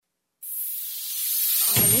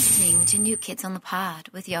listening to New Kids on the Pod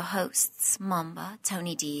with your hosts, Mamba,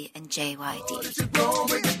 Tony D, and JYD.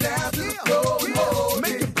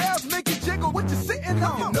 Make it bounce, make it jiggle, what you sitting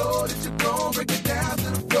on? You know that you're gon' break it down to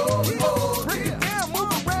the floor. Break it down,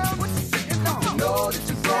 move around, what you sitting on? You know that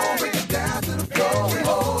you're gon' break it down to the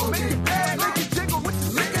floor. Make it bounce, make it jiggle, what you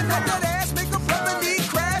sitting on? That ass make a rubber knee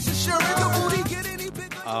crash, and sure as the booty get any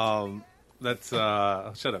bigger. That's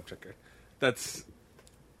shut up, Checker.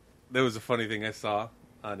 There was a funny thing I saw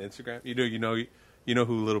on Instagram. You know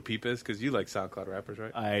who Little Peep is because you like SoundCloud rappers,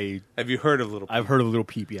 right? Have you heard of Little Peep? I've heard of Little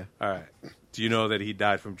Peep, yeah. All right. Do you know that he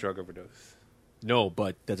died from drug overdose? No,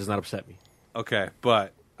 but that does not upset me. Okay,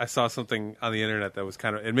 but I saw something on the internet that was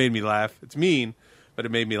it made me laugh. It's mean, but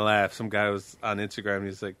it made me laugh. Some guy was on Instagram and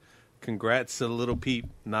he's like, "Congrats to Little Peep,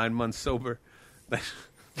 9 months sober."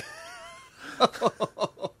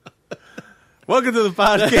 Welcome to the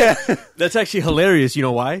podcast. That's actually hilarious. You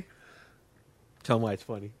know why? Tell him why it's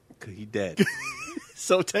funny. Because he dead.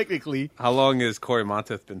 So technically, How long has Corey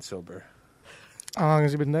Monteith been sober? How long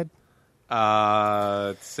has he been dead?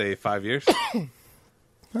 Let's say 5 years.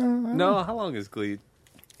 No, how long is Glee?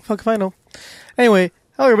 Fuck if I know. Anyway,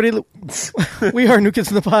 hello everybody. We are New Kids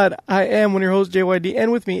in the Pod. I am one of your hosts, JYD,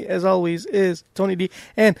 and with me, as always, is Tony D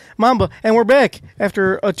and Mamba. And we're back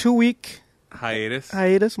after a 2-week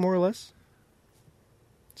Hiatus, more or less.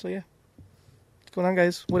 So yeah. What's going on,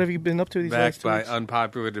 guys? What have you been up to these back last 2 by weeks?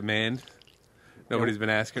 unpopular demand. Nobody's been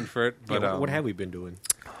asking for it, but what have we been doing?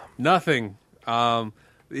 nothing.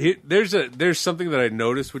 There's something that I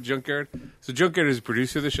noticed with Junkyard. So Junkyard is a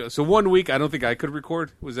producer of the show. So 1 week, I don't think I could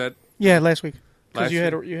record. Was that? Yeah, last week. Last Because you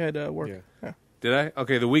had work. Yeah. Yeah. Did I?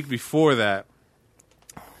 Okay, the week before that,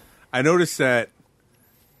 I noticed that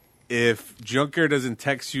if Junkyard doesn't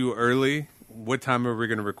text you early, what time are we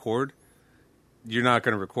going to record? You're not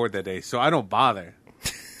going to record that day. So I don't bother.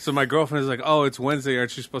 So my girlfriend is like, "Oh, it's Wednesday.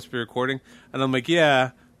 Aren't you supposed to be recording?" And I'm like, "Yeah,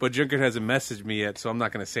 but Junkyard hasn't messaged me yet, so I'm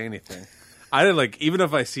not going to say anything." I didn't even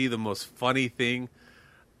if I see the most funny thing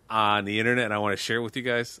on the internet and I want to share it with you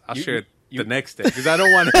guys, I'll share it the next day because I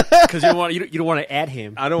don't want to. Because you don't want to add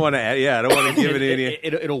him. I don't want to add. Yeah, I don't want to give it any.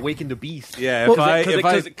 It'll awaken the beast. Yeah,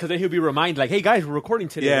 because then he'll be reminded, like, "Hey guys, we're recording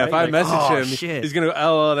today." Yeah, right? if I like, message oh, him, shit. he's gonna go,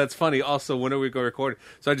 "Oh, that's funny." Also, when are we going to record?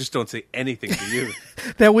 So I just don't say anything to you.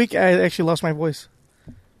 That week, I actually lost my voice.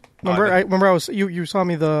 Remember, I was you saw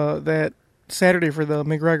me that Saturday for the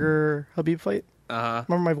McGregor Habib fight.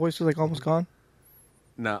 Remember, my voice was like almost gone.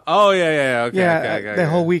 No. Oh yeah. Okay. Okay, that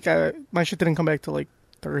whole week, my shit didn't come back till like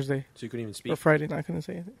Thursday So you couldn't even speak. or Friday, and I couldn't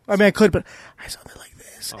say anything. I mean, I could, but I sounded like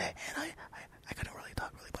this, and I couldn't really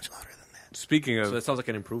talk really much louder than that. Speaking So of, that sounds like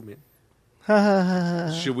an improvement.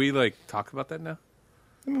 should we talk about that now?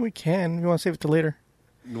 I mean, we can. We want to save it till later.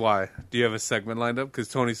 Why? Do you have a segment lined up? Because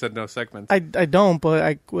Tony said no segments. I don't, but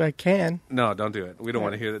I can. No, don't do it. We don't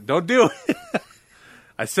want to hear that. Don't do it.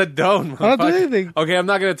 I said don't. I don't do anything. Okay, I'm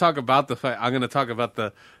not going to talk about the fight. I'm going to talk about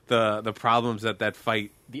the problems that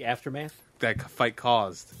fight The aftermath.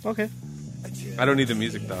 caused. Okay, I don't need the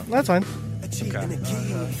music though. that's fine. Okay.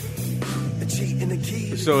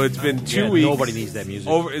 So it's been 2 weeks. Nobody needs that music.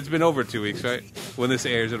 It's been over 2 weeks, right? When this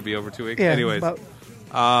airs, it'll be over 2 weeks. Yeah. Anyways,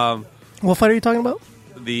 What fight are you talking about?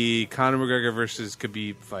 the Conor McGregor versus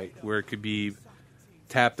Khabib fight, where Khabib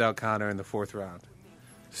tapped out Conor in the 4th round.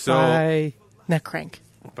 So By neck crank.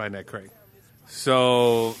 by Ned Craig.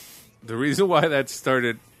 So the reason why that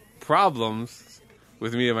started problems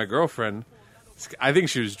with me and my girlfriend, I think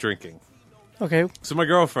she was drinking. Okay. So my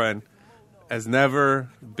girlfriend has never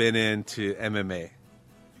been into MMA.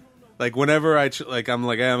 Like whenever I'm like, hey,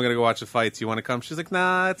 I'm gonna go watch the fights. You want to come? She's like,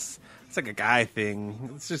 nah, it's like a guy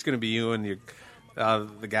thing. It's just gonna be you and the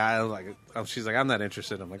guy. She's like, I'm not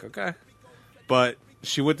interested. I'm like, okay. But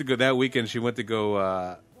she went to go that weekend. She went to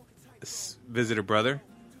go visit her brother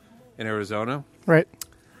in Arizona, Right.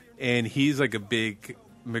 and he's like a big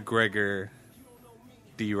McGregor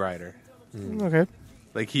D rider. Okay.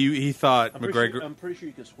 Like he thought McGregor. I'm pretty sure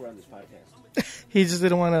you can swear on this podcast. He just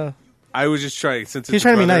didn't want to. I was just trying since He's it's a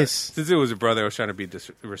trying to be brother- nice. Since it was a brother, I was trying to be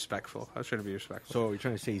respectful. I was trying to be respectful. So you're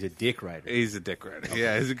trying to say he's a dick rider. He's a dick rider.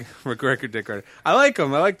 Yeah, he's a McGregor dick rider. I like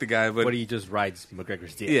him. I like the guy, but But he just rides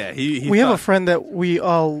McGregor's dick. yeah, he We have a thought- friend that we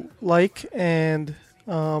all like, and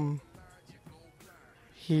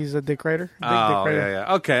he's a dick rider. Big dick Oh rider.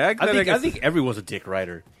 yeah. Okay, I think everyone's a dick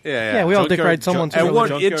rider. yeah. Yeah, we all dick Junkyard- ride someone. Junkyard- And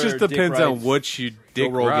too. what, it Junkyard just dick depends on rides what you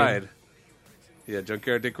dick Rogan. ride. Yeah,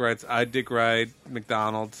 Junkyard dick rides. I dick ride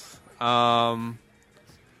McDonald's. Tony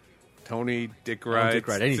dick don't rides. dick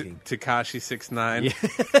ride anything. Takashi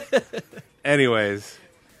 6ix9ine. Anyways,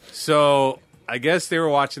 so I guess they were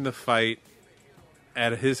watching the fight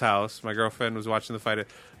at his house. My girlfriend was watching the fight.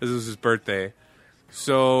 This was his birthday.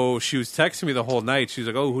 So she was texting me the whole night. She was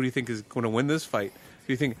like, "Oh, who do you think is going to win this fight? Who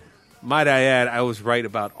do you think?" Might I add, I was right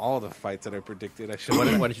about all the fights that I predicted. I should. Why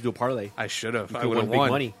didn't you do a parlay? I should have. You I could've would have won big won.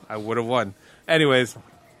 money. I would have won. Anyways,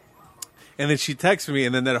 and then she texted me,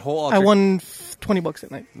 and then that whole I won $20 that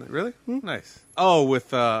night. Really nice. Oh,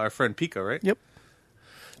 with our friend Pika, right? Yep.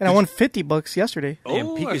 And I won $50 yesterday. Damn,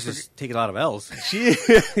 Oh, I Pika's just taking a lot of L's. She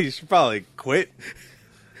should probably quit.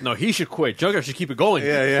 No, he should quit. Junkyard should keep it going.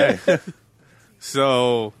 Yeah.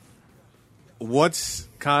 So once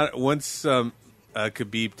Khabib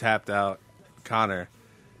tapped out Conor,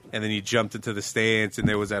 and then he jumped into the stands, and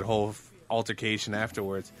there was that whole altercation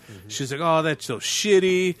afterwards. She's like, "Oh, that's so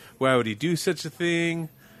shitty. Why would he do such a thing?"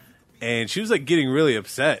 And she was like getting really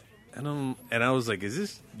upset. And I was like, "Is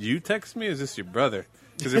this you text me? Or is this your brother?"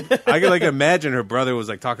 Because I could like imagine her brother was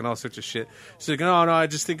like talking all sorts of shit. She's like, "No, I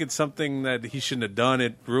just think it's something that he shouldn't have done.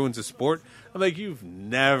 It ruins the sport." I'm like, "You've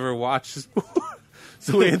never watched the sport."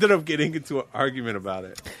 So we ended up getting into an argument about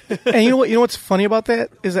it. And you know what? You know what's funny about that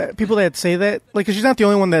is that people that say that, like, 'cause she's not the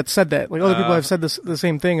only one that said that. Like, other people have said the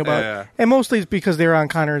same thing about, Yeah. and mostly it's because they're on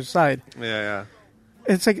Conor's side. Yeah.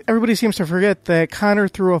 It's like everybody seems to forget that Conor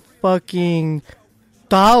threw a fucking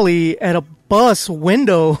dolly at a bus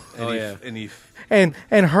window And he and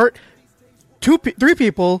hurt three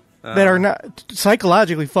people that are not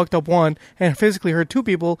psychologically fucked up, one, and physically hurt two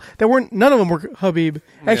people that weren't. None of them were Khabib.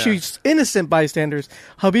 Actually, innocent bystanders.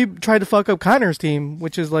 Khabib tried to fuck up Conor's team,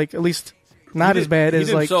 which is like at least not as bad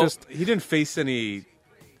as like just. he didn't face any.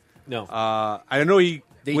 No. I know he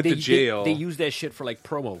went to jail. They used that shit for like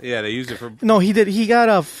promo. Yeah, they used it for. No, he did. He got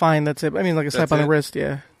a fine. That's it. I mean, like a slap That's on the it? wrist.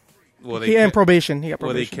 Yeah. Well, He and probation. He got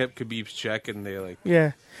Well, they probation. kept Khabib's check, and they like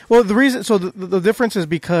Yeah. Well, the reason. So the difference is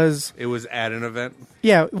because it was at an event.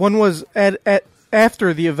 yeah, one was at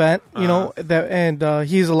after the event. You know that, and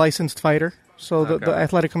he's a licensed fighter. So the Okay.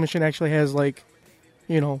 athletic commission actually has like,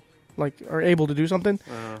 you know, like are able to do something.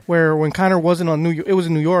 Where when Conor wasn't on it was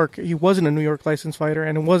in New York. He wasn't a New York licensed fighter,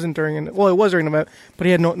 and it wasn't during it was during an event, but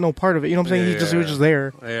he had no part of it. You know what I'm saying? He was just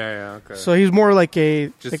there. Yeah. Okay. So he's more like a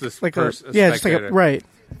Just like, a like just like a right.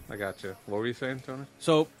 I got you. What were you saying, Tony?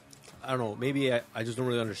 So, I don't know. Maybe I just don't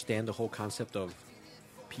really understand the whole concept of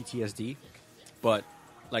PTSD. But,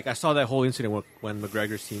 like, I saw that whole incident when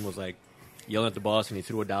McGregor's team was, like, yelling at the bus and he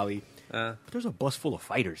threw a dolly. But there's a bus full of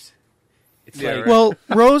fighters. It's Yeah, like, right. Well,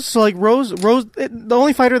 Rose. So like Rose, the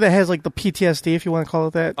only fighter that has like the PTSD, if you want to call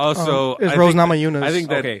it that, Also, is I Rose think- Namajunas. I think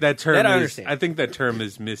that Okay. that term That I is. understand. I think that term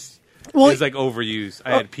is Well, is like overused.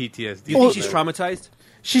 I had PTSD. do you think she's traumatized?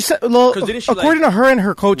 she said, well, 'Cause didn't she, according to her and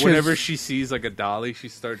her coaches, Whenever she sees like a dolly, she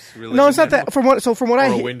starts really. no, it's not that. From what I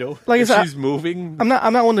Or a hear- window. like I If said, she's moving. I'm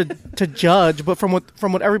not one to judge, but from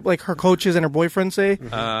what every like her coaches and her boyfriend say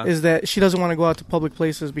is that she doesn't want to go out to public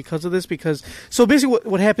places because of this. Because so basically,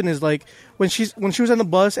 what happened is like when she was on the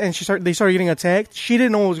bus and they started getting attacked, she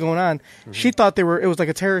didn't know what was going on. She thought it was like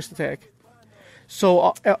a terrorist attack.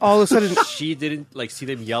 So all of a sudden, She didn't, like, see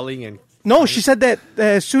them yelling and... no, she said that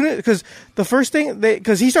as soon as because the first thing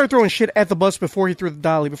because he started throwing shit at the bus before he threw the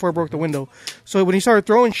dolly before it broke the window. So when he started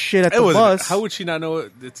throwing shit at It the was. bus, How would she not know?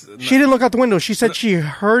 It's she didn't look out the window. She said she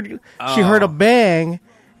heard a bang,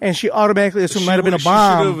 and she automatically assumed it might have been a She should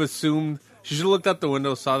have bomb. assumed. She should have looked out the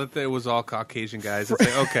window, saw that it was all Caucasian guys, and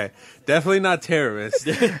say, "Okay, definitely not terrorists."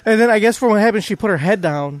 And then I guess for what happened, she put her head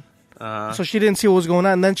down, so she didn't see what was going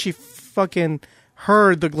on. And then she fucking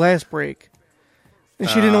heard the glass break, and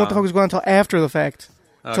she didn't know what the fuck was going on until after the fact.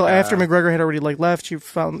 Until Okay. after McGregor had already like left, she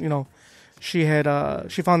found she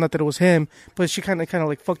found out that it was him, but she kind of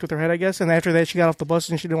like fucked with her head, I guess. And after that, she got off the bus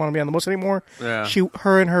and she didn't want to be on the bus anymore. Yeah.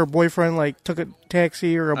 Her and her boyfriend like took a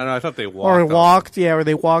taxi or I don't know. I thought they or walked.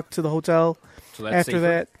 they walked to the hotel. So that's After safer?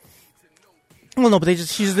 that, well, no, but she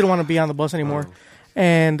just didn't want to be on the bus anymore.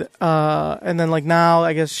 And then like now,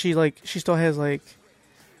 I guess she still has like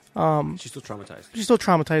She's still traumatized. she's still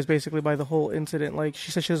traumatized basically by the whole incident. Like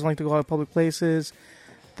she said, she doesn't like to go out of public places.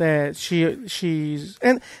 That she's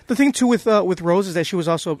and the thing too with Rose is that she was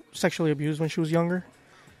also sexually abused when she was younger.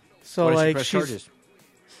 So Why did she like press she's charges?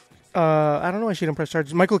 I don't know why she didn't press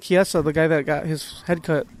charges. Michael Chiesa, the guy that got his head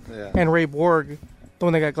cut, Yeah. and Ray Borg, the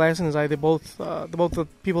one that got glass in his eye, they both the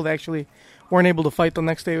people that actually weren't able to fight the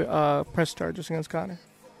next day pressed charges against Conor.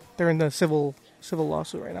 They're in the civil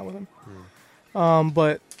lawsuit right now with him.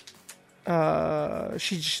 But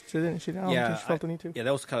she just didn't. I don't think she felt the need to. Yeah,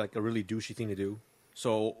 that was kind of like a really douchey thing to do.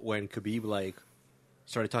 So when Khabib like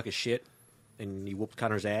started talking shit and he whooped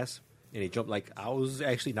Conor's ass and he jumped, like, I was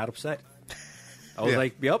actually not upset. I was Yeah.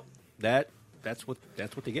 like, yep, that's what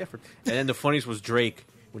they get for. And then the funniest was Drake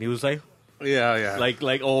when he was like, Yeah.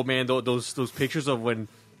 like oh man, those pictures of when,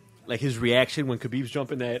 like, his reaction when Khabib's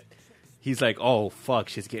jumping that he's like, "Oh fuck,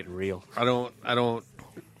 shit's getting real." I don't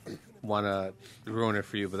want to ruin it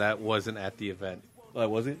for you, but that wasn't at the event. Oh,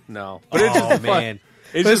 was it? No, But it's just man.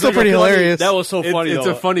 It's But it's just still like pretty a funny- hilarious. That was so funny. It's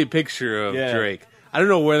though. a funny picture of Yeah. Drake. I don't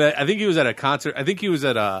know where that. I think he was at a concert. I think he was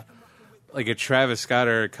at a Travis Scott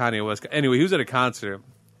or Kanye West. Anyway, he was at a concert,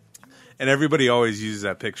 and everybody always uses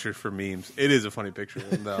that picture for memes. It is a funny picture,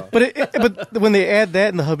 though. But when they add that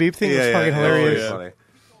and the Habib thing, it's fucking hilarious. It's always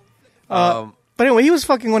funny. But anyway, he was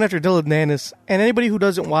fucking going after Dylan Dennis, and anybody who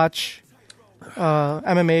doesn't watch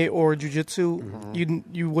MMA or jiu-jitsu,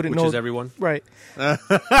 you wouldn't Which know. is everyone. Right.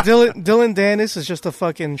 Dylan Dennis is just a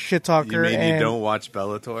fucking shit talker. You mean and you don't watch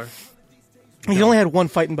Bellator? he only had one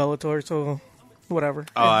fight in Bellator, so whatever.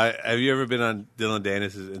 Oh, have you ever been on Dylan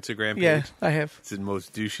Dennis's Instagram page? Yeah, I have. It's the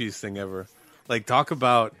most douchiest thing ever. Like, talk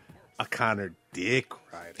about a Connor dick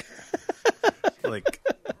rider. Like,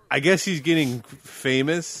 I guess he's getting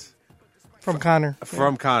famous From Connor.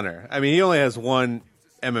 from Connor. I mean, he only has one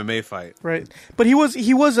MMA fight. Right. But he was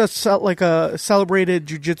a celebrated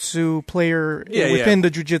jiu-jitsu player within the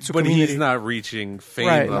jiu-jitsu but community. he's not reaching fame.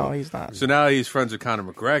 Right, though. no, he's not. So now he's friends with Conor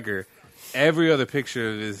McGregor. Every other picture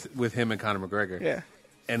is with him and Conor McGregor. Yeah.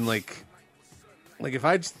 And like if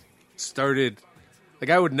I just started,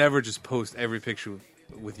 I would never just post every picture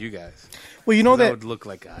with you guys. Well, you know That that would look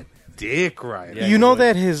like a dick rider. Yeah, you know would.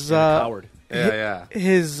 that his Howard. Yeah.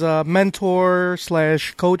 his mentor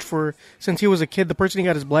 / coach for since he was a kid, the person he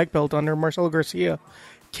got his black belt under, Marcelo Garcia,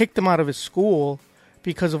 kicked him out of his school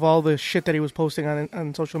because of all the shit that he was posting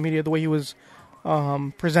on social media, the way he was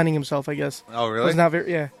presenting himself. I guess. Oh, really? Was not very.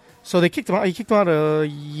 Yeah. So they kicked him out. He kicked him out a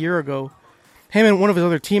year ago. Him and one of his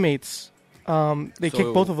other teammates. They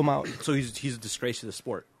kicked both of them out. So he's a disgrace to the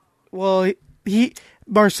sport. Well,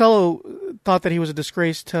 Marcelo thought that he was a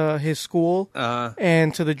disgrace to his school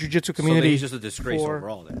and to the jiu-jitsu So then community. he's just a disgrace for-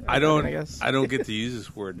 overall. Then. I don't guess. I don't get to use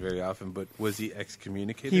this word very often, but was he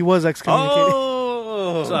excommunicated? He was excommunicated.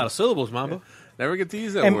 Oh, It's a lot of syllables, Mamba. never get to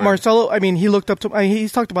use that And word. Marcelo, I mean, he looked up to.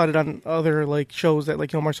 He's talked about it on other shows that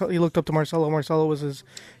Marcelo. He looked up to Marcelo. Marcelo was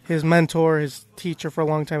his mentor, his teacher for a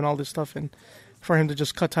long time, and all this stuff. And for him to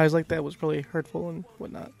just cut ties like that was really hurtful and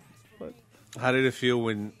whatnot. But How did it feel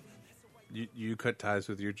when you cut ties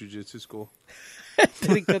with your jiu-jitsu school?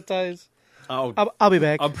 did he cut ties? Oh, I'll be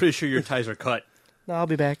back. I'm pretty sure your ties are cut. No, I'll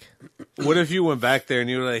be back. What if you went back there and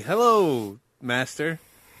you were like, "Hello, master.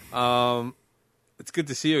 It's good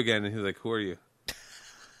to see you again." And he's like, "Who are you?"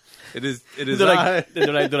 It is They're I. like,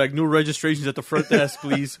 they're like new registrations at the front desk,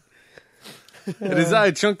 please. It is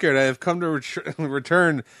I, Chunkard. I have come to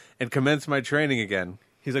return and commence my training again.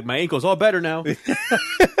 He's like, my ankle's all better now.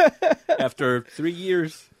 After 3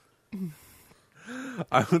 years.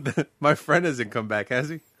 My friend hasn't come back, has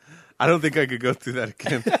he? I don't think I could go through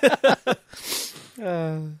that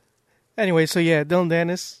again. Anyway, so yeah, Dylan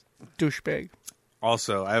Dennis, douchebag.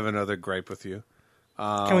 Also, I have another gripe with you.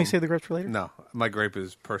 Can we save the gripes for later? No, my gripe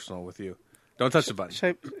is personal with you. Don't touch the button.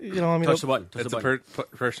 Should I, let me Touch the button. Touch It's the a button.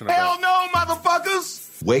 personal Hell gripe. no,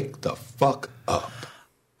 motherfuckers! Wake the fuck up.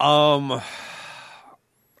 I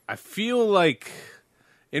feel like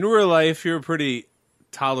in real life you're a pretty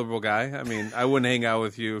tolerable guy. I mean, I wouldn't hang out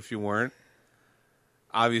with you if you weren't.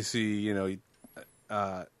 Obviously,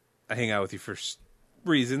 I hang out with you for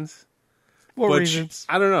reasons. What But reasons?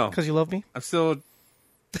 I don't know. Because you love me? I'm still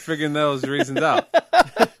figuring those reasons out.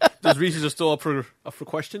 Those reasons are still up for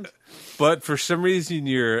question. But for some reason,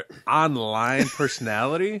 your online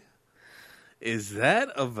personality is that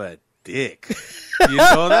of a dick. You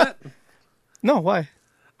know that? No, why?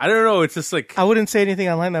 I don't know. It's just like I wouldn't say anything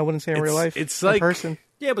online that I wouldn't say in It's- real life. it's in like- person.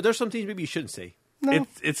 Yeah, but there's some things maybe you shouldn't say. No.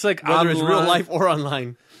 it's like Whether online, it's real life or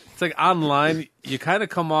online. It's like online. You kind of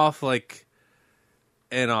come off like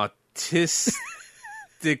an autistic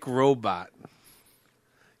robot.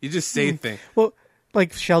 You just say things. Well,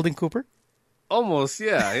 like Sheldon Cooper. Almost,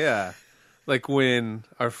 yeah. Like when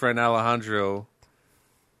our friend Alejandro,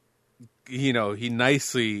 he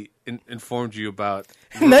nicely informed you about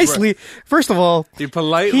Nicely. First of all, He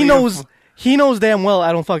politely. he knows damn well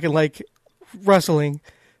I don't fucking like wrestling.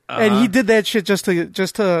 And he did that shit just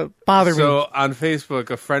to bother me. So on Facebook,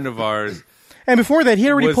 a friend of ours. And before that, he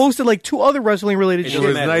already was- posted like 2 other wrestling related It shit. was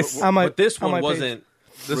doesn't matter. nice. On my- But this on one my page. wasn't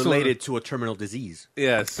This one- related to a terminal disease.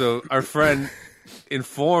 Yeah, so our friend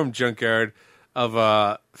informed Junkyard of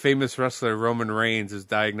a famous wrestler, Roman Reigns, is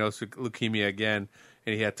diagnosed with leukemia again,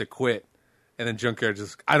 and he had to quit. And then Junkyard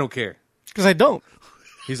just, I don't care. Because I don't.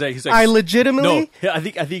 He's like, I legitimately. No, I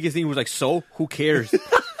think his thing was like, so who cares?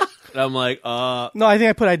 And I'm like, No, I think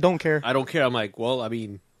I put I don't care. I don't care. I'm like, well, I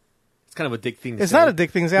mean, it's kind of a dick thing to It's say. not a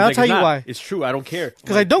dick thing to say. He's I'll like, tell "It's you not. why. It's true. I don't care.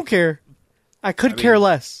 Because I don't care. I could care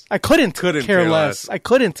less. I couldn't care less. I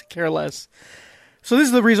couldn't care less. So this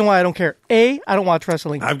is the reason why I don't care. A, I don't watch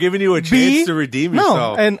wrestling. I'm giving you a chance B, to redeem no,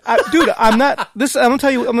 yourself. and dude, I'm not. This I'm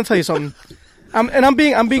gonna tell you something. I'm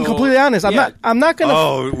being completely honest. I'm not gonna.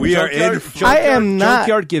 Oh, we are in. I am not.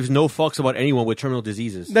 Junkyard gives no fucks about anyone with terminal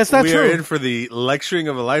diseases. That's not We true. are in for the lecturing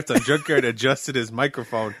of a lifetime. Junkyard adjusted his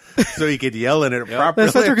microphone so he could yell in it properly.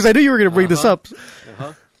 That's not true because I knew you were going to bring this up.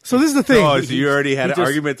 So this is the thing. Oh, so you already had He an just-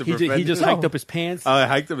 argument to prevent He just it? hiked up his pants.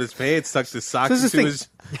 Hiked up his pants, sucked his socks So this is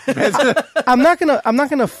into the his. I'm not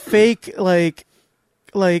gonna fake like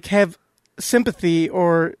have sympathy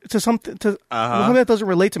or to something that doesn't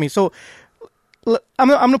relate to me. So I'm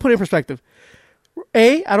gonna put it in perspective.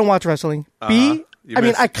 A, I don't watch wrestling. B,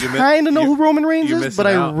 I kind of know who Roman Reigns is, but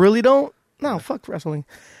I really don't. No, fuck wrestling.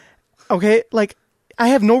 Okay, like I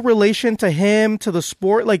have no relation to him, to the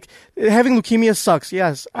sport. Like having leukemia sucks.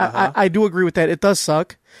 Yes, I do agree with that. It does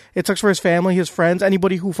suck. It sucks for his family, his friends,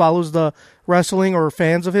 anybody who follows the wrestling or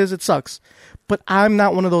fans of his. It sucks. But I'm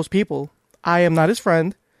not one of those people. I am not his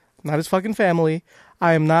friend. I'm not his fucking family.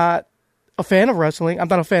 I am not a fan of wrestling. I'm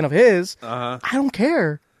not a fan of his. I don't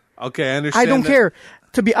care. Okay, I understand. I don't that. care.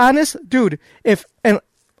 To be honest, dude, I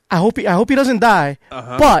hope he doesn't die.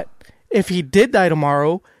 But if he did die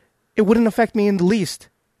tomorrow, it wouldn't affect me in the least.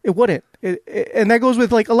 It wouldn't. And that goes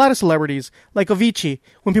with like a lot of celebrities, like Avicii.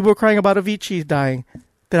 When people were crying about Avicii dying,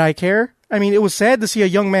 did I care? I mean, it was sad to see a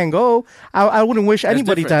young man go. I wouldn't wish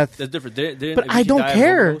anybody death. That's different. Didn't But I Avicii don't die of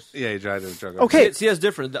care. overdose? Yeah, he tried to drug. Okay. See, that's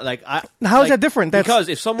different. Like, How is that different? That's- Because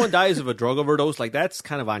if someone dies of a drug overdose, like that's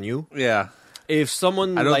kind of on you. Yeah, If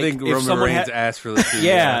someone, I don't like, think if Roman someone Reigns ha- asked for leukemia.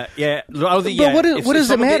 Yeah. I don't think, But yeah. what If does it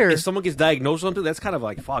someone matter? If someone gets diagnosed with something, that's kind of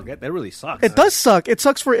like fuck. That really sucks. It does suck. It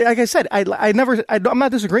sucks for, like I said, I'm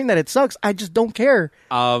not disagreeing that it sucks. I just don't care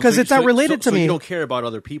because it's not related to me. You don't care about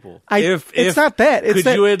other people. It's not that. It's could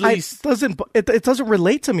that you at least- it doesn't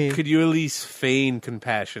relate to me. Could you at least feign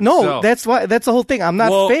compassion? No, So- that's why. That's the whole thing. I'm not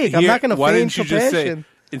Well, fake. I'm here, not going to why feign didn't you just say, compassion.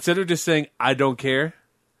 instead of just saying I don't care,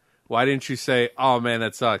 why didn't you say, "Oh man,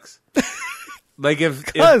 that sucks"? Like if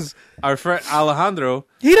 'Cause- our friend Alejandro,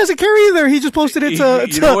 He doesn't care either. He just posted it you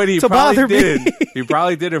know what he to probably bother did? me. He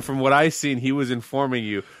probably did it. From what I've seen, he was informing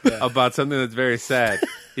you about something that's very sad.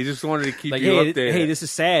 He just wanted to keep Like, you hey, updated. hey, this is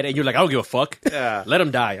sad, and you're like, I don't give a fuck. Yeah. Let him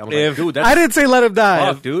die. I'm like, If- dude, that's I didn't say let him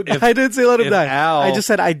die. Fuck, dude. I didn't say let him if die. Al- I just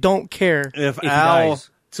said I don't care. if he Al dies.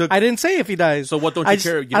 took, I didn't say if he dies. So what don't I you just-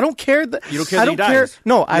 care? I don't care that You don't care I that he don't care. dies?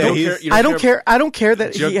 No, I Yeah, don't. he's- I don't care. I don't care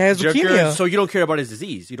that he has Junker- leukemia. So you don't care about his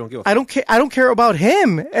disease. You don't give a fuck. I don't care. I don't care about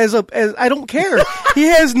him as I don't care. he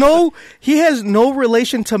has no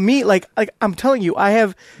relation to me. Like I'm telling you, I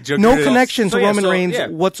have Junker no is- connection to yeah, Roman Reigns yeah,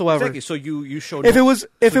 whatsoever. Exactly. So you show If no, it was-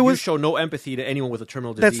 if so it you was- show no empathy to anyone with a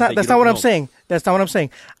terminal disease. That's not what I'm saying. That's not what I'm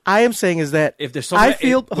saying. I am saying is that If there's someone, I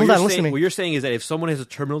feel. what Hold you're on, listen saying, to me. What you're saying is that if someone has a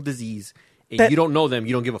terminal disease and That- you don't know them,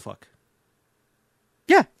 you don't give a fuck.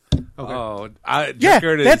 Yeah. oh, Yeah,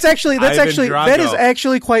 Junker is that's actually Ivan that is Drago.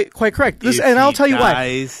 actually quite correct. This, If and I'll he tell you why.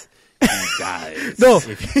 dies, he dies. No, so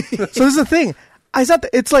this is the thing.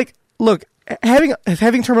 It's like, look,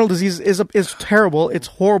 having terminal disease is terrible. It's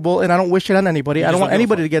horrible, and I don't wish it on anybody. I don't just want don't give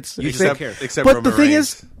a anybody to fuck. get You just sick. don't care. Except But Roman the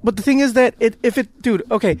thing Reigns. is that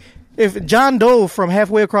if John Doe from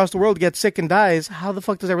halfway across the world gets sick and dies, how the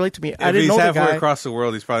fuck does that relate to me? I If didn't he's know the halfway guy. across the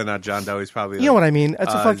world, he's probably not John Doe. He's probably You know what I mean?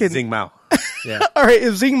 That's a fucking Zing Mao. Yeah. All right,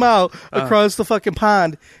 if Zing Mao across the fucking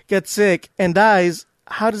pond gets sick and dies,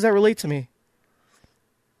 how does that relate to me?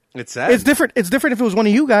 It's sad. It's different. It's different if it was one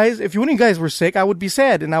of you guys. If one of you guys were sick, I would be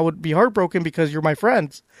sad and I would be heartbroken because you're my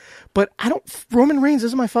friends. But I don't. Roman Reigns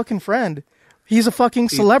isn't my fucking friend. He's a fucking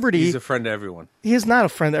celebrity. He's a friend to everyone. He is not a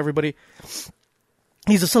friend to everybody.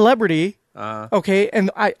 He's a celebrity. Okay,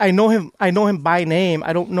 and I know him. I know him by name.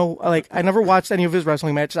 I don't know. Like I never watched any of his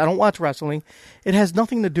wrestling matches. I don't watch wrestling. It has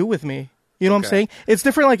nothing to do with me. You know what I'm saying? It's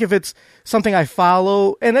different. Like if it's something I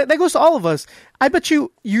follow, and that goes to all of us. I bet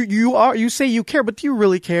you say you care, but do you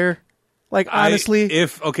really care? Like honestly,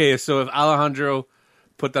 if Alejandro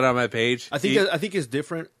put that on my page, I think it's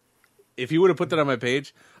different. if he would have put that on my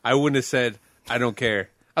page, I wouldn't have said I don't care.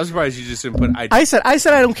 I'm surprised you just didn't put. I said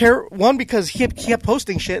I don't care. One, because he kept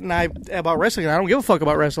posting shit about wrestling. And I don't give a fuck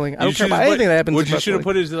about wrestling. I don't care about anything that happens. What in you should have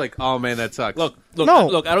wrestling. put is like, oh man, that sucks. Look,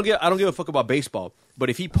 No. I don't give a fuck about baseball. But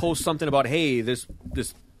if he posts something about, hey, this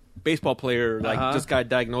baseball player just got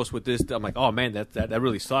diagnosed with this, I'm like, oh man, that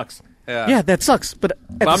really sucks. Yeah, that sucks. But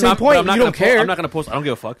at the I'm same not, point, I'm not you gonna don't care. I'm not gonna post. I don't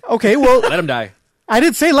give a fuck. Okay, well, Let him die. I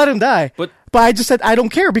didn't say let him die, But- I just said I don't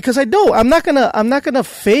care because I know I'm not gonna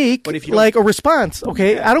fake But if you don't- like a response.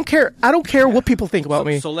 Okay, I don't care. I don't care what people think about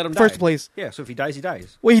me. So let him die. First place. Yeah. So if he dies, he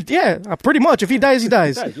dies. Well, pretty much. If he dies, he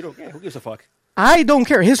dies. He dies. You don't care. Who gives a fuck? I don't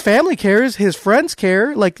care. His family cares. His friends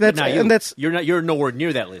care. Like that's Not you. and that's You're nowhere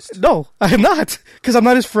near that list. no, I am not because I'm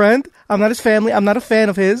not his friend. I'm not his family. I'm not a fan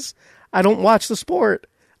of his. I don't watch the sport.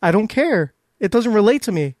 I don't care. It doesn't relate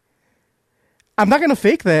to me. I'm not going to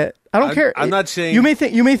fake that. I don't care. I'm not saying you may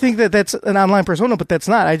think that that's an online persona, but that's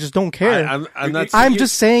not. I just don't care. I'm not. I'm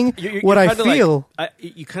just saying what I kinda feel.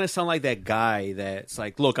 You kind of sound like that guy that's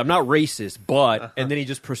like, look, I'm not racist, but, and then he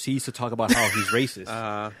just proceeds to talk about how he's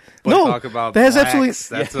racist. No, talk about that has blacks.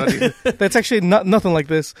 absolutely. That's what he, That's actually nothing like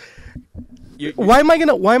this. You- Why am I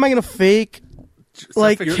gonna fake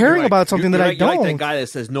like you're caring like- about something that you're I like, you're don't? like that guy that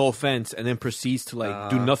says no offense and then proceeds to like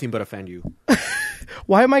do nothing but offend you.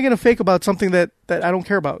 Why am I gonna fake about something that I don't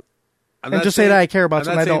care about? I'm And not just say that I care about I'm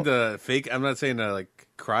something not I saying don't. to fake. I'm not saying to like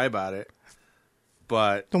cry about it,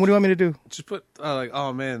 but Then what do you want me to do? just put like,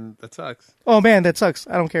 oh man, that sucks. Oh man, that sucks.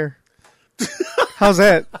 I don't care. How's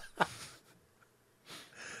that?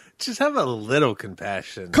 Just have a little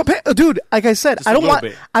compassion. Dude, like I said, Just I a don't little want.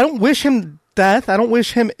 bit. I don't wish him death. I don't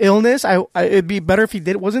wish him illness. It'd be better if he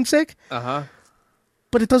wasn't sick.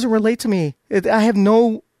 But it doesn't relate to me. I have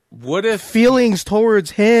no What if feelings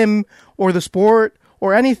towards him or the sport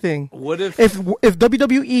or anything. What if If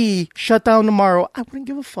WWE shut down tomorrow, I wouldn't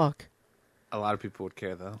give a fuck. a lot of people would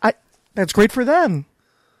care though? That's great for them.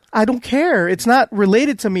 I don't care. It's not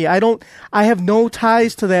related to me. I have no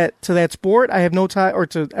ties to that sport. I have no tie or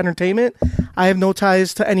to entertainment. I have no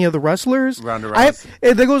ties to any of the wrestlers. Ronda I have,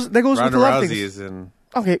 Rousey. that goes with Ronda a lot of Rousey things. is in.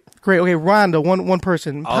 Okay, great. Okay, Ronda, one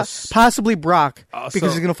person, possibly Brock, because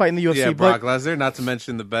he's going to fight in the UFC. Yeah, but Brock Lesnar. Not to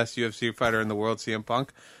mention the best UFC fighter in the world, CM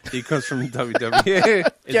Punk. He comes from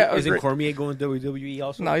WWE. Isn't great. Cormier going to WWE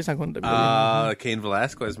also? No, he's not going to WWE. Cain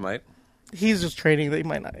Velasquez might. He's just training. He's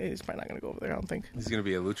probably not going to go over there. I don't think. He's going to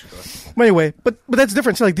be a luchador. But anyway, but that's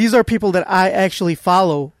different. So, like, these are people that I actually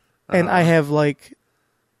follow, and I have like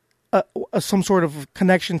some sort of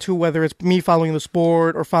connection to, whether it's me following the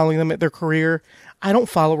sport or following them at their career. I don't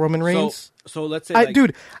follow Roman Reigns. So let's say,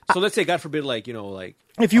 So let's say, God forbid, like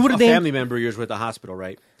If you would've a named- family member of yours with the hospital,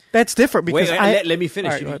 right? That's different because Wait, let me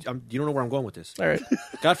finish. All right, go ahead. You don't know where I'm going with this. All right.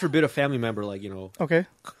 God forbid a family member, like Okay.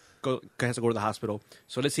 has to go to the hospital.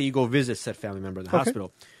 So let's say you go visit said family member in the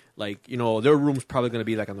hospital. Like, their room's probably going to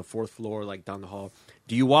be like on the 4th floor, like down the hall.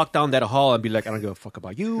 Do you walk down that hall and be like, I don't give a fuck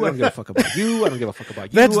about you, I don't give a fuck about you, I don't give a fuck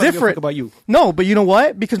about you, That's I don't give a different. fuck about you. No, but you know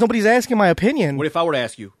what? Because nobody's asking my opinion. What if I were to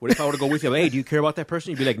ask you? What if I were to go with you? Hey, do you care about that person?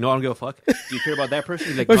 You'd be like, no, I don't give a fuck. Do you care about that person?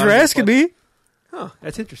 You'd be like, But no, you're I don't asking give a fuck. me. Huh,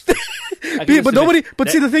 that's interesting. But nobody- but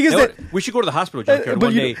see, the thing is that- we should go to the hospital, Junker, but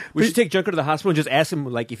one you- day. We but- should take Junker to the hospital and just ask him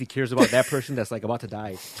like if he cares about that person that's like about to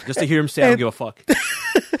die, just to hear him say, "I don't give a fuck."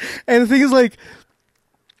 And the thing is, like,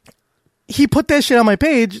 he put that shit on my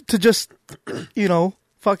page to just,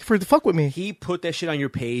 fuck with me. He put that shit on your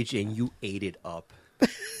page and you ate it up.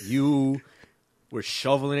 You were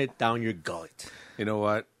shoveling it down your gullet. You know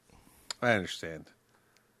what? I understand.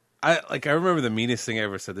 I remember the meanest thing I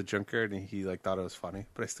ever said to Junker, and he thought it was funny,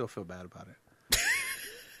 but I still feel bad about it.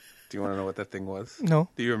 Do you want to know what that thing was? No.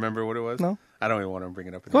 Do you remember what it was? No. I don't even want to bring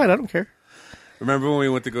it up. Go ahead. I don't care. Remember when we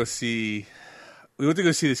went to go see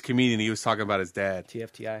this comedian? He was talking about his dad.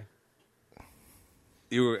 TFTI.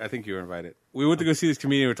 I think you were invited. We went to go see this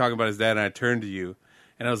comedian. We were talking about his dad, and I turned to you,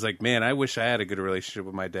 and I was like, "Man, I wish I had a good relationship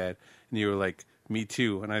with my dad." And you were like, "Me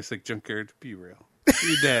too." And I was like, "Junker, be real.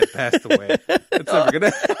 Your dad passed away. It's never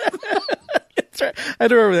gonna happen." That's right. I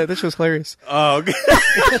do remember that. That shit was hilarious. Oh, okay.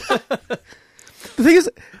 The thing is,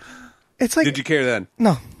 it's like Did you care then?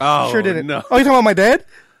 no, Oh, sure didn't. no. Oh, you talking about my dad?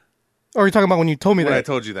 Or are you talking about when you told me When that? I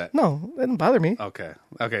told you that. No, that didn't bother me. Okay.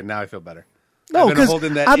 Now I feel better. No, I've been because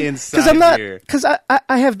holding that inside I'm not here. because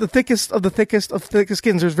I have the thickest of the thickest of thickest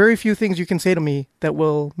skins. There's very few things you can say to me that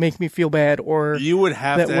will make me feel bad or You would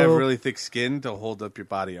have that to have will- really thick skin to hold up your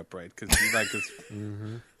body upright because you like this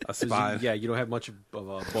a spine. You don't have much of a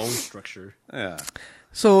bone structure. Yeah.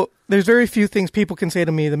 So there's very few things people can say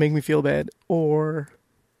to me that make me feel bad or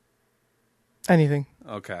anything.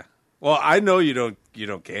 Okay. Well, I know you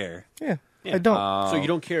don't care. Yeah, Yeah. I don't. So you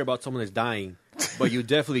don't care about someone that's dying, but you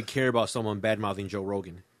definitely care about someone bad mouthing Joe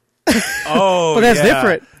Rogan. Oh, But that's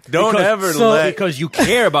different. Don't ever so- let Because you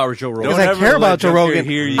care about Joe Rogan. Don't Because I ever care let about Joe Junker Rogan.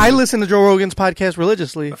 hear you. I listen to Joe Rogan's podcast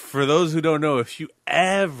religiously. For those who don't know, if you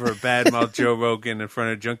ever badmouth Joe Rogan in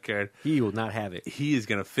front of Junkyard, He will not have it. he is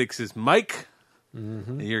gonna fix his mic,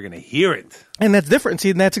 and you're gonna hear it. And that's different. See,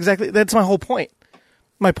 and that's my whole point.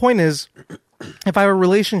 My point is, if I have a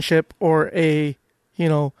relationship or a,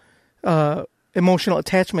 emotional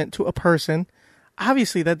attachment to a person,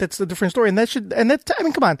 obviously that's a different story. And I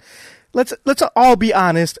mean, come on. Let's all be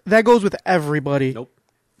honest. That goes with everybody. Nope.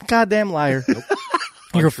 Goddamn liar.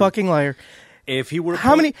 You're a fucking liar. If he were to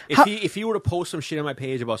How many- how- if he were to post some shit on my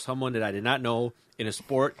page about someone that I did not know in a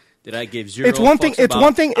sport that I gave zero It's one thing- fucks it's about,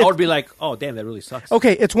 one thing- I would be like, oh damn, that really sucks.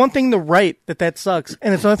 Okay, it's one thing to write that sucks,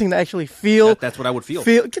 and it's another thing to actually feel. That's what I would feel.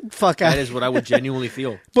 Get the fuck out. That is what I would genuinely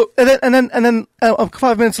feel. But and then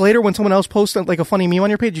 5 minutes later, when someone else posts like a funny meme on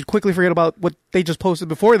your page, you quickly forget about what they just posted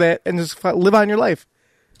before that and just live on your life.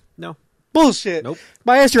 No, Bullshit. Nope.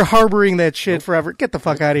 Bias, you're harboring that shit forever. Get the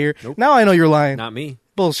fuck out of here. Nope. Now I know you're lying. not me.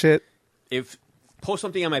 Bullshit. If post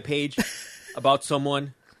something on my page about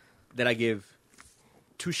someone that I give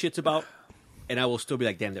 2 shits about, and I will still be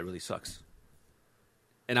like, damn, that really sucks,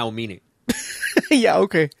 and I will mean it. Yeah,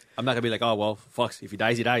 okay. I'm not gonna be like, oh well, fucks. If he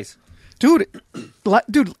dies, he dies. Dude,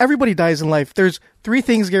 everybody dies in life. There's 3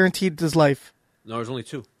 things guaranteed to this life. No, there's only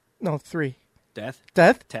 2: No, 3. death.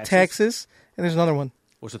 Death, Taxes. taxes, and there's another one.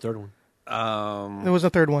 What's the third one? There was a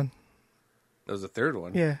third one. That was the third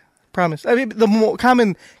one. Yeah, promise. I mean, the more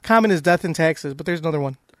common is death and taxes, but there's another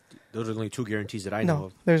one. Those are the only 2 guarantees that I know No,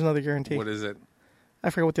 of. there's another guarantee. What is it? I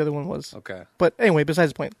forget what the other one was. Okay. But anyway,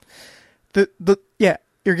 besides the point. Yeah,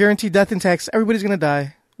 you're guaranteed death and tax. Everybody's gonna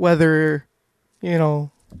die. Whether,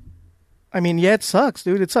 I mean, yeah, it sucks,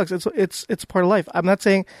 dude. It sucks. It's a part of life. I'm not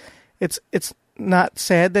saying it's not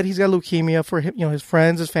sad that he's got leukemia for him, his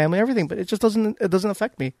friends, his family, everything. But it just doesn't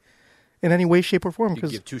affect me in any way, shape, or form You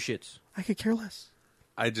because give 2 shits. I could care less.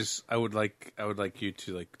 I would like you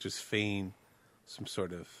to like just feign some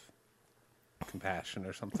sort of compassion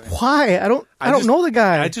or something. Why? I don't know the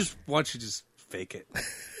guy. I just want you to just fake it.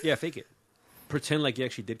 Yeah, fake it. Pretend like you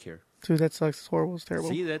actually did care. Dude, that sucks. It's horrible. It's terrible.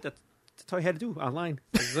 See, that's all you had to do online.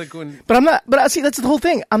 It's like when But I'm not. But I see, that's the whole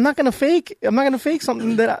thing. I'm not gonna fake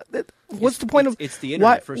something that. What's the point of? It's the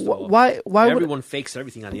internet, why, first of all. Why would? Everyone fakes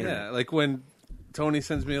everything on the internet. yeah, like when Tony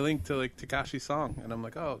sends me a link to like Tekashi's song, and I'm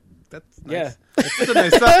like, oh, that's nice. Yeah. That's a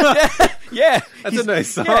nice song. Yeah, That's a nice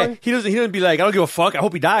song. Yeah, he doesn't be like, I don't give a fuck. I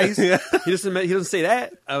hope he dies. Yeah. He doesn't say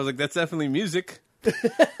that. I was like, that's definitely music.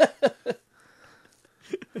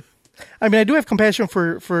 I mean, I do have compassion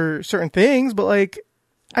for certain things, but like,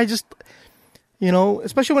 I just,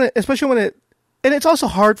 especially when it, and it's also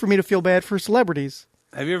hard for me to feel bad for celebrities.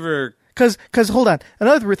 Have you ever? Cause hold on,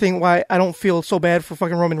 another thing why I don't feel so bad for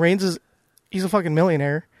fucking Roman Reigns is he's a fucking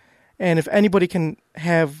millionaire, and if anybody can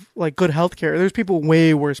have like good health care, there's people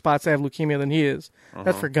way worse spots that have leukemia than he is.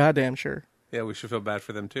 That's for goddamn sure. Yeah, we should feel bad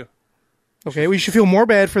for them too. Okay, we should feel more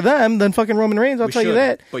bad for them than fucking Roman Reigns. I'll We tell you should,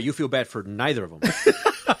 that. But you feel bad for neither of them,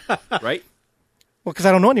 right? Well, because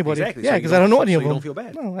I don't know anybody. Exactly. Yeah, So you because I don't know any so of you them. don't feel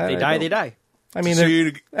bad. No, they I die. don't. They die. I mean, So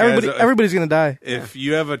you, everybody's gonna die. if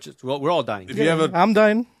you have a, Well, we're all dying. if you have a, I'm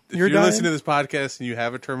dying. if You're you're dying. listening to this podcast and you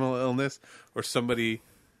have a terminal illness or somebody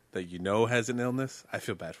that you know has an illness, I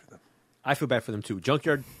feel bad for them. I feel bad for them too.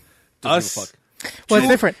 Junkyard doesn't Us, give a fuck. Well, it's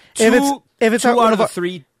different. If it's two one out of of our, the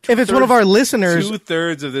 3, if it's one of our listeners,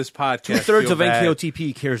 2/3 of this podcast, 2/3 feel of bad.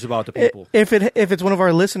 NKOTP cares about the people. if it's one of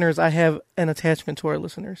our listeners, I have an attachment to our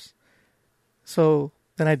listeners. So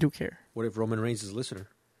then I do care. What if Roman Reigns is a listener?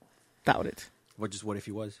 Doubt it. What if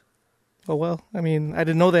he was? Oh well. I mean, I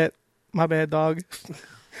didn't know that. My bad, dog.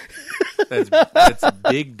 That's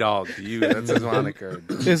big dog to you. That's his moniker.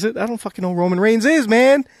 Is it? I don't fucking know who Roman Reigns is,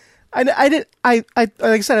 man. I like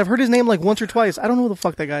I said, I've heard his name like once or twice. I don't know who the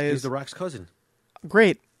fuck that guy He's is. The Rock's cousin.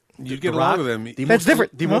 Great. You'd get The along Rock, with him. the That's most,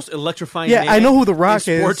 different. The Huh? most electrifying. Yeah, man I know who The Rock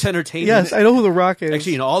in is. sports entertainment. Yes, I know who The Rock is.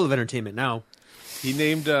 Actually, in all of entertainment now. He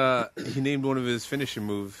named one of his finishing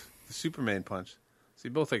moves the Superman punch. So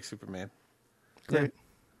you both like Superman. Great.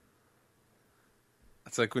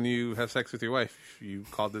 It's like when you have sex with your wife, you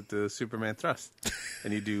called it the Superman thrust,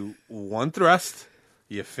 and you do one thrust,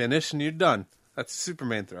 you finish, and you're done. That's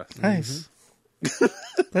Superman thrust. Nice.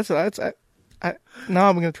 That's I now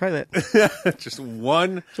I'm gonna try that. Just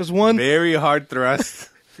one, Just one. very hard thrust.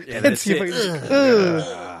 Yeah, Let's that's see if I it.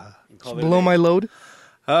 can just blow my load.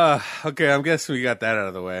 Okay, I'm guessing we got that out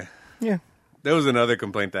of the way. Yeah, There was another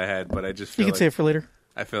complaint I had, but I just you feel can like, say it for later.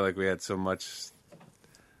 I feel like we had so much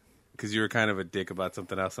because you were kind of a dick about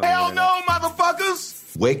something else on the Hell internet. no,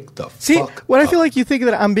 motherfuckers! Wake the See, fuck when I up. feel like you think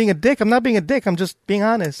that I'm being a dick, I'm not being a dick. I'm just being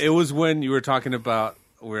honest. It was when you were talking about,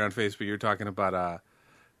 we were on Facebook, you were talking about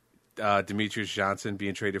Demetrius Johnson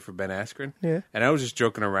being traded for Ben Askren. Yeah. And I was just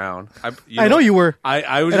joking around. I know you were.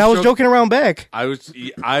 I was and just I was joking around back.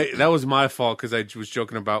 That was my fault because I was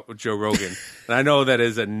joking about Joe Rogan. And I know that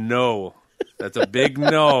is a no. That's a big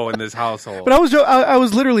no in this household. But I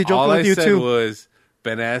was literally joking All with I you said too. was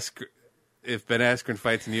if Ben Askren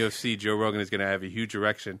fights in the UFC, Joe Rogan is going to have a huge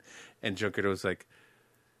erection. And Junker was like,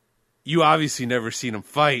 You obviously never seen him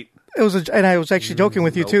fight. It was, and I was actually joking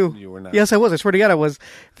with you Nope, too. you were not. Yes, I was. I swear to God, I was.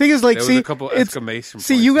 Thing is, like, There was see, a couple it's- exclamation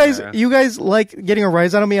see, points there. you guys like getting a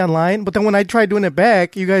rise out of me online, but then when I tried doing it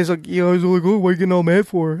back, you guys are like, oh, what are you getting all mad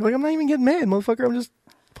for? Like, I'm not even getting mad, motherfucker. I'm just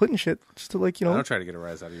putting shit just to like, I don't try to get a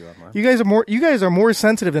rise out of you online. You guys are more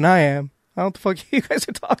sensitive than I am. I don't know what the fuck you guys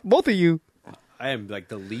are talking. Both of you. I am like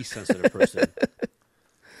the least sensitive person.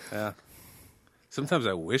 Yeah. Sometimes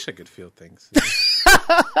I wish I could feel things.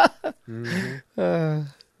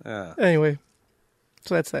 Yeah. Anyway,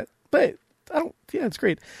 so that's that. But I don't. Yeah, it's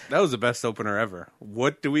great. That was the best opener ever.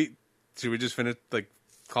 Should we just finish, like,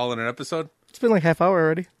 calling an episode? It's been like half hour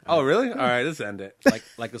already. Oh, really? All right, let's end it.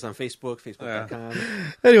 like us on Facebook,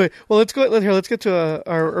 Facebook.com. Anyway, well, let's get to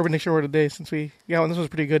our Urban Dictionary word of the day since we got one. This was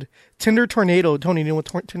pretty good. Tinder tornado. Tony, you know what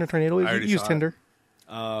Tinder tornado is? I already You use saw it. Tinder.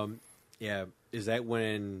 Yeah, is that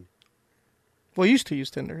when? Well, you used to use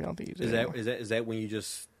Tinder. I don't think you use it anymore. Is that when you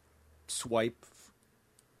just swipe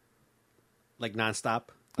like nonstop?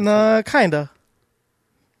 Nah, kinda.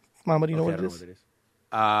 Mama, do you know Okay, what I it don't is? know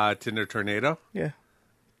what it is. Tinder Tornado Yeah.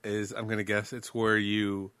 is, I'm going to guess, it's where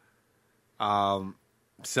you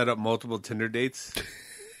set up multiple Tinder dates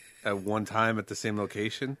at one time at the same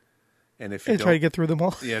location. And if you And don't, try to get through them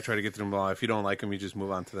all. yeah, try to get through them all. If you don't like them, you just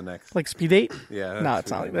move on to the next. Like speed date? Yeah. No,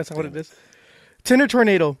 it's not. That's not what it is. Tinder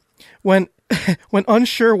tornado. When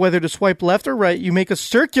unsure whether to swipe left or right, you make a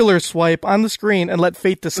circular swipe on the screen and let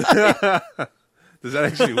fate decide. Does that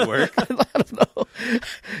actually work?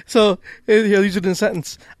 So here, use it in a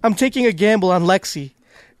sentence. I'm taking a gamble on Lexi.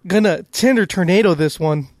 Gonna Tinder tornado this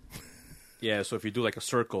one. Yeah, so if you do like a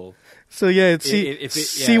circle, So yeah, see If it-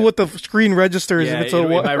 see yeah. what the screen registers. yeah, if it's a it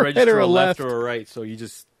might right register or a left. or a right. So you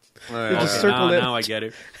just Yeah. just okay, circle now, it. now I get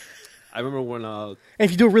it. I remember when And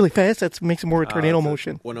if you do it really fast, that makes it more a tornado so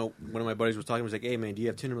motion. When one of my buddies was talking, he was like, "Hey man, do you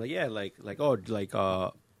have Tinder?" I'm like, "Yeah, like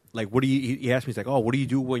what do you?" He asked me, he's like, "Oh, what do you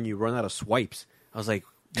do when you run out of swipes?" I was like,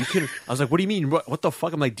 "You can." I was like, "What do you mean? What the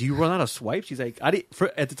fuck?" I'm like, "Do you run out of swipes?" He's like,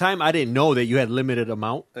 at the time I didn't know that you had limited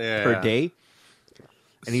amount per day."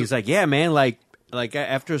 And he was like, "Yeah, man, like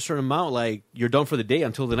after a certain amount, like you're done for the day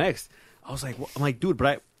until the next." I was like, "I'm like, dude,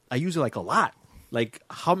 but I use it like a lot. Like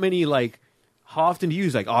how many like." How often do you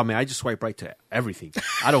use like, oh man, I just swipe right to everything.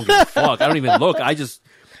 I don't give a fuck. I don't even look.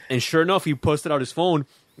 And sure enough, he posted out his phone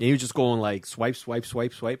and he was just going like swipe, swipe,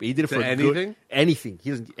 swipe, swipe. He did it To for anything? Anything. He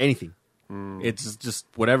doesn't anything. It's just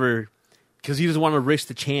whatever, because he doesn't want to risk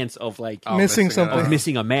the chance of like Missing missing something. of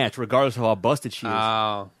missing a match, regardless of how busted she is.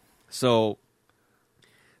 Oh.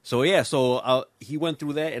 So yeah. So he went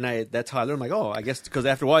through that, and that's how I learned. Like, oh, I guess because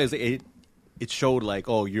after a while, it showed like,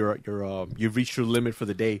 oh, you've reached your limit for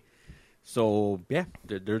the day. So yeah,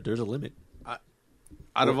 there's a limit.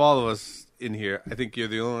 Out of all of us in here, I think you're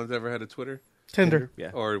the only one that's ever had a Twitter. Tinder.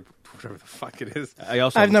 Yeah. Or whatever the fuck it is. I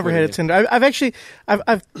also I've have never had a Twitter, Tinder. I've actually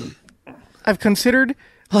I've considered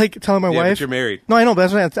like telling my Yeah, wife. but you're married. No, I know, but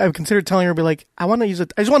that's what I've considered telling her. Be like, I want to use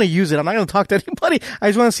it. I just want to use it. I'm not going to talk to anybody. I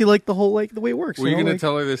just want to see like the whole like the way it works. Were you know, going to like-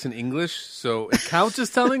 tell her this in English? So it counts as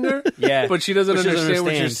telling her? Yeah. But she doesn't But she doesn't understand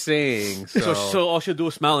what you're understand. saying. So all she'll do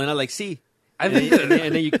is smile, and I like see. I think and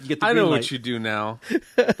then you get the I know green what light. you do now.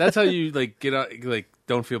 That's how you like get out, like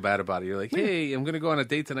don't feel bad about it. You're like, hey, I'm gonna go on a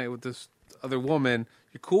date tonight with this other woman.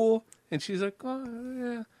 You're cool, and she's like, oh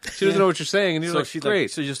yeah. She doesn't know what you're saying, and you're So like, she great. like,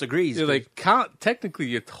 so just agrees. You're like, technically,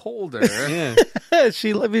 you told her. yeah.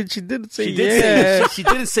 she did say She did yeah. say she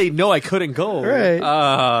didn't say no. I couldn't go. Right.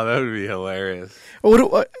 Oh, that would be hilarious.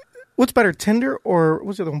 What's better, Tinder or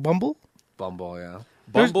what's the other one? Bumble? Bumble, yeah.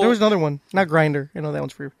 Bumble. There was another one, not Grinder. I know that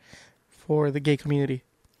one's for the gay community.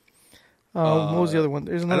 What was the other one?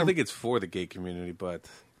 There's I another. don't think it's for the gay community, but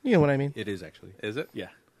You know what I mean? It is actually. is it? Yeah.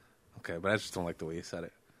 Okay, but I just don't like the way you said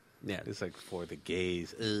it. Yeah. It's like for the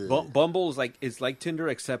gays. Ugh. Bumble is like Tinder,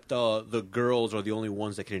 except the girls are the only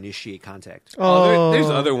ones that can initiate contact. There's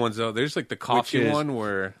other ones though. There's like the coffee is- one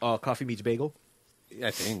where Coffee meets bagel.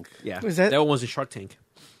 I think. Yeah. Is that- one was in Shark Tank?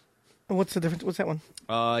 What's the difference? What's that one?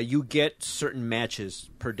 You get certain matches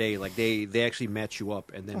per day. Like they actually match you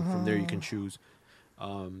up, and then from there you can choose.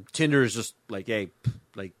 Tinder is just like, hey,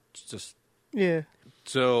 like just Yeah.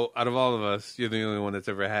 So out of all of us, you're the only one that's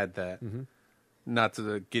ever had that. Not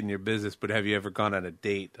to get in your business, but have you ever gone on a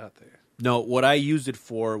date out there? no. What I used it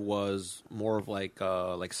for was more of like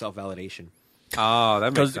self validation. Oh,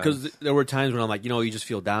 that makes sense. Because there were times when I'm like, you just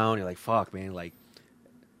feel down. You're like, fuck, man, like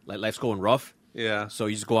life's going rough. Yeah. So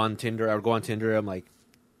you just go on Tinder. I would go on Tinder. I'm like,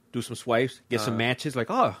 do some swipes, get some matches. Like,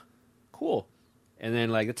 oh, cool. And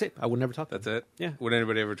then like that's it. I would never talk to That's them. it? Yeah. Would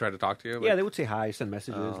anybody ever try to talk to you? Yeah, they would say hi, send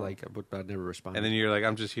messages, but I'd never respond. And then you're like,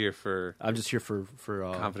 I'm just here for I'm just here for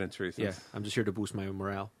confidence reasons. Yeah, I'm just here to boost my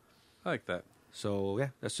morale. I like that. So yeah,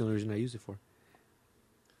 that's the only reason I use it for.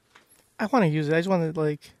 I want to use it. I just want to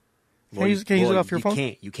like. Can I use it off your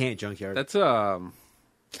phone? You can't, Junkyard. That's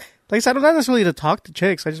Like I said, I'm not necessarily to talk to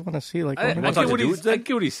chicks. I just want to see like. I what- want to talk to dudes, I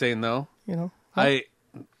get what he's saying though. you know.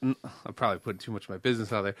 I'm probably putting too much of my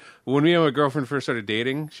business out there. But when me and my girlfriend first started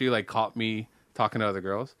dating, she like caught me talking to other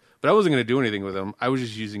girls, but I wasn't going to do anything with them. I was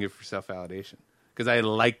just using it for self validation because I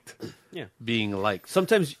liked Yeah. being liked.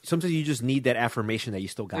 Sometimes you just need that affirmation that you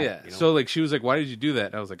still got. Yeah. It, you know? So like she was like, "Why did you do that?"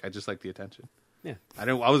 And I was like, "I just like the attention. yeah. I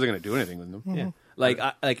wasn't going to do anything with them."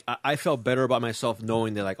 Yeah, I felt better about myself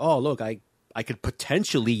knowing that, like, oh, look, I could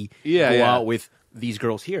potentially go out with these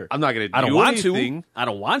girls here. I'm not going to. I don't want anything, to. I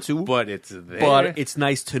don't want to. but it's there. But it's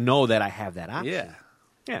nice to know that I have that option. yeah.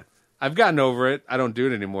 Yeah. I've gotten over it. I don't do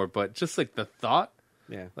it anymore. But just like the thought,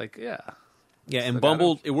 Yeah. like yeah, Yeah. And Still got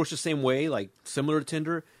Bumble, it works the same way, like similar to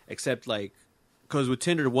Tinder, except like because with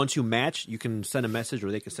Tinder, once you match, you can send a message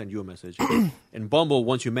or they can send you a message. And Bumble,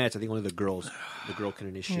 once you match, I think only the girl can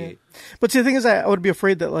initiate. But see, the thing is, I would be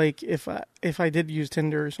afraid that like if I did use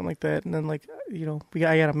Tinder or something like that, and then like you know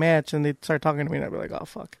I got a match and they start talking to me, and I'd be like, oh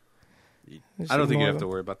fuck. I don't think you have to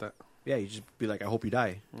worry about that. Yeah, you just be like, I hope you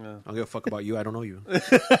die. Yeah. I don't give a fuck about you. I don't know you.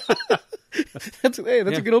 That's Yeah.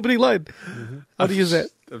 a good opening line. How to use that?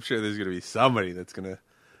 I'm sure there's going to be somebody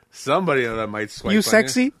that might swipe. You on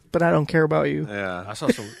sexy, but I don't care about you. Yeah.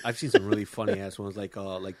 I've seen some really funny ass ones. Like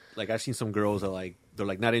I've seen some girls that they're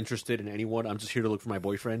like not interested in anyone. I'm just here to look for my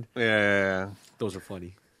boyfriend. Yeah. Those are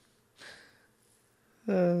funny.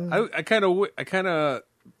 I kind of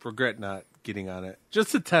regret not getting on it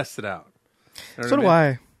just to test it out. You know So what do I I.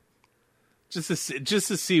 mean? Just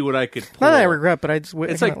to see what I could pull. Not that I regret, but I just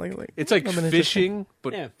It's kinda like it's like I've been fishing,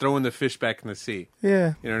 but Yeah. throwing the fish back in the sea.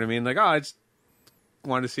 Yeah. You know what I mean? Like, oh, I just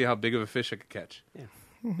wanted to see how big of a fish I could catch. Yeah.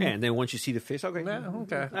 Yeah, and then once you see the fish, okay. Yeah,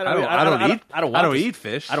 okay. I don't eat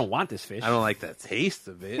fish. I don't want this fish. I don't like the taste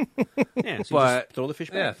of it. Yeah, so you but just throw the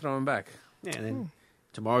fish Yeah, back. throw them back. Yeah, and then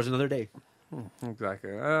tomorrow's another day.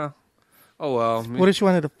 Exactly. Oh well. What if she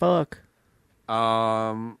wanted to fuck?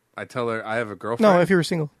 I tell her I have a girlfriend. No, if you were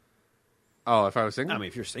single. Oh, if I was single. I mean,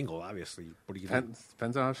 if you're single, obviously, what do you do?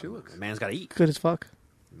 Depends on how she looks. A man's got to eat. Good as fuck.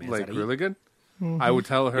 Man's Like gotta eat. really good. I would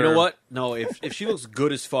tell her. You know what? No, if she looks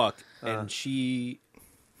good as fuck and she,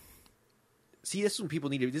 see, this is when people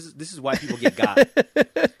need to. This is why people get got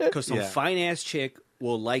because some Yeah. fine ass chick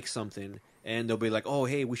will like something and they'll be like, oh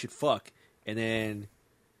hey, we should fuck, and then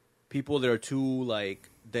people that are too like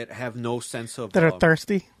that have no sense of That are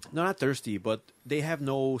thirsty. no, not thirsty, but they have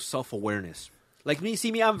no self awareness. Like me,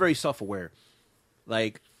 I'm very self aware.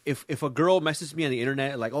 Like if a girl messages me on the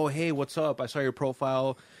internet, like, oh hey, what's up? I saw your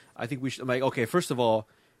profile. I think we should. I'm like, okay, first of all,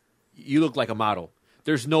 you look like a model.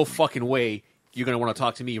 There's no fucking way you're gonna want to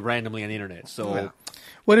talk to me randomly on the internet. So, Yeah.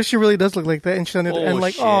 What if she really does look like that and she's on the Oh, and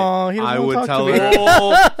like, shit. oh, he I doesn't would want to talk tell to me. her-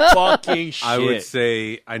 oh fucking shit! I would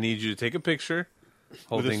say I need you to take a picture,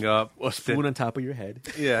 holding up a spoon on top of your head.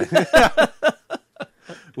 Yeah.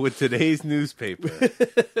 With today's newspaper.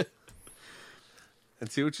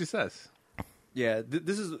 And see what she says. Yeah,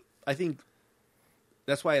 this is. I think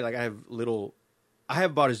that's why, like, I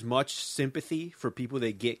have about as much sympathy for people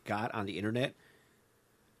that get got on the internet.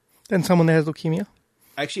 And someone that has leukemia.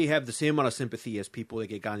 I actually have the same amount of sympathy as people that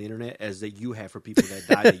get got on the internet as that you have for people that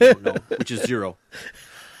die that you don't know, which is zero.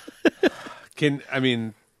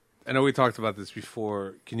 I know we talked about this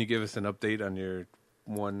before. Can you give us an update on your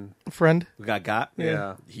one? Friend. We got.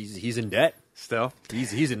 Yeah. He's in debt. Still?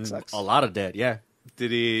 He's in Sucks. a lot of debt. Yeah,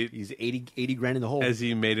 Did he? he's 80 grand in the hole. Has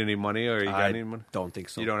he made any money, or he got I any money? don't think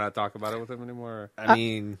so. You don't have to talk about it with him anymore. Or? I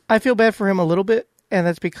mean, I feel bad for him a little bit, and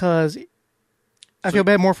that's because I feel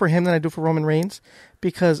bad more for him than I do for Roman Reigns,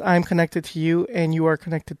 because I'm connected to you and you are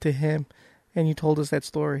connected to him, and you told us that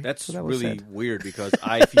story. that's So that was really sad. weird because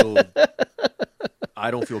I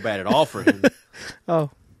don't feel bad at all for him.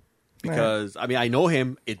 Oh, Because I mean, I know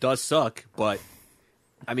him. It does suck, but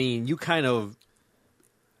I mean, you kind of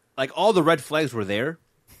like all the red flags were there.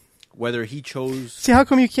 Whether he chose, see, how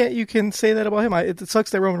come you can say that about him? It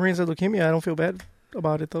sucks that Roman Reigns has leukemia. I don't feel bad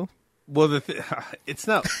about it though. Well, it's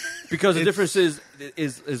not. because the difference is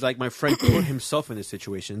like my friend put himself in this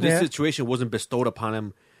situation. This Yeah. situation wasn't bestowed upon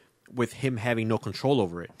him with him having no control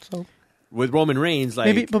over it. So, With Roman Reigns, like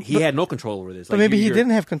Maybe- but- he had no control over this. but Like, maybe he you're-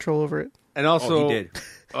 didn't have control over it. And also, Oh, he did.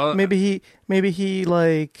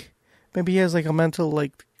 Maybe he has like a mental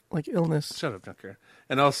like illness, Shut up, Junker.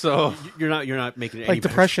 And also, You're not making it any like better.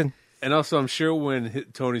 depression. and also, I'm sure when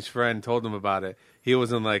Tony's friend told him about it, he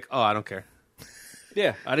wasn't like, "Oh, I don't care."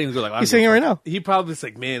 Yeah, I didn't go like. He's saying it right now. He probably was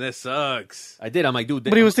like, "Man, that sucks." I did. I'm like, dude.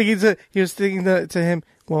 But he was thinking to him,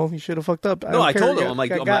 well, you should have fucked up. No, I don't told care. him. I'm like,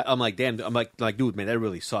 Got- I'm like, damn. I'm like, dude, man, that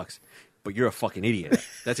really sucks. but you're a fucking idiot.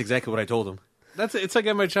 That's exactly what I told him. It's like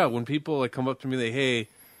at my job when people like come up to me like, "Hey,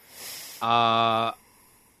 I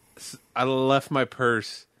left my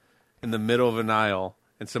purse in the middle of an aisle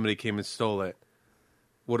and somebody came and stole it.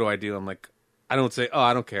 What do I do?" I'm like, I don't say, "Oh,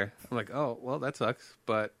 I don't care." I'm like, "Oh, well, that sucks,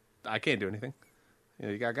 but I can't do anything. You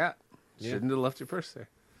know, you got. Yeah. Shouldn't have left your purse there."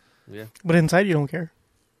 Yeah. But inside, you don't care.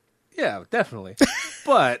 Yeah, definitely.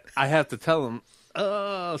 But I have to tell them,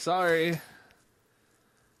 "Oh, sorry."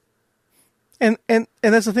 And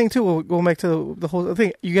that's the thing too. We'll go back to the whole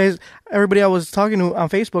thing. You guys, everybody I was talking to on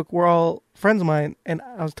Facebook, were all friends of mine, and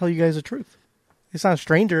I was telling you guys the truth. It's not a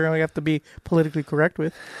stranger. I have to be politically correct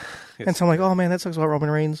with. And so I'm like, oh man, that sucks about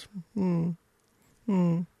Roman Reigns.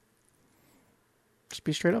 Just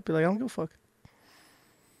be straight up. Be like, I don't give a fuck.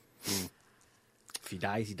 If he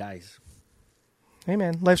dies, he dies. Hey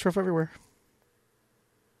man, life's rough everywhere.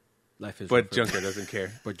 Life is. But rough. Junker doesn't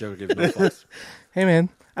care. But Junker gives no fucks. Hey man,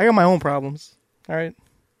 I got my own problems. All right,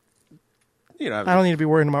 You know, I don't need to be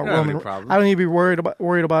worried about You don't have Roman. any problems. I don't need to be worried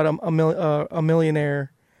about a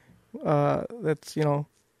millionaire. That's got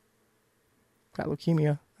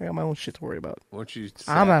leukemia. I got my own shit to worry about. Weren't you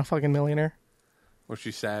sad? I'm not a fucking millionaire. Weren't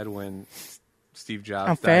you sad when Steve Jobs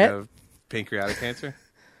I'm died fat? of pancreatic cancer?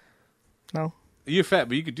 No. You're fat,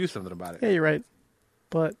 but you could do something about it. Yeah, you're right,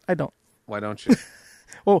 but I don't. Why don't you?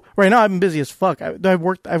 Well, right now I've been busy as fuck. I've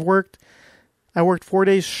worked 4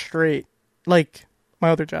 days straight, like my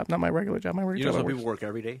other job, not my regular job. My regular You know, job. some I people work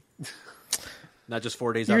every day. Not just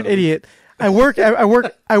 4 days. You're out an of the week. idiot.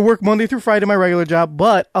 I work Monday through Friday, my regular job.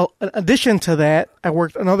 But in addition to that, I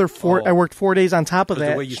worked another 4. Oh. I worked 4 days on top of But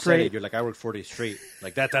that. the way you straight. said it, you're like, I work 4 days straight.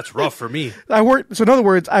 Like that's rough for me. I worked. So in other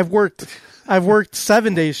words, I've worked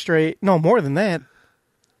 7 days straight. No, more than that.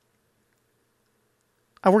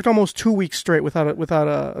 I worked almost 2 weeks straight without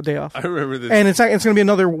a day off. I remember this. And it's going to be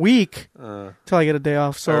another week till I get a day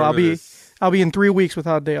off. I So remember I'll be in 3 weeks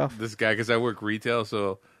without a day off. this guy, because I work retail,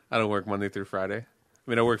 so I don't work Monday through Friday. I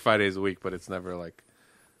mean, I work 5 days a week, but it's never like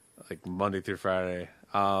Monday through Friday.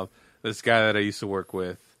 This guy that I used to work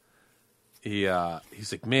with, he's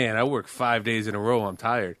like, "Man, I work 5 days in a row. I'm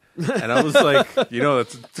tired." And I was like,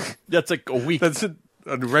 That's like a week. that's a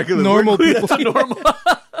regular Normal work week. people. That's normal.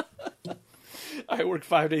 I work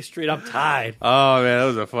 5 days straight. I'm tired. Oh man, that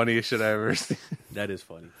was the funniest shit I ever seen. That is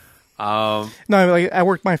funny. No, like I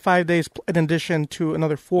worked my 5 days in addition to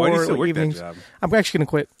another 4 Why do you still work that evenings. job? I'm actually gonna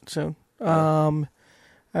quit soon. I'm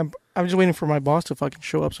just waiting for my boss to fucking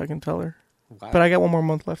show up so I can tell her. Why? But I got 1 more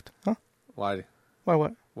month left. Huh? Why? Why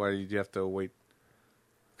what? Why did you have to wait?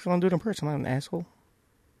 Because I want to do it in person. I'm not an asshole.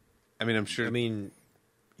 I mean, I'm sure. I mean,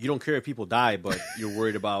 you don't care if people die, but you're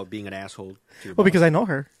worried about being an asshole to your Well, boss. because I know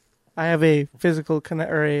her. I have a physical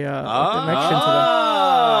connection to them.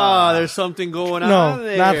 Ah, there's something going No, on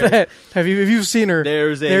there. not that. If you've seen her,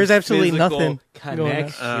 There's absolutely physical nothing going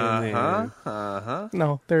connection on. there.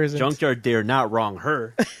 No, there isn't. Junkyard dare not wrong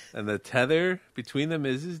her. and the tether between them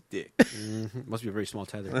is his dick. Must be a very small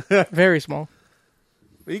tether. Very small.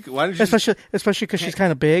 Why don't you just Especially because she's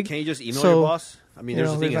kind of big. Can you just email So, your boss? I mean, you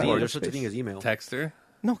there's know, a thing there's as not there's such a space. thing as email. text her?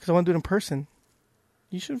 No, because I want to do it in person.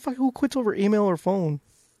 You should fucking who quits over email or phone?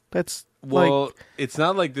 That's Well, like it's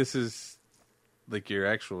not like this is like your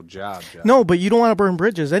actual job. no, but you don't want to burn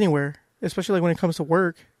bridges anywhere, especially like when it comes to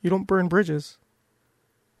work. You don't burn bridges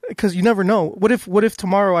because you never know. What if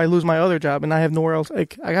tomorrow I lose my other job and I have nowhere else?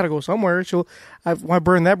 Like I gotta go somewhere. I want to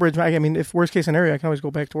burn that bridge. I mean, if worst case scenario, I can always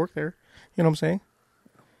go back to work there. You know what I'm saying?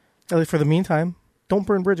 At least for the meantime, don't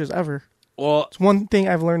burn bridges ever. Well, It's one thing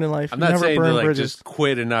I've learned in life. I'm You not never saying to burn like bridges. just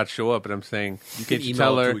quit and not show up, but I'm saying You can can't you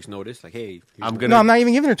email tell her 2 weeks notice, like, hey, here's I'm my- gonna. No, I'm not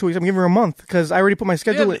even giving her 2 weeks. I'm giving her a month because I already put my Yeah,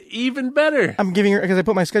 schedule. even better. I'm giving her because I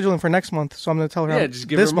put my schedule in for next month, so I'm going to tell her Yeah, just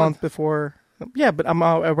give her this a month. month before. Yeah, but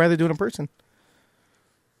I'd rather do it in person.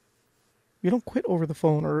 You don't quit over the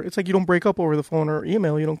phone, or it's like you don't break up over the phone or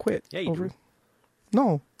email. You don't quit. Yeah, you do.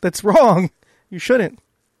 No, that's wrong. You shouldn't.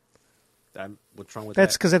 What's wrong with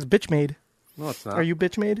That's that? because that's bitch made. No, it's not. Are you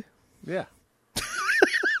bitch made? Yeah.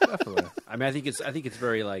 Definitely. I mean, I think it's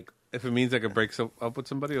very like, If it means I can break up with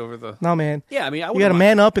somebody over the. No, man. yeah. I mean, I You would got to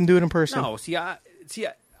man up and do it in person. No,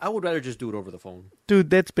 I would rather just do it over the phone. Dude,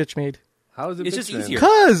 that's bitch made. How is it? It's just bitch then? easier.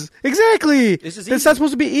 Cause exactly, This is that's easy. not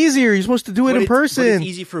supposed to be easier. You're supposed to do it in person. But it's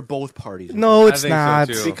easy for both parties. No, it's think so, not.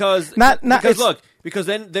 too. because It's- look, because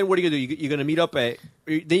then what are you gonna do? You're gonna meet up then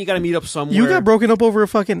you got to meet up somewhere. You got broken up over a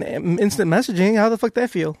fucking instant messaging. How the fuck that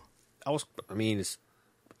feel? I was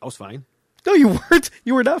fine. No, you weren't.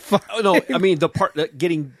 You were not fine. Oh no, I mean the part that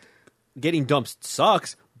getting dumped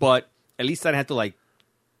sucks, but at least I didn't have to like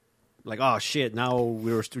like, oh shit, now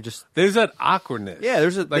we're just. There's that awkwardness. Yeah,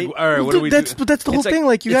 there's a like. they- All right, what Dude, do we that's do? but that's the whole It's like- thing.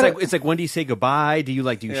 Like you it's gotta. like, it's like when do you say goodbye? Do you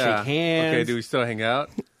shake hands? Okay, do we still hang out?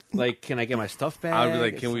 Like, can I get my stuff back? I'll be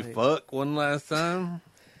like, can It's we fuck one last time?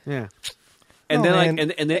 Yeah. And Oh, then man.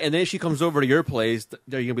 like and then she comes over to your place.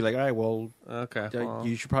 You're gonna be like, all right, well, Okay. well,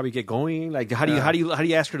 you should probably get going. Like, how do you Yeah. how do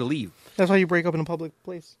you ask her to leave? That's why you break up in a public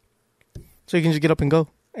place, so you can just get up and go,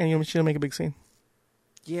 and you don't make a big scene.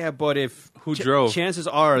 Yeah, but if Who drove? Chances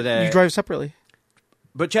are that You drive separately.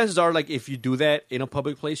 But chances are, like, if you do that in a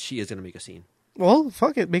public place, she is gonna make a scene. Well,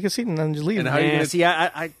 fuck it, make a scene and then just leave. And how you Yeah, gonna- see,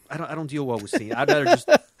 I don't deal well with scenes. I'd rather just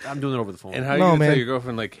I'm doing it over the phone. And how are you No, gonna tell man. your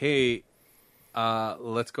girlfriend like, hey,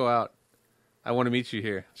 let's go out. I want to meet you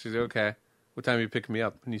here. She's like, okay. What time are you picking me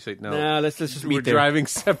up? And you say, no. Nah, let's just We're meet there. driving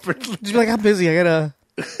separately. Just be like, I'm busy. I gotta.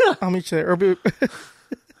 I'll meet you there,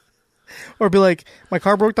 or be like, my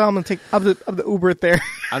car broke down. I'm gonna take. I'm the Uber it there.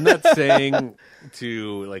 I'm not saying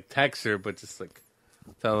to like text her, but just like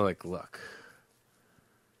tell her like, look,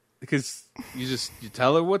 because you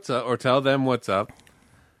tell her what's up or tell them what's up,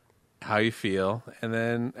 how you feel, and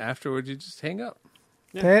then afterwards you just hang up.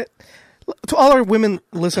 That to all our women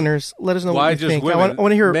listeners, let us know Why what you just think. women? I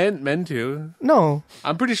want to hear. men too. No,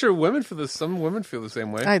 I'm pretty sure women feel this. Some women feel the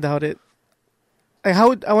same way. I doubt it. I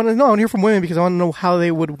want to know. I want to hear from women because I want to know how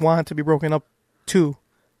they would want to be broken up to,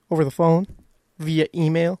 over the phone, via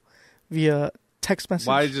email, via text message.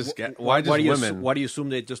 Why just Why do you women? why do you assume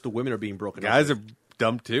that just the women are being broken Guys up? are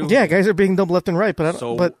dumb too. Yeah, guys are being dumped left and right, but I don't,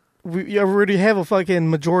 So- but we already have a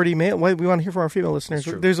fucking majority male. Why we want to hear from our female listeners?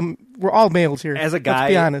 True. We're all males here. As a Let's guy,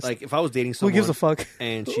 be honest. like if I was dating Who someone, gives a fuck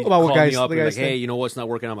and she about what called guys me up the and guys like, hey, think? you know what's not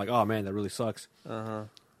working? I'm like, oh man, that really sucks.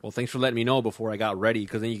 Well, thanks for letting me know before I got ready.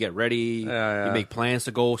 Because then you get ready, Yeah. you make plans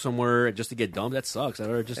to go somewhere just to get dumped. That sucks.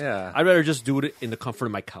 I'd Yeah. rather just do it in the comfort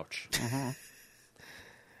of my couch.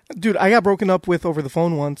 Dude, I got broken up with over the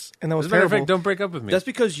phone once, and that was As a matter of terrible. fact, don't break up with me. That's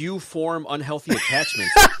because you form unhealthy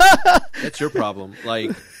attachments. That's your problem. Like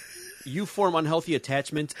you form unhealthy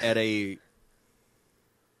attachments at a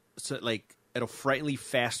frighteningly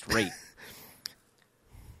fast rate.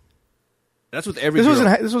 That's with every This was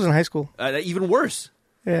girl. this was in high school. Even worse.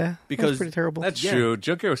 Yeah, that was Because pretty terrible. That's Yeah. true.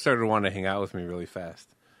 Junker started to want to hang out with me really fast.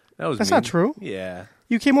 That's That's not true. Yeah.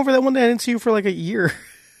 You came over that one day. I didn't see you for like a year.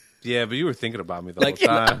 Yeah, but you were thinking about me the Like- whole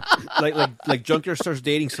time. like Junkyard starts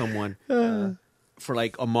dating someone for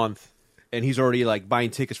like a month, and he's already like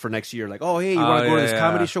buying tickets for next year. Like, oh hey, you want to go to this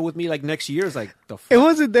comedy show with me like next year? It's like the fuck. It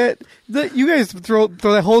wasn't that you guys throw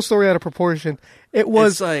that whole story out of proportion. It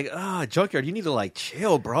was It's like, Junkyard, you need to like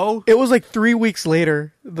chill, bro. it was like 3 weeks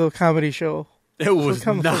later, the comedy show. It was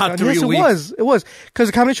Come the fuck not on. 3 Yes, weeks. it was because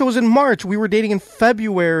the comedy show was in March. We were dating in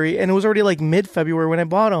February, and it was already like mid-February when I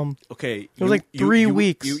bought them. Okay, It was like 3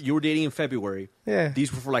 weeks. You were dating in February. Yeah.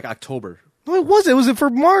 These were for like October. No, it wasn't. It was for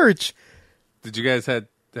March. Did you guys have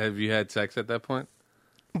you had sex at that point?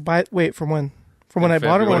 Wait, from when? From when I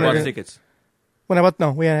bought it? February. When What I about Okay. the tickets? when I bought?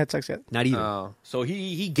 No, we hadn't had sex yet. Not even. Oh. So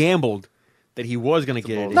he gambled that he was going to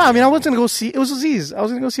get it. No, I mean I wasn't gonna go see. It was Aziz. I was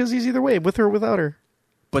gonna go see Aziz either way, with her or without her.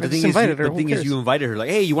 But I the just thing is, invited her. the Who thing is, cares? you invited her. Like,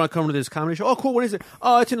 hey, you want to come to this comedy show? Oh, cool. What is it?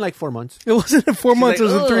 Oh, it's in like 4 months. It wasn't in 4 months. She's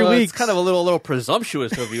It was like, in 3 "Ugh, weeks. It's kind of a little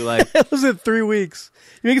presumptuous of you. Like, It was in 3 weeks.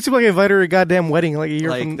 You make it seem like I invited her to a goddamn wedding like a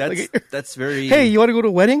year from. that's very. Hey, you want to go to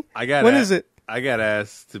a wedding? When is it? I got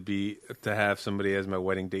asked to have somebody as my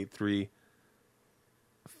wedding date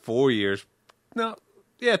 4 years. No,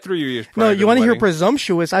 yeah, 3 years. No, prior you want to the hear wedding.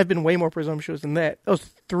 presumptuous? I've been way more presumptuous than that. That was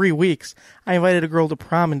 3 weeks. I invited a girl to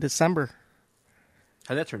prom in December.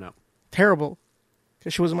 How'd that turn out? Terrible,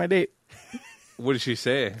 because she wasn't my date. What did she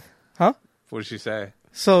say? Huh? What did she say?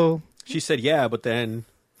 So She said yeah, but then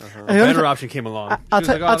a I- better option came along. I'll was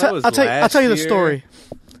tell like, "Oh, that was I'll last tell you the year." story.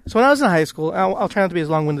 So when I was in high school, I'll try not to be as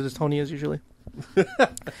long-winded as Tony is usually.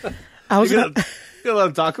 I was You gonna let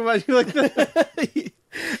him talk about you like that?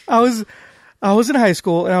 I was in high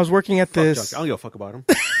school and I was working at Fuck this. Junkyard. I don't give a fuck about him.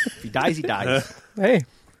 If he dies, he dies. Hey,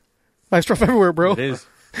 life stuff everywhere, bro. It is.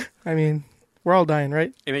 I mean, we're all dying,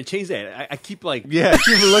 right? Hey man, change that. I keep like Yeah,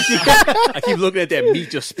 keep looking. I keep looking at that meat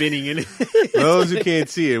just spinning in it. For those who can't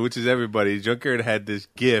see it, which is everybody, Junker had this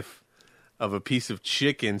GIF of a piece of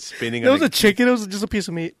chicken spinning It on was a chicken. It was just a piece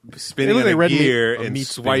of meat. spinning it looked on like a red meat. gear A and meat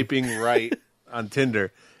spin. swiping right on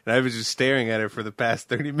Tinder. And I was just staring at it for the past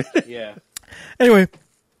 30 minutes. Yeah. Anyway,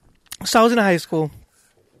 so I was in high school,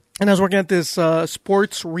 and I was working at this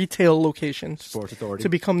sports retail location. Sports Authority. To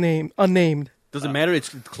become unnamed. Doesn't matter. It's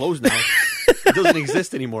closed now. It doesn't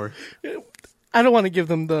exist anymore. I don't want to give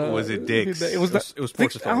them the. Was it Dick's? It was. It was Sports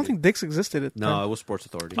Dick's, I don't Authority. think Dick's existed at the No, time. it was Sports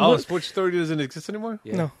Authority. Oh, Sports Authority doesn't exist anymore?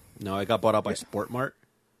 Yeah. No. It got bought out by Sport Mart.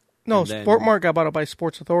 No, and then- Sport Mart got bought up by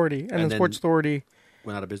Sports Authority, and then then- Sports Authority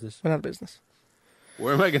Went out of business. Went out of business.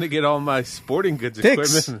 Where am I going to get all my sporting goods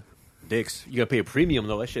Dick's. equipment? Dicks. You gotta pay a premium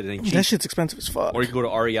though. That shit ain't cheap. That shit's expensive as fuck. Or you can go to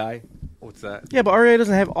REI. What's that? Yeah, but REI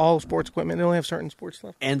doesn't have all sports equipment. They only have certain sports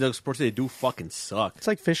stuff. And the sports they do fucking suck. It's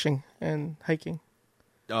like fishing and hiking.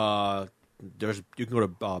 You can go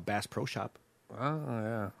to Bass Pro Shop. Oh,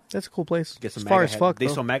 yeah. That's a cool place. Get some as far MAGA as hat. fuck, They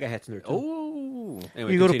though. sell MAGA hats in there too. Oh.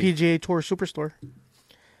 Anyway, You go to continue. PGA Tour Superstore.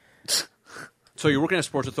 So you're working at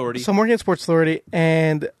Sports Authority. So I'm working at Sports Authority,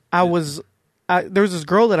 and there was this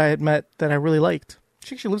girl that I had met that I really liked.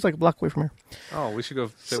 She actually lives like a block away from her. Oh, we should go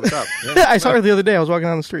say what's up. I saw her the other day. I was walking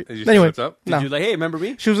down the street. Did you say Anyway, what's up? Did no. you like, hey, remember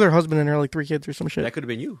me? She was with her husband and her like 3 kids or some shit. That could have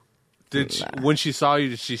been you. Did she, when she saw you,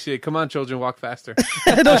 did she say, "Come on, children, walk faster"?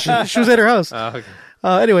 No, she was at her house. Okay.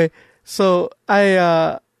 Anyway, so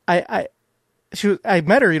I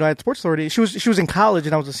met her, at Sports Authority. She was in college,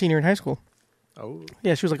 and I was a senior in high school. Oh.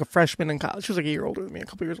 Yeah, she was like a freshman in college. She was like a year older than me, a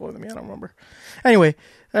couple years older than me. I don't remember. Anyway,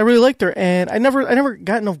 I really liked her, and I never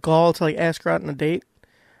got enough gall to like ask her out on a date.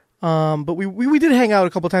 But we did hang out a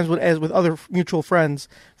couple times with other mutual friends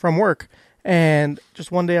from work, and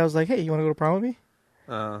just one day I was like, "Hey, you want to go to prom with me?"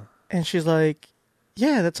 And she's like,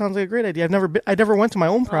 "Yeah, that sounds like a great idea. I never went to my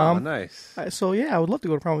own Oh, prom. nice. So yeah, I would love to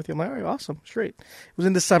go to prom with you." I'm like, "All right, awesome, straight." It was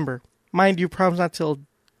in December, mind you. Prom's not till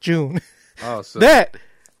June. Oh, so That,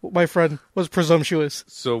 my friend, was presumptuous.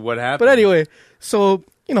 so what happened? But anyway, so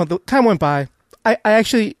the time went by.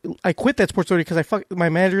 I quit that Sports Authority because my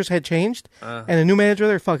managers had changed, and the new manager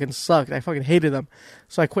there fucking sucked. I fucking hated them,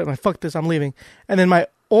 so I quit. I'm like, fuck this, I'm leaving. And then my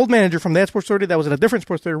old manager from that Sports Authority that was at a different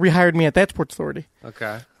Sports Authority rehired me at that Sports Authority.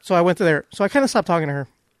 Okay. So I went to there. So I kind of stopped talking to her.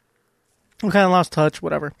 I kind of lost touch,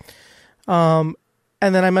 whatever. And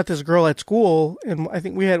then I met this girl at school, and I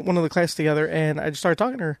think we had one of the classes together, and I just started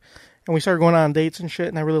talking to her, and we started going on dates and shit,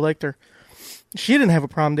 and I really liked her. She didn't have a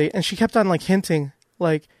prom date, and she kept on like hinting,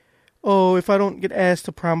 like, "Oh, if I don't get asked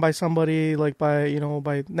to prom by somebody, like by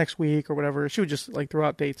next week or whatever," she would just like throw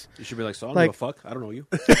out dates. You should be like, so I don't Like- give a fuck. I don't know you.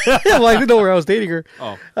 Yeah, well, I didn't know where I was dating her,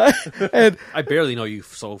 Oh, and I barely know you,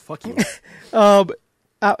 so fuck you. I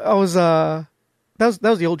was that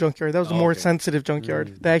was the old junkyard. That was the Oh, more okay. sensitive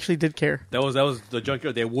junkyard. They actually did care. That was the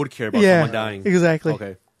junkyard. They would care about Yeah, someone dying. exactly.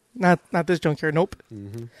 Okay. Not this junkyard. Nope.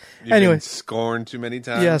 You've Anyway. been scorned too many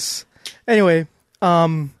times. Yes. Anyway,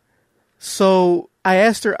 so I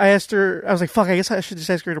asked her. I was like, "Fuck, I guess I should just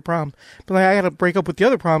ask her to prom." But like, I got to break up with the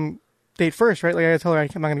other prom date first, right? Like, I got to tell her I'm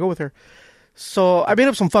not going to go with her. So I made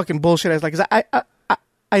up some fucking bullshit. I was like, 'cause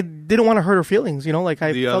I didn't want to hurt her feelings, Like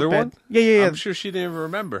I The felt other bad. one? Yeah. I'm sure she didn't even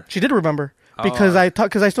remember. She did remember because I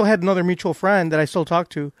still had another mutual friend that I still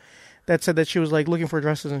talked to, that said that she was like looking for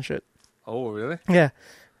dresses and shit. Oh, really? Yeah.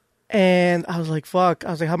 And I was like, fuck.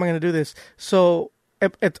 I was like, how am I going to do this? So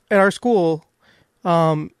at our school,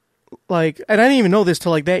 and I didn't even know this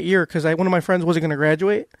till like that year because one of my friends wasn't going to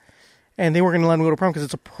graduate, and they weren't going to let him go to prom because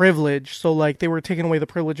it's a privilege. So like they were taking away the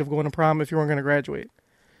privilege of going to prom if you weren't going to graduate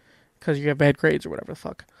because you have bad grades or whatever the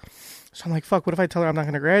fuck. So I'm like, fuck. What if I tell her I'm not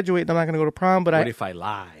going to graduate and I'm not going to go to prom? But What if I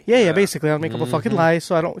lie? yeah, basically I'll make up a fucking lie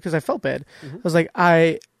so I don't because I felt bad. I was like,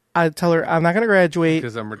 I tell her I'm not going to graduate.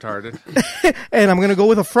 Because I'm retarded. And I'm going to go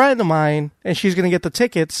with a friend of mine, and she's going to get the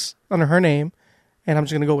tickets under her name, and I'm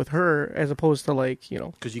just going to go with her as opposed to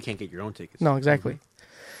Because you can't get your own tickets. no, exactly.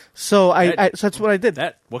 So so that's what I did.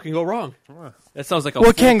 What can go wrong? That sounds like a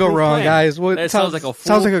What can go foolproof wrong, plan. guys? That sounds like a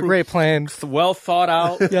sounds like a foolproof- great plan. well thought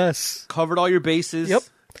out. Yes. Covered all your bases. Yep.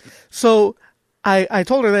 So I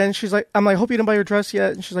told her that, and she's like, I'm like, hope you didn't buy your dress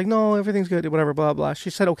yet. And she's like, no, everything's good, whatever, blah, blah. She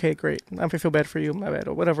said, okay, great. I feel bad for you, my bad,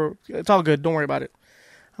 or whatever. It's all good. Don't worry about it.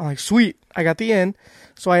 I'm like, sweet. I got the in.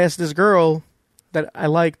 So I asked this girl that I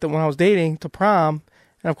liked when I was dating to prom,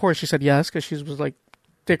 and of course she said yes because she was like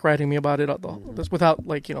dick riding me about it this without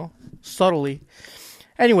subtly.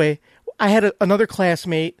 Anyway, I had another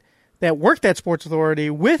classmate that worked at Sports Authority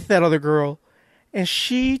with that other girl, and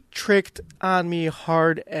she tricked on me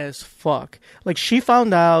hard as fuck. Like, she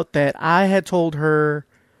found out that I had told her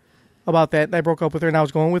about that, and I broke up with her, and I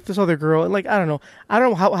was going with this other girl. And, I don't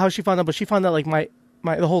know how she found out, but she found out,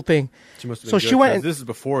 the whole thing. She must have So been she good, went 'cause and- this is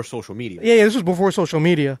before social media. Yeah, this was before social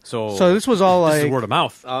media. So this was all, This is word of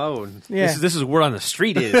mouth. Oh, yeah. This is word on the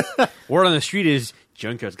street is. Word on the street is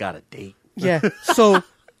Junkyard's got a date. Yeah. So,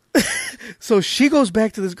 so she goes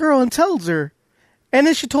back to this girl and tells her, and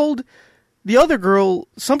then she told the other girl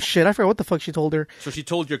some shit. I forgot what the fuck she told her. So she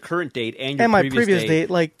told your current date and your And my previous date,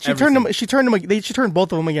 she turned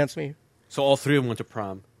both of them against me. So all three of them went to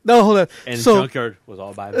prom. No, hold on. And So, Junkyard was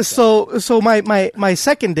all by himself. so my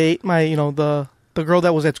second date, the girl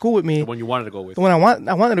that was at school with me, The one you wanted to go with. the one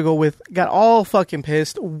I wanted to go with, got all fucking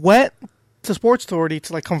pissed. Went to Sports Authority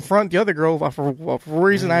to confront the other girl for a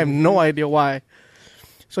reason I have no idea why.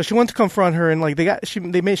 So she went to confront her, and like she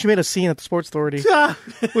made a scene at the Sports Authority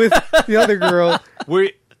with the other girl.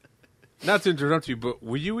 Not to interrupt you, but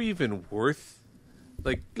were you even worth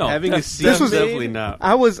No, having a def- scene? This was- definitely not.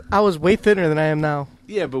 I was way thinner than I am now.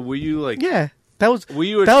 Yeah, but were you like? Yeah, that was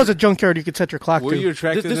Were that was a junkyard you could set your clock Were to. you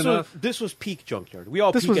attractive enough? This was peak junkyard. We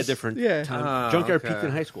all This peak was- at different yeah. times. Junkyard okay. peaked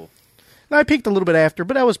in high school. No, I peaked a little bit after,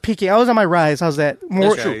 but I was peaking. I was on my rise. How's that?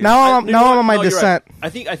 More That's true. now. I'm on my No, you're descent.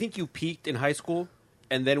 right. I think you peaked in high school,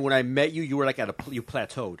 and then when I met you, you were like you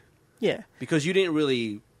plateaued Yeah. because you didn't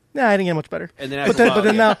really. Nah, I didn't get much better. And then but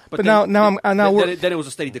then now then it was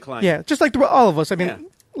a steady decline. yeah, just like all of us. I mean, Yeah.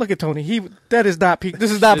 look at Tony. That is not peak.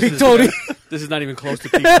 This is not This peak is- Tony. This is not even close to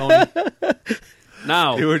peak Tony.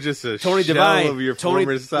 Now You were just a Tony shell Devine of your Tony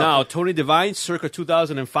former self. now Tony Devine circa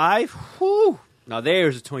 2005. Whoo! Now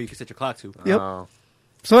there's a Tony you can set your clock to. Yep. Oh.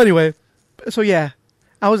 So anyway, yeah,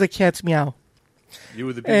 I was a cat's meow. You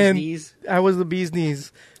were the bee's And knees. I was the bee's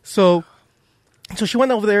knees. So she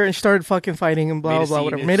went over there and started fucking fighting and blah Made blah a blah scene.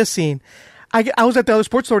 whatever. Made a scene. I was at the other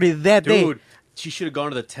Sports Authority that day. Dude, she should have gone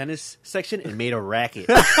to the tennis section and made a racket.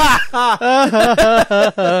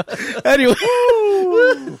 Anyway,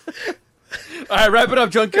 All right, wrap it up,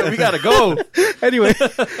 Junkyard. We gotta go. anyway,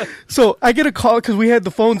 so I get a call because we had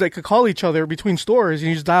the phones that could call each other between stores, and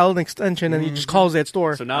you just dial an extension and he just calls that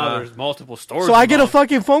store. So now there's multiple stores. So I get a involved.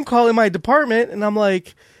 fucking phone call in my department, and I'm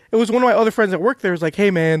like, it was one of my other friends that worked there. Was like,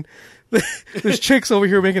 hey man, this chick's over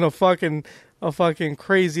here making a fucking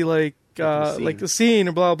crazy like the scene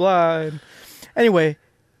and blah blah. And anyway,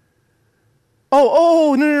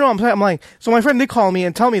 no, I'm like, so my friend did call me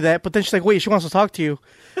and tell me that, but then she's like, wait, she wants to talk to you.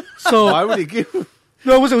 So Why would he give?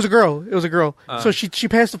 no, it was a girl. It was a girl. So she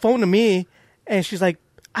passed the phone to me, and she's like,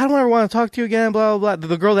 I don't ever want to talk to you again. Blah blah blah.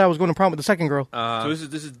 The girl that I was going to prom with, the second girl. So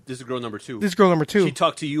this is girl number 2. This is girl number 2. She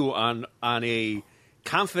talked to you on a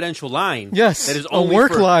confidential line. Yes, that is a only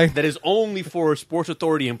work for, line. that is only for Sports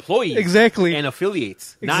Authority employees. Exactly. And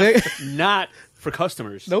affiliates. Exact- Not for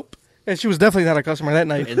customers. Nope. And she was definitely not a customer that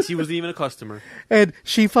night. And she wasn't even a customer. And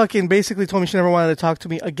she fucking basically told me she never wanted to talk to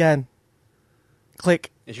me again. Click.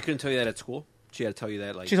 And she couldn't tell you that at school? She had to tell you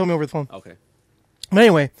that like She told me over the phone. Okay. But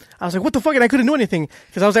anyway, I was like, what the fuck? And I couldn't do anything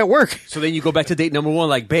because I was at work. So then you go back to date number 1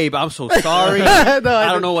 like, babe, I'm so sorry. No, I I don't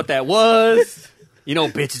didn't. know what that was. You know,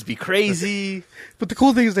 bitches be crazy. But the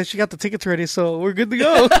cool thing is that she got the tickets ready, so we're good to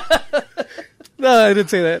go. No, I didn't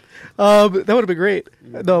say that. That would have been great.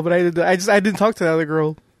 No, but I didn't talk to the other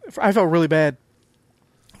girl. I felt really bad.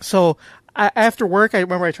 So after work, I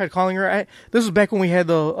remember I tried calling her. This was back when we had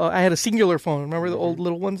I had a Singular phone. Remember the old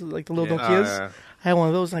little ones, like the little Yeah. Nokias? Oh, yeah. I had one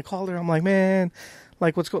of those, and I called her. I'm like, man,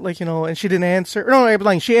 like what's going, like, you know? And she didn't answer. No, I'm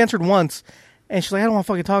lying. She answered once, and she's like, I don't want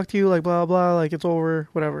to fucking talk to you. Like blah blah. Like it's over.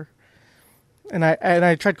 Whatever. And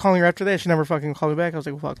I tried calling her after that. She never fucking called me back. I was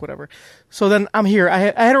like, well, fuck, whatever. So then I'm here. I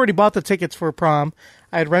had already bought the tickets for prom.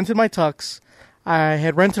 I had rented my tux. I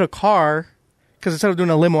had rented a car because instead of doing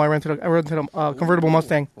a limo, I rented a convertible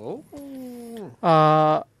Mustang.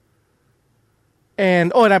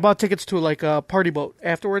 And I bought tickets to like a party boat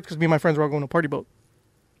afterwards because me and my friends were all going to a party boat.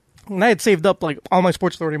 And I had saved up like all my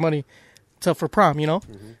Sports Authority money for prom. You know,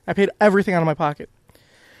 I paid everything out of my pocket.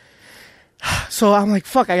 So I'm like,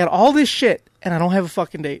 fuck, I got all this shit and I don't have a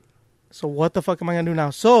fucking date. So what the fuck am I gonna do now?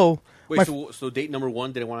 So Wait, so date number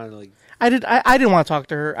 1 didn't want to like I didn't want to talk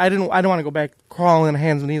to her. I don't want to go back crawling on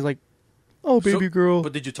hands and knees like, oh baby girl.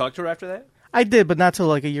 But did you talk to her after that? I did, but not till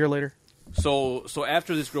like a year later. So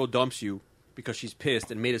after this girl dumps you because she's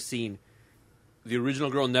pissed and made a scene, the original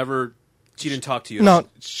girl she didn't talk to you. No,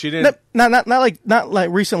 She didn't. not like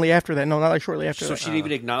recently after that. No, not like shortly after So that. she didn't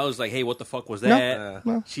even acknowledge like, hey, what the fuck was No. that?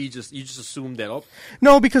 No. You just assumed that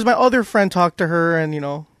No, because my other friend talked to her, and you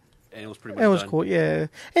know, and it was pretty much it was done. cool. Yeah,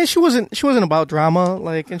 and she wasn't about drama,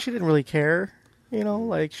 like, and she didn't really care. You know,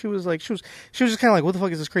 like she was just kind of like, what the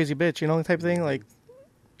fuck is this crazy bitch? You know, type of thing. Like,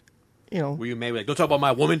 you know, Were you maybe like, don't talk about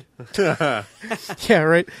my woman? yeah,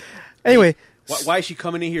 right. Anyway, Why is she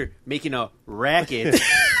coming in here making a racket?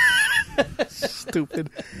 stupid.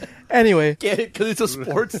 Anyway, Get it? Because it's a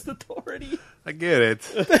sports authority. I get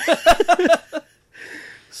it.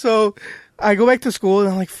 so I go back to school and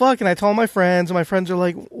I'm like, fuck, and I tell my friends, and my friends are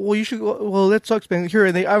like, well, you should go, well, that sucks, man. Here,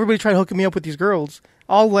 and everybody tried hooking me up with these girls.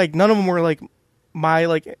 All like, none of them were like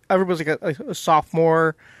everybody was like a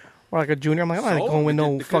sophomore or like a junior. I'm like, I'm not going with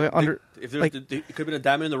no fucking under. If like, it could have been a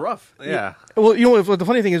diamond in the rough. Yeah. well, you know what the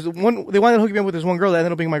funny thing is, they wanted to hook me up with this one girl that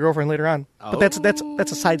ended up being my girlfriend later on. But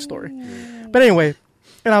that's a side story. But anyway,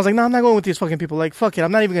 and I was like, no, I'm not going with these fucking people. Like, fuck it,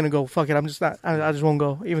 I'm not even gonna go. Fuck it, I'm just not. I just won't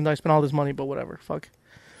go, even though I spent all this money. But whatever, fuck.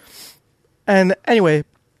 And anyway,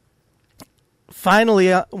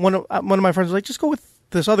 finally, one of my friends was like, just go with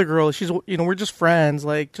this other girl, she's, we're just friends.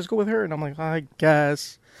 Like, just go with her. And I'm like, I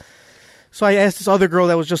guess. So I asked this other girl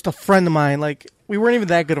that was just a friend of mine. Like, we weren't even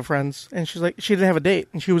that good of friends. And she's like, she didn't have a date,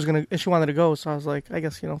 and she wanted to go. So I was like, I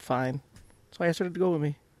guess, fine. So I asked her to go with me.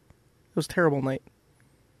 It was a terrible night.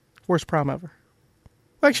 Worst prom ever.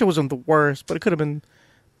 Actually, it wasn't the worst, but it could have been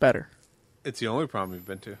better. It's the only prom you've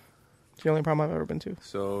been to. It's the only prom I've ever been to.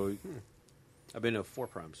 So I've been to 4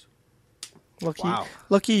 proms.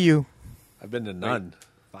 Lucky you. I've been to none.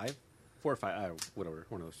 5? 4 or 5? Whatever.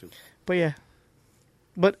 One of those 2. But yeah.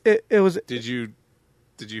 But it was... Did you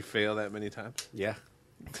fail that many times? Yeah.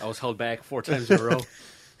 I was held back 4 times in a row.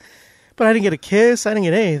 But I didn't get a kiss. I didn't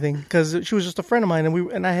get anything because she was just a friend of mine,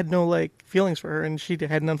 and I had no feelings for her, and she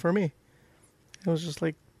had none for me. It was just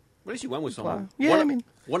like, At least you went with someone. Yeah,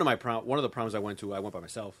 one of the proms I went to, I went by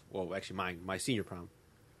myself. Well, actually, my senior prom.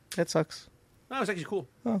 that sucks. No, it was actually cool.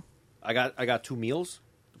 Oh, I got 2 meals.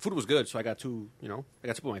 The food was good, so I got 2. I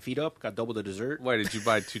got to put my feet up. Got double the dessert. Why did you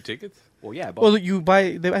buy 2 tickets? Well, yeah. I bought, well, you buy.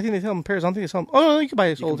 I think they sell them pairs. I don't think they sell them. Oh no, you can buy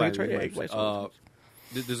you solo can buy- tickets, right? you Yeah, can you can buy buy- solo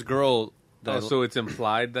tickets. There's a girl. That So it's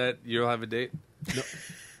implied that you'll have a date?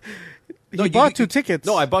 You bought 2 tickets.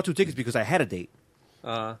 No, I bought 2 tickets because I had a date.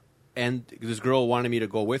 Uh, And this girl wanted me to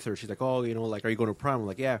go with her. She's like, "Oh, are you going to prom?" I'm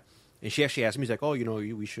like, "Yeah." And she actually asked me, "She's like, oh,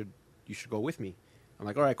 you should go with me." I'm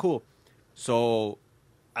like, "All right, cool." So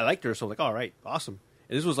I liked her, so I'm like, "All right, awesome."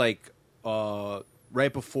 And this was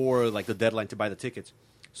right before the deadline to buy the tickets.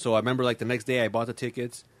 So I remember the next day I bought the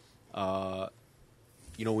tickets.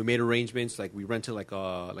 We made arrangements. We rented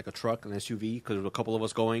a truck, an SUV, because there were a couple of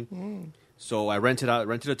us going. So I rented a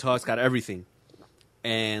tux, got everything.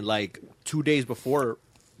 And 2 days before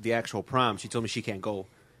the actual prom, she told me she can't go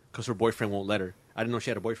because her boyfriend won't let her. I didn't know she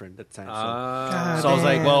had a boyfriend at the time. So I was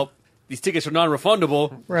like, well, these tickets are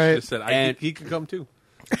non-refundable. right. just said, And- he could come too.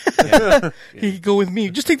 He could go with me.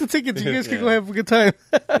 Just take the tickets. You guys can go have a good time.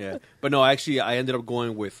 Yeah. But no, actually, I ended up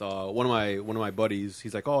going with one of my buddies.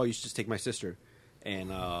 He's like, "Oh, you should just take my sister."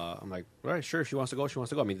 And I'm like, "All right, sure. She wants to go. She wants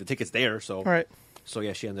to go." I mean, the ticket's there, so. All right. So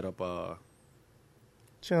yeah, she ended up.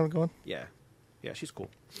 So I'm going. Yeah, she's cool.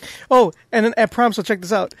 Oh, and then at prom, so check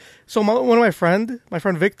this out. So one of my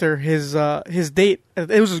friend Victor, his date,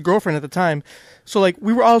 it was his girlfriend at the time. So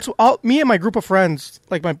we were all me and my group of friends,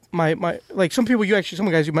 my some people some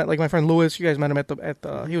guys you met, my friend Lewis, you guys met him at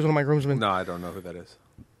the he was one of my groomsmen. No, I don't know who that is.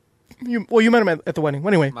 You met him at the wedding.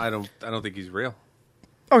 Anyway, I don't think he's real.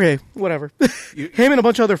 okay, whatever. Him and a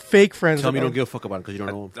bunch of other fake friends. Tell me you don't give a fuck about him because you don't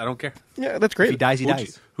know him. I don't care. Yeah, that's If great. he dies, he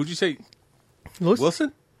dies. Who'd you say? Lewis?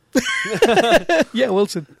 Wilson? Yeah,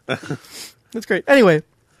 Wilson. That's great. Anyway,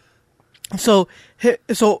 so we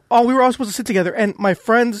were all supposed to sit together, and my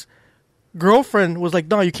friend's girlfriend was like,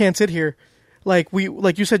 "No, you can't sit here.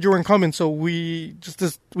 You said you weren't coming, so we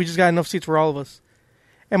just got enough seats for all of us."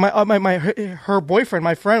 And her boyfriend,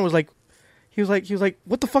 my friend, was like, he was like,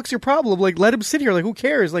 "What the fuck's your problem? Let him sit here. Who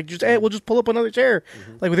cares? We'll just pull up another chair.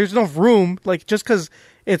 There's enough room. Just because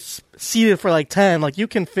it's seated for 10, you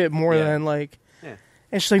can fit more than Yeah.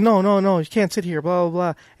 And she's like, no, you can't sit here, blah, blah,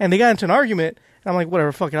 blah. And they got into an argument. And I'm like,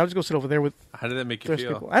 whatever, fuck it. I'll just go sit over there with How did that make the you rest of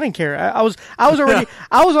feel? people. I didn't care. I was already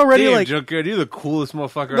Damn, like, Junkyard, you're the coolest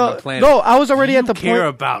motherfucker no, on the planet. no, I was already you at the care point.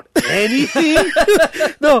 about anything?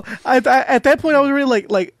 No, at that point, I was already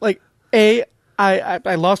like, A,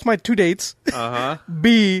 I lost my 2 dates. Uh-huh.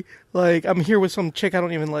 B, I'm here with some chick I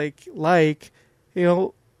don't even like, Did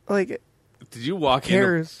you walk in?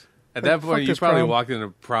 cares. At that Fuck point, you this probably prom. walked into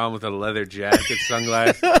prom with a leather jacket,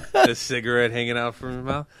 sunglasses, a cigarette hanging out from your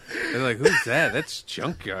mouth. They're like, "Who's that? That's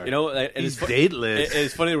Junkyard." it's He's dateless.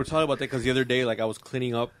 It's funny that we're talking about that because the other day, I was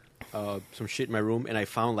cleaning up some shit in my room, and I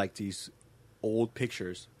found these old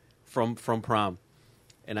pictures from prom,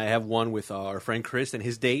 and I have one with our friend Chris and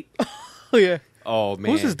his date. Oh, yeah. Oh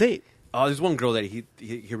man, Who's his date? There's one girl that he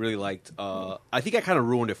really liked. I think I kind of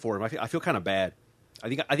ruined it for him. I feel kind of bad. I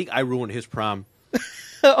think I ruined his prom.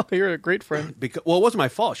 Oh, you're a great friend. Because, well, it wasn't my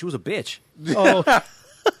fault. She was a bitch. Oh,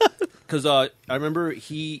 Because I remember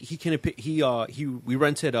we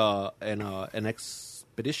rented an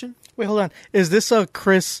expedition. wait, hold on. Is this a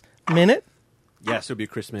Chris minute? Yes, it'll be a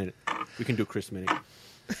Chris minute. We can do Chris minute.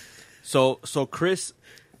 So Chris,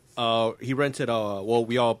 he rented.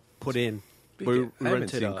 We all put in. But we I haven't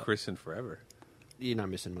rented. seen Chris in forever. You're not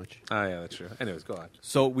missing much. Oh yeah, that's true. Anyways, go on.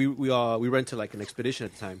 So we rented like an expedition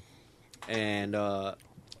at the time, and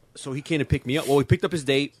so he came to pick me up. Well, we picked up his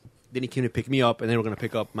date, then he came to pick me up, and then we're gonna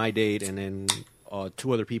pick up my date, and then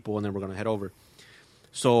 2 other people, and then we're gonna head over.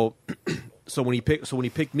 So, when he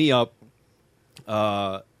picked me up,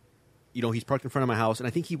 he's parked in front of my house, and I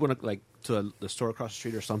think he went to the store across the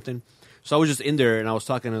street or something. So I was just in there, and I was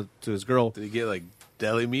talking to this girl. Did he get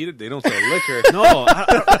deli meat. They don't sell liquor. No,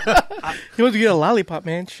 He wants to get a lollipop,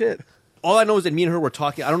 man. Shit. all I know is that me and her were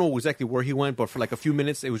talking. I don't know exactly where he went, but for like a few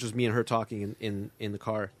minutes, it was just me and her talking in the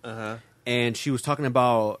car. Uh-huh. And she was talking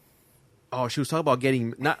about, she was talking about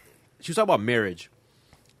she was talking about marriage.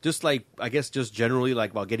 Just like, I guess just generally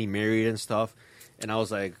like about getting married and stuff. And I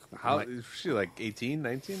was like, How is she like 18,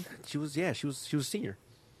 19? she was a senior.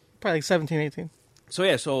 Probably like 17, 18. So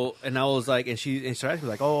yeah, and I was like, and she started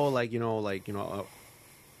like, oh, like,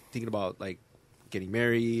 thinking about like getting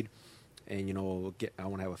married and, I want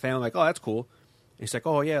to have a family. Like, oh, that's cool. And she's like,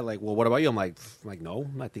 oh yeah, like, well, what about you? I'm like, no,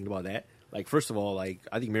 I'm not thinking about that. Like, first of all, like,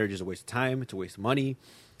 I think marriage is a waste of time. It's a waste of money.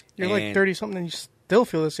 You're like 30-something and you still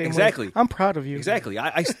feel the same Exactly. way. I'm proud of you. Exactly.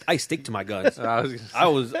 I stick to my guns. I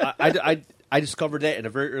was gonna say. I discovered that at a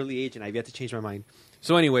very early age, and I've yet to change my mind.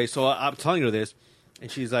 So anyway, I'm telling her this,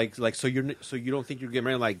 and she's like, so you don't think you'll get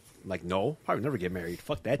married? I'm like, no, probably never get married.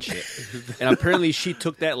 Fuck that shit. And apparently, she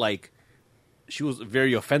took that like, she was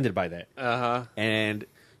very offended by that. Uh-huh. And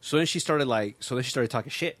so then she started talking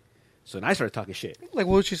shit. So then I started talking shit. Like,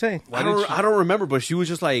 what would she say? I don't remember, but she was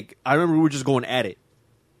just like, I remember we were just going at it.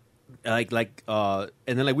 And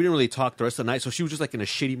then like we didn't really talk the rest of the night, so she was just like in a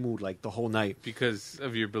shitty mood like the whole night. Because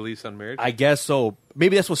of your beliefs on marriage? I guess so.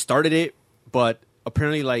 Maybe that's what started it, but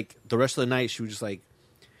apparently like the rest of the night she was just like,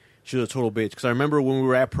 she was a total bitch. Because I remember when we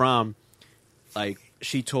were at prom, like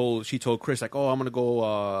she told Chris like, oh, I'm gonna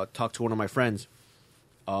go talk to one of my friends,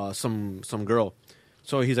 some girl.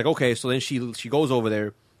 So he's like, okay. So then she goes over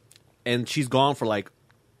there, and she's gone for like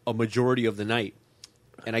a majority of the night.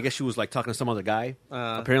 And I guess she was like talking to some other guy,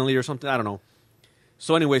 apparently, or something. I don't know.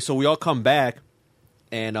 So anyway, so we all come back,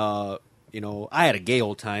 and I had a gay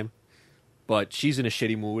old time, but she's in a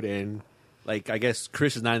shitty mood, and like I guess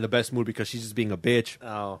Chris is not in the best mood because she's just being a bitch.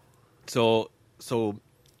 Oh. So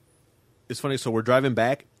it's funny. So we're driving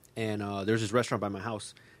back, and there's this restaurant by my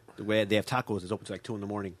house where they have tacos. It's open to like 2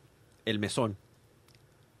 a.m. El Mesón.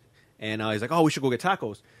 And he's like, oh, we should go get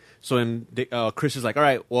tacos. So then Chris is like, all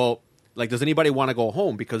right, well. Like, does anybody want to go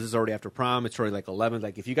home? Because it's already after prom. It's already like 11.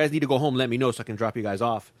 Like, if you guys need to go home, let me know so I can drop you guys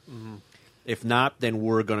off. Mm-hmm. If not, then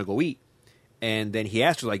we're going to go eat. And then he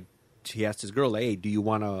asked his girl, like, hey, do you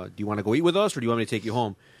want to go eat with us or do you want me to take you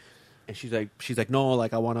home? And she's like, no,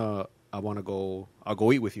 like, I want to go, I'll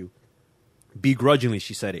go eat with you. Begrudgingly,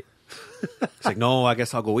 she said it. He's like, no, I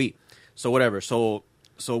guess I'll go eat. So whatever. So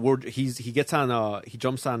he jumps on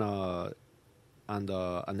the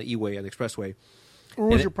E-way, on the expressway. Where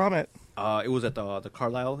was your prom at? It was at the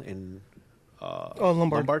Carlisle in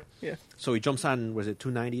Lombard. Yeah. So he jumps on, was it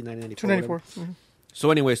 290, 994? 294. Mm-hmm. So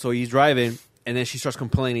anyway, so he's driving, and then she starts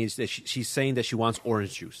complaining that she's saying that she wants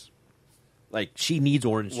orange juice. Like, she needs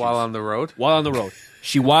orange juice. While on the road? While on the road.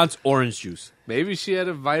 She wants orange juice. Maybe she had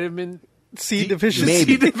a vitamin C deficiency.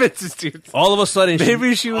 Maybe. C deficiency. All of a sudden,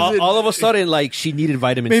 Maybe she was all of a sudden, like, she needed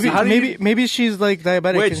vitamin C. Maybe she's like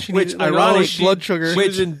diabetic and she needs like, ironically, blood sugar. She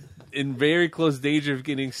was in very close danger of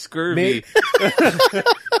getting scurvy.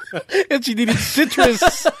 And she needed citrus.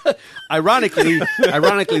 Ironically,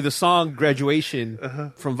 the song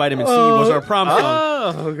 "Graduation" from Vitamin C was our prom song.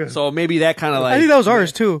 Oh, okay. So maybe that kind of like I think that was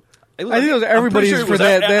ours too. I think it was everybody's for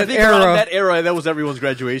that era. That era, that was everyone's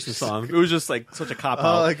graduation song. It was just like such a cop Oh,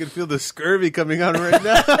 out. I can feel the scurvy coming on right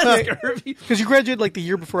now. Because you graduated like the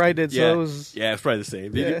year before I did, so Yeah, it was. yeah, it's probably the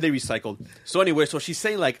same. Yeah. They recycled. So anyway, so she's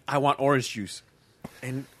saying like, I want orange juice,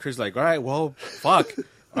 and Chris is like, all right, well, fuck. All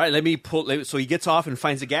right, let me pull. So he gets off and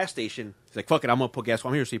finds a gas station. He's like, fuck it, I'm gonna put gas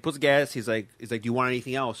while I'm here. So he puts gas. He's like, do you want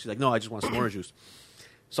anything else? She's like, no, I just want some orange juice.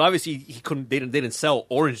 So obviously he couldn't. They didn't sell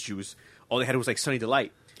orange juice. All they had was like Sunny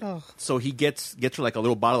Delight. Oh. So he gets her like a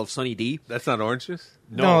little bottle of Sunny D. That's not orange juice?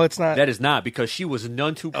 No, it's not. That is not, because she was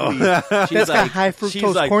none too pleased. That's got high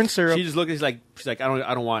fructose corn syrup. She just looked. She's like,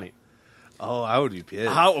 I don't want it. Oh, I would be pissed.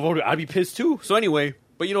 I'd be pissed too. So anyway,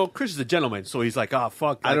 but Chris is a gentleman, so he's like,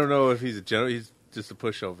 fuck. I don't know if he's a general. He's just a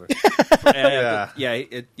pushover.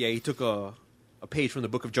 He took a page from the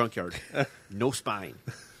Book of Junkyard. No spine.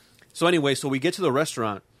 So anyway, so we get to the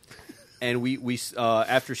restaurant, and we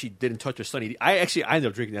after she didn't touch her Sunny D, I ended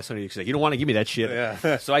up drinking that Sunny D. She's like, you don't want to give me that shit.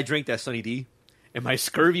 Yeah. So I drank that Sunny D, and my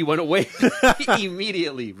scurvy went away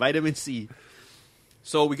immediately. Vitamin C.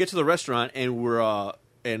 So we get to the restaurant, and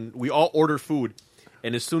we all order food,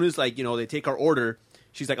 and as soon as they take our order,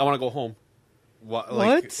 she's like, I want to go home. What?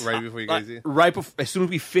 What? Right before you guys eat? Right before, as soon as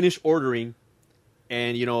we finish ordering,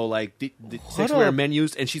 and the 6 were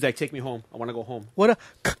menus, and she's like, take me home. I want to go home. What a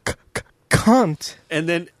cunt. And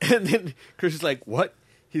then Chris is like, what?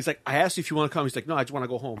 He's like, I asked you if you want to come. He's like, no, I just want to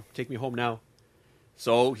go home. Take me home now.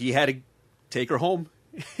 So he had to take her home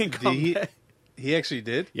and come back. He actually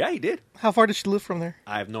did? Yeah, he did. How far did she live from there?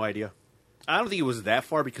 I have no idea. I don't think it was that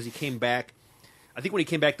far because he came back. I think when he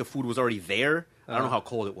came back, the food was already there. I don't know how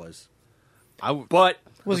cold it was. But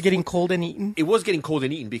Was it getting cold and eaten? it was getting cold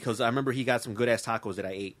and eaten because I remember he got some good-ass tacos that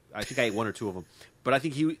I ate. I think I ate one or two of them. But I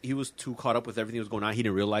think he was too caught up with everything that was going on. He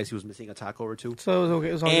didn't realize he was missing a taco or two. So it was okay.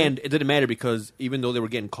 It was all And good. it didn't matter because even though they were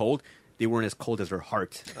getting cold, they weren't as cold as her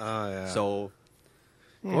heart. Oh yeah. So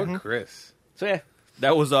Poor Chris. yeah,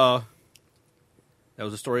 that was a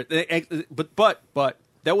story. But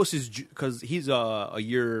that was his because he's a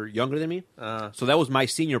year younger than me. So that was my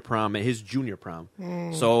senior prom and his junior prom.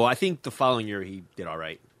 So I think the following year he did all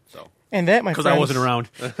right. So And that, my because friends, I wasn't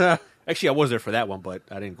around. Actually, I was there for that one, but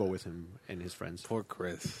I didn't go with him and his friends. Poor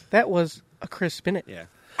Chris. that was a Chris Spinnet. Yeah.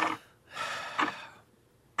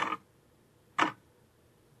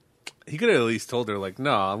 He could have at least told her, like,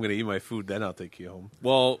 no, I'm going to eat my food, then I'll take you home.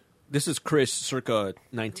 Well, this is Chris circa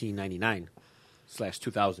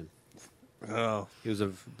 1999/2000. Oh, He was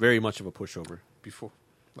very much of a pushover. before.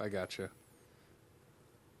 I gotcha.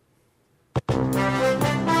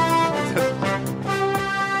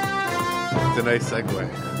 It's a nice segue.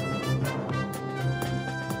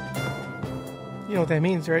 You know what that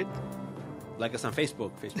means, right? Like us on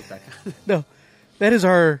Facebook, facebook.com. No. That is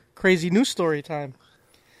our crazy news story time.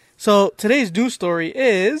 So today's news story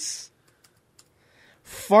is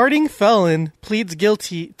farting felon pleads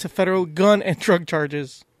guilty to federal gun and drug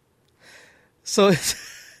charges. So, so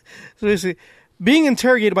basically, being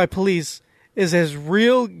interrogated by police is as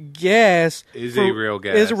real gas. Is a real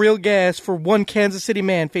gas. Is a real gas for one Kansas City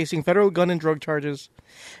man facing federal gun and drug charges.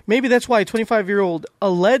 Maybe that's why a 25-year-old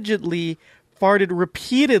allegedly farted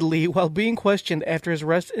repeatedly while being questioned after his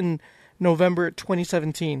arrest in November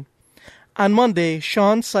 2017. On Monday,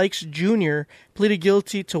 Sean Sykes Jr. pleaded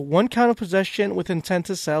guilty to 1 count of possession with intent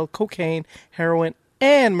to sell cocaine, heroin,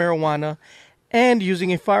 and marijuana, and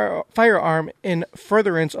using a firearm in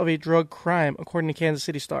furtherance of a drug crime, according to Kansas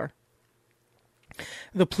City Star.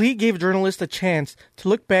 The plea gave journalists a chance to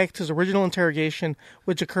look back to his original interrogation,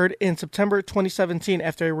 which occurred in September 2017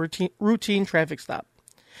 after a routine traffic stop.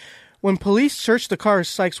 When police searched the car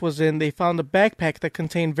Sykes was in, they found a backpack that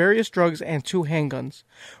contained various drugs and 2 handguns.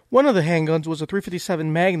 One of the handguns was a .357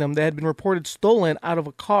 Magnum that had been reported stolen out of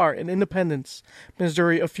a car in Independence,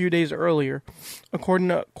 Missouri a few days earlier, according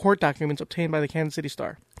to court documents obtained by the Kansas City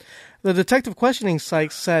Star. The detective questioning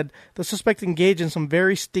Sykes said the suspect engaged in some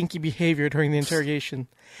very stinky behavior during the interrogation.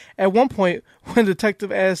 At one point, when the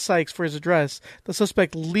detective asked Sykes for his address, the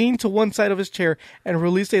suspect leaned to one side of his chair and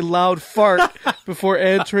released a loud fart before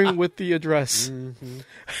answering with the address.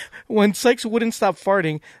 When Sykes wouldn't stop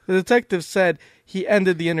farting, the detective said he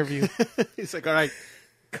ended the interview. He's like, all right,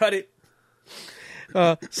 cut it.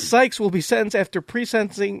 Sykes will be sentenced after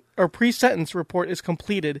pre-sentence report is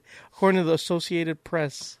completed, according to the Associated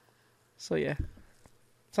Press. So yeah,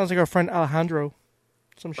 sounds like our friend Alejandro.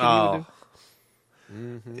 Some shit he would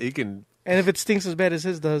do. He can. And if it stinks as bad as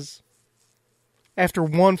his does, after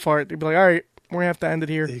one fart, they'd be like, "All right, we're gonna have to end it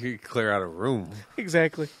here." He could clear out a room.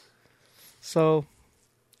 Exactly. So,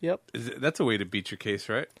 yep. That's a way to beat your case,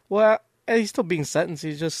 right? Well, he's still being sentenced.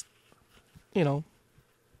 He's just,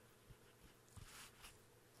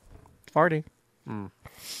 farting. I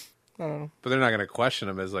don't know. But they're not going to question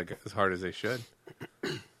him as hard as they should.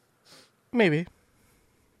 Maybe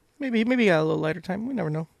he got a little lighter time. We never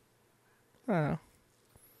know. I don't know.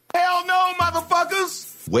 Hell no,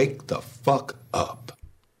 motherfuckers! Wake the fuck up.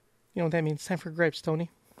 You know what that means? Time for gripes, Tony.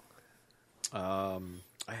 I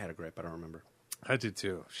had a gripe. I don't remember. I did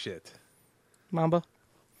too. Shit. Mamba.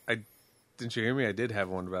 Didn't you hear me? I did have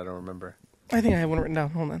one, but I don't remember. I think I have one written down.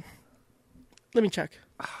 Hold on. Let me check.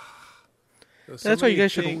 There's That's why you many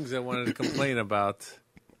guys should- things I wanted to complain about.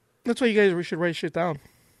 That's why you guys should write shit down.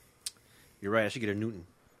 You're right. I should get a Newton.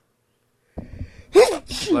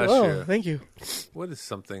 Bless Oh, you. thank you. What is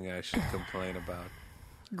something I should complain about?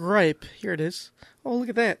 Gripe. Here it is. Oh, look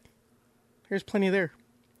at that. There's plenty there.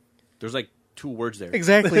 There's like 2 words there.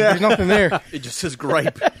 Exactly. There's nothing there. It just says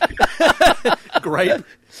gripe. Gripe.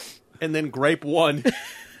 And then gripe 1.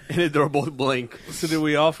 And they're both blank. So did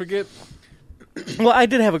we all forget? Well, I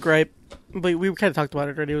did have a gripe, but we kind of talked about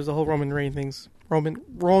it already. It was the whole Roman Reigns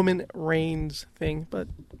thing. But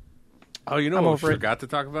Oh, you know I'm what we over it. forgot to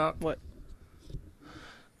talk about? what?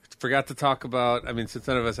 Forgot to talk about, since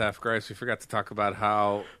none of us have gripes, we forgot to talk about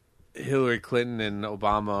how Hillary Clinton and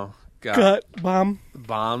Obama got Gut bomb.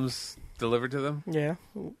 bombs delivered to them. Yeah.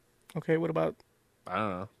 Okay. What about? I don't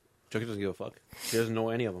know. Chucky doesn't give a fuck. He doesn't know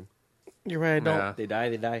any of them. You're right. I don't. Yeah. They die,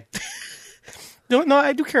 they die. No,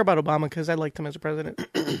 I do care about Obama because I liked him as a president.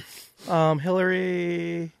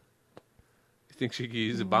 Hillary. You think she could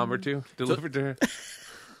use a bomb or two delivered to her?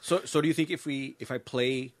 So do you think if I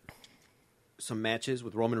play some matches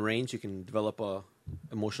with Roman Reigns, you can develop a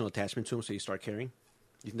emotional attachment to him, so you start caring.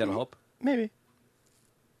 You think that'll help? Maybe.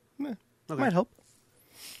 Okay. Might help.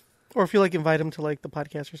 Or if you like invite him to like the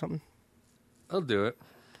podcast or something. I'll do it.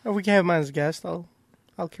 Or we can have him as a guest. I'll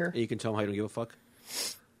care. And you can tell him how you don't give a fuck.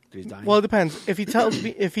 That he's dying. Well, it depends. If he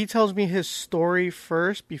tells me his story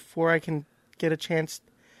first before I can get a chance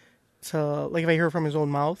to, like, if I hear it from his own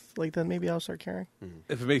mouth, like, then maybe I'll start caring.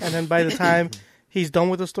 If it makes And then by the time he's done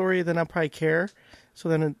with the story, then I'll probably care. So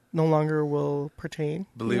then it no longer will pertain.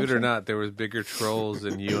 Believe You it know or what I'm not, there was bigger trolls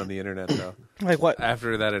than you on the internet, though. saying? Like what?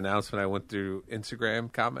 After that announcement, I went through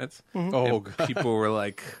Instagram comments. Oh, and people were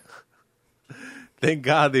like, "Thank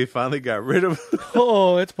God they finally got rid of him."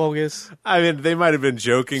 Oh, it's bogus. I mean, they might have been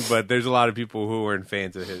joking, but there's a lot of people who weren't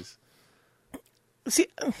fans of his. See,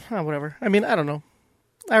 whatever. I mean, I don't know.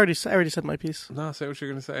 I already said my piece. No, say what you're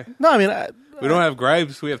gonna say. No, I mean, We don't have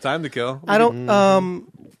gripes. We have time to kill. I don't.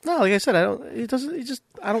 No, like I said, I don't. It doesn't. It just.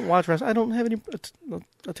 I don't watch wrestling. I don't have any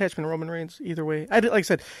attachment to Roman Reigns either way. Like I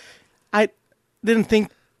said, I didn't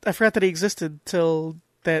think. I forgot that he existed till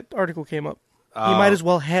that article came up. He might as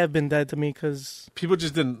well have been dead to me because People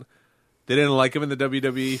just didn't. They didn't like him in the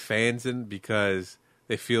WWE. Fans didn't because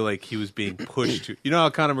they feel like he was being pushed to. You know how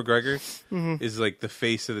Conor McGregor is like the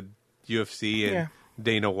face of the UFC, and Yeah.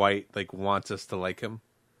 Dana White like wants us to like him.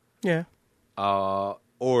 yeah, Or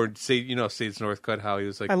say Sage Northcutt, how he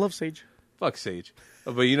was like, I love Sage. fuck Sage.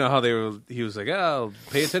 But you know how he was like, oh,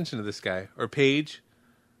 pay attention to this guy. Or Paige.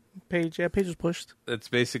 Paige, yeah, Paige was pushed. That's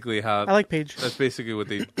basically how. I like Paige. That's basically what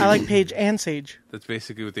they do. I like Paige and Sage. That's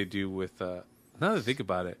basically what they do with. Now that I think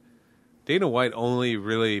about it, Dana White only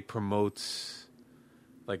really promotes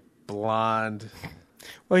like blonde,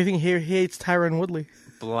 Well, you think he hates Tyron Woodley?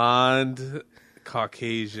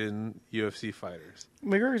 Caucasian UFC fighters.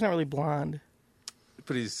 McGregor's not really blonde.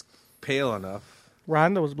 But he's pale enough.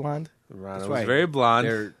 Ronda was blonde. Ronda That's was right. very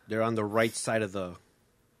blonde. They're on the right side of the,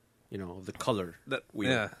 of the color.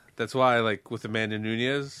 Yeah, that's why like with Amanda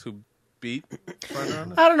Nunes who beat Ronda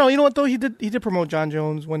Rousey. I don't know. You know what though? He did promote John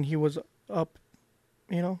Jones when he was up.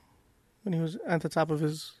 When he was at the top of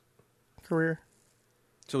his career.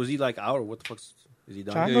 So is he like out or what the fuck's is he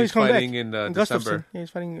done? John? Yeah, No, he's coming fighting back. in Gustafsson. December. Yeah, he's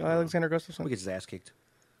fighting Alexander Hope Gustafsson. he gets his ass kicked.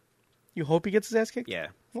 You hope he gets his ass kicked? Yeah,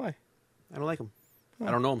 Why? I don't like him. I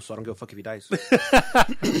don't know him, so I don't give a fuck if he dies.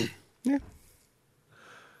 Yeah.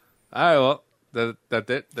 All right, well, that's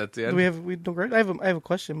it. That's the Do end. we have no gripes? I have a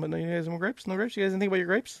question, but no, you guys have no gripes? No gripes? You guys didn't think about your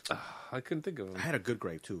gripes? I couldn't think of him. I had a good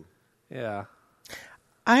gripe too. Yeah.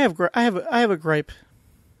 I have a gripe.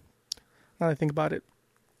 Now that I think about it.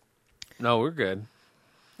 No, we're good.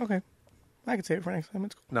 Okay. I can say it for next time.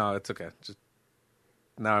 It's cool. No, it's okay. Just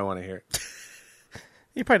now I want to hear it.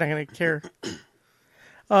 You're probably not going to care.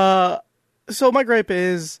 So my gripe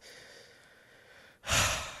is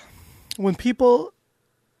when people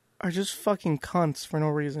are just fucking cunts for no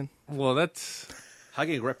reason. Well, that's How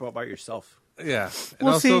can you gripe about yourself? yeah. And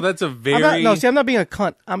Well, also, see, that's a I'm very not being a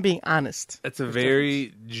cunt. I'm being honest. that's a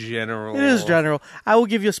very general. It is general. I will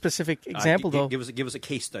give you a specific example, though. Give us a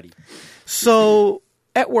case study. So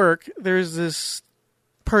at work, there's this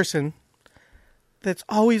person that's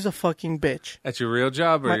always a fucking bitch. That's your real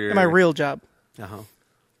job, or your My real job.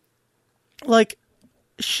 Like,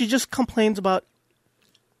 she just complains about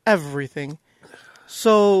everything.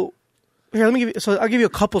 So here, I'll give you a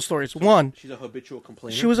couple stories. One, She's a habitual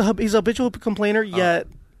complainer. he's a habitual complainer. Yet,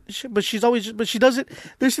 but she does it.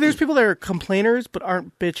 There's people that are complainers but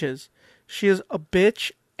aren't bitches. She is a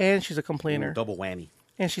bitch and she's a complainer, double whammy.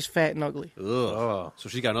 and she's fat and ugly. Ugh. Oh. So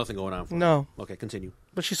she's got nothing going on for her. No. Okay, continue.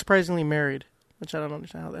 But she's surprisingly married, which I don't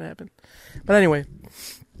understand how that happened. But anyway,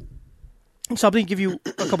 so I'm going to give you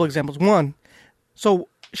a couple examples. One, so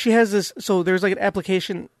she has this. So there's like an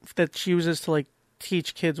application that she uses to like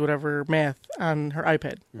teach kids whatever math on her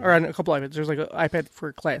iPad or on a couple iPads. There's like an iPad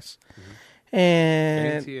for class,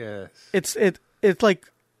 and yes. it's like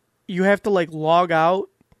you have to like log out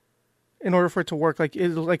in order for it to work. Like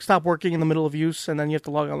it'll like stop working in the middle of use, and then you have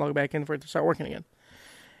to log out, log back in for it to start working again.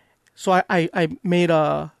 So I made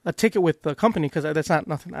a ticket with the company because that's not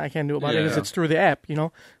nothing I can do about it because it's through the app, you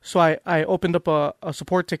know. So I opened up a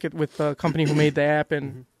support ticket with the company who made the app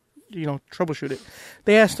and troubleshoot it.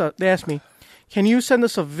 They asked me, can you send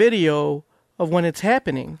us a video of when it's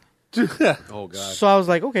happening? Oh God. So I was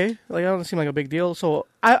like, okay, like that doesn't seem like a big deal. So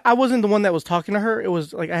I wasn't the one that was talking to her. It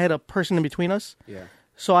was like I had a person in between us. Yeah.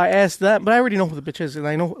 So I asked that, but I already know who the bitch is, and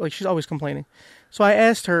I know like she's always complaining. So I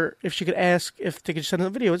asked her if she could ask if they could send a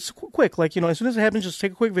video. It's quick, like as soon as it happens, just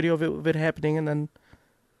take a quick video of it happening, and then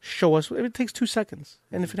show us. It takes 2 seconds,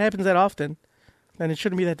 and if it happens that often, then it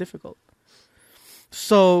shouldn't be that difficult.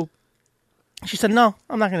 So she said, "No,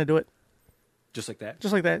 I'm not going to do it." Just like that.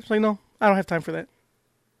 Just like that. She's like, no, I don't have time for that.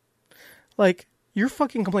 Like, you're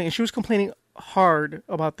fucking complaining. She was complaining hard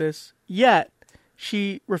about this, yet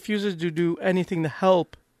she refuses to do anything to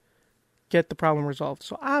help get the problem resolved.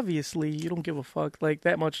 So obviously, you don't give a fuck like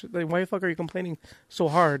that much. Like, why the fuck are you complaining so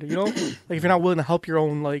hard? You know, like if you're not willing to help your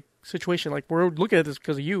own like situation, like we're looking at this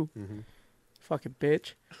because of you, fucking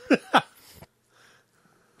bitch.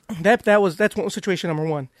 That's one situation number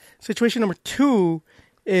one. Situation number two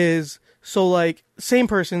is so like same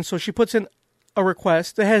person. So she puts in a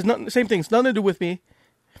request that has nothing, same things, nothing to do with me.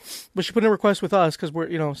 But she put in a request with us because we're,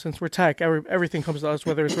 you know, since we're tech, everything comes to us,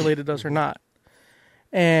 whether it's related to us or not.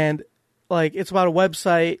 And like, it's about a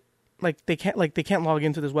website. Like they can't log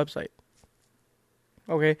into this website.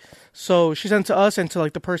 Okay, so she sent to us and to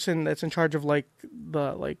like the person that's in charge of like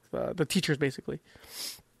the teachers basically.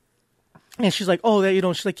 And she's like, oh, that, you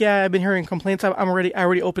know, she's like, yeah, I've been hearing complaints. I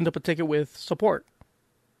already opened up a ticket with support.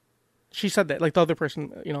 She said that, like the other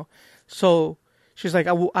person, you know. So she's like,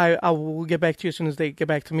 I will get back to you as soon as they get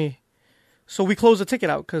back to me. So we close the ticket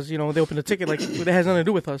out because, you know, they opened the ticket. Like, it has nothing to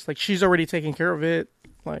do with us. Like, she's already taking care of it.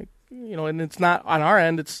 Like, you know, and it's not on our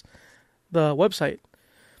end. It's the website.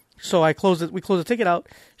 So we close the ticket out.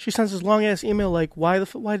 She sends this long-ass email like, why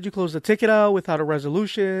did you close the ticket out without a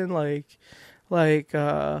resolution? Like,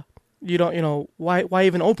 you don't, you know, why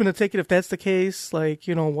even open a ticket if that's the case? Like,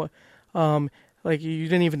 you know, what, like, you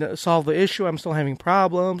didn't even solve the issue. I'm still having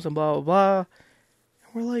problems and blah, blah, blah.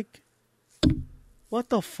 And we're like, what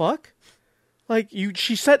the fuck? Like,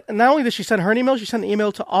 she sent, not only did she send her an email, she sent an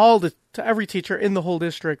email to every teacher in the whole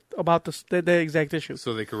district about the exact issue.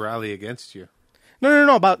 So they could rally against you. No,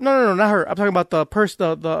 not her. I'm talking about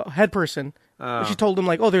the head person. She told them,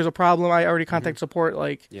 like, oh, there's a problem. I already contacted support.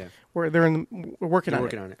 Like, Yeah. we're working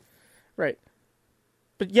on it. Right.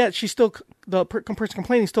 But yet, she still, the person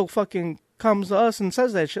complaining still fucking comes to us and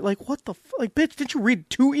says that shit. Like, what the fuck? Like, bitch, didn't you read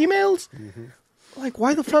 2 emails? Mm-hmm. Like,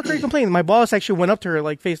 why the fuck are you complaining? My boss actually went up to her,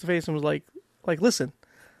 like, face to face and was like, listen,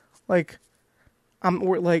 like,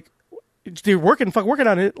 we're like, they're working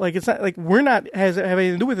on it. Like, it's not, like, we're not, have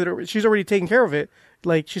anything to do with it. She's already taken care of it.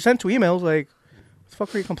 Like, she sent 2 emails. Like, what the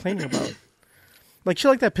fuck are you complaining about? Like,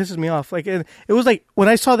 shit like that pisses me off. Like, and it was like, when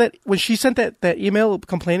I saw that, when she sent that email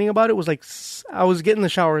complaining about it, was like, I was getting in the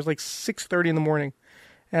shower. It was like 6:30 in the morning.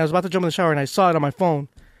 And I was about to jump in the shower, and I saw it on my phone.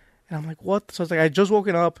 And I'm like, what? So I was like, I just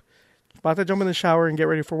woken up, about to jump in the shower and get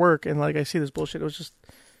ready for work. And, like, I see this bullshit. It was just,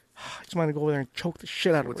 I just wanted to go over there and choke the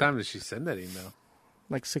shit out of her. What time did she send that email?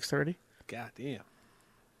 Like 6:30. God damn.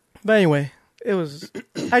 But anyway, it was,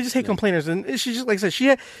 I just hate complainers. And she just, like I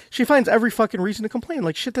said, she finds every fucking reason to complain.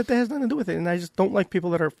 Like, shit that has nothing to do with it. And I just don't like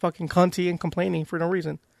people that are fucking cunty and complaining for no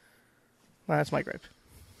reason. Well, that's my gripe.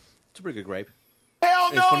 It's a pretty good gripe. Hell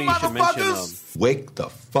It's no, funny you should mention, motherfuckers! Wake the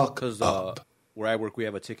fuck because up. where I work, we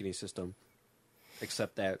have a ticketing system,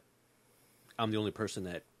 except that I'm the only person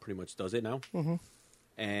that pretty much does it now. Mm-hmm.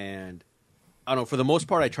 And I don't know, for the most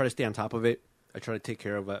part, I try to stay on top of it. I try to take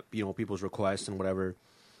care of you know, people's requests and whatever.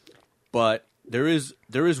 But there is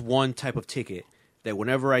one type of ticket that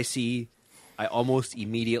whenever I see, I almost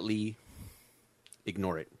immediately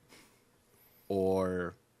ignore it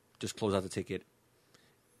or just close out the ticket.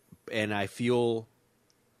 And I feel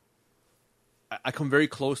I come very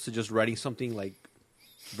close to just writing something like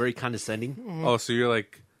very condescending. Mm-hmm. Oh, so you're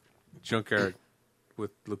like Junkyard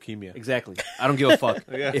with leukemia. Exactly. I don't give a fuck.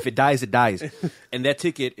 If it dies, it dies. And that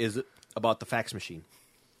ticket is about the fax machine.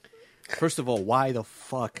 First of all, why the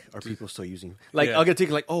fuck are people still using? Like, Yeah. I'll get a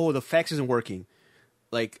ticket like, oh, the fax isn't working.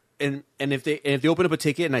 Like, and if they open up a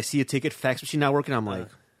ticket and I see a ticket, fax machine not working, I'm like,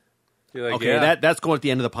 You're like, okay, yeah. that's going at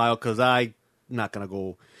the end of the pile because I'm not gonna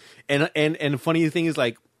go. And the funny thing is,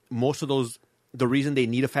 like, most of those, the reason they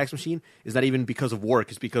need a fax machine is not even because of work.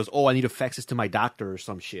 It's because, oh, I need to fax this to my doctor or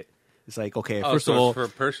some shit. It's like, okay, Oh, first so of all, it's for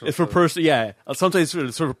personal it's for stuff. personal. Yeah, sometimes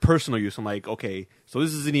it's sort of personal use. I'm like, okay, so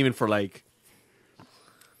this isn't even for like.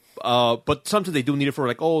 But sometimes they do need it for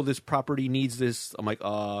like, oh, this property needs this. I'm like,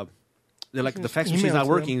 they're like, the fax Email machine's to not them.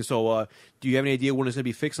 working. So, do you have any idea when it's gonna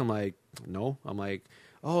be fixed? I'm like, no. I'm like,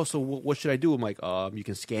 oh, so what should I do? I'm like, you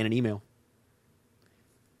can scan an email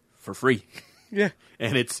for free. Yeah.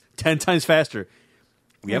 And it's 10 times faster.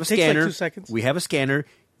 We have a It takes like scanner. 2 seconds. We have a scanner.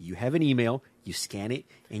 You have an email. You scan it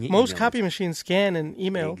and you Most email copy it. machines scan and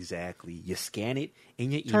email. Exactly. You scan it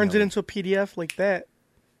and you email Turns it into a PDF like that.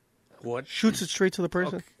 What? Shoots it straight to the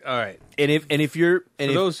person. Okay. All right. And if you're For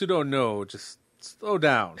and if, those who don't know, just slow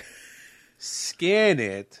down. Scan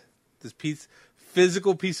it,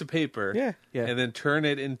 physical piece of paper. Yeah. Yeah. And then turn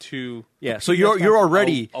it into yeah, so you're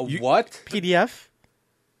already a you- what? PDF.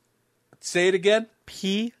 Say it again.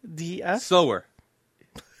 PDF. Slower.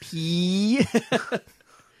 P.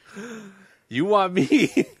 You want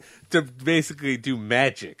me to basically do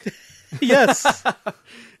magic. Yes.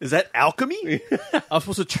 Is that alchemy? I'm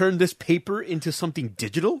supposed to turn this paper into something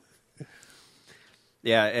digital?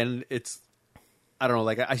 Yeah, and it's, I don't know,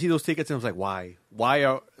 like, I see those tickets and I was like, why?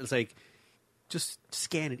 It's like, just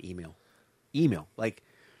scan an email. Like,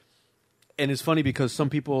 and it's funny because some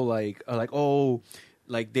people, like, are like, oh,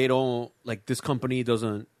 like, they don't, like, this company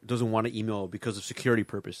doesn't want to email because of security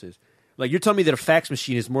purposes. Like, you're telling me that a fax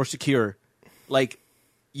machine is more secure. Like,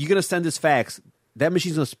 you're going to send this fax, that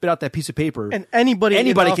machine's going to spit out that piece of paper. And anybody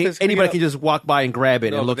can just walk by and grab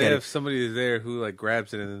it and look they at have it. somebody there who like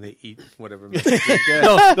grabs it and then they eat whatever. Message they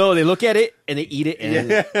get. No, they look at it and they eat it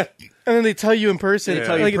and And then they tell you in person. They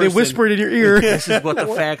tell you Like in they person. whisper it in your ear. this is what the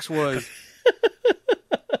fax was.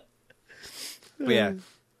 But yeah,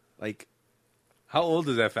 like, How old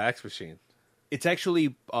is that fax machine? it's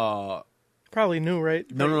actually Probably new, right?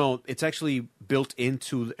 no. It's actually built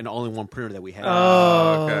into an all-in-one printer that we have.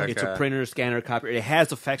 Oh. Okay, It's a printer, scanner, copier. It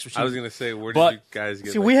has a fax machine. I was gonna say, where did But- you guys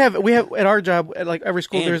get? See, like, we have at our job at like every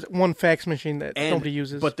school. And- There's one fax machine that And- nobody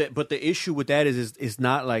uses. But the issue with that is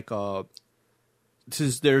not like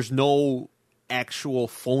since there's no actual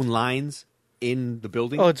phone lines in the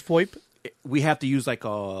building. oh, it's VoIP. We have to use like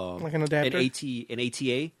an adapter? an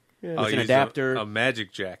ATA. Yeah. I'll with an use adapter. a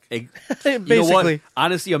magic jack. You know what? Basically.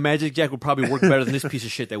 Honestly, a Magic Jack would probably work better than this piece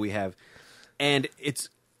of shit that we have. And it's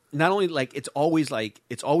not only it's always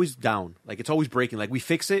down. Like, it's always breaking. Like, we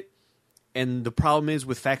fix it, and the problem is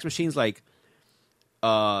with fax machines, like,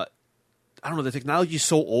 I don't know, the technology is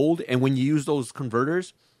so old, and when you use those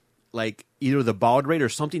converters, like, either the baud rate or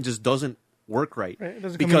something just doesn't work right. Right, it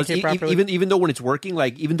doesn't because communicate properly. even though when it's working,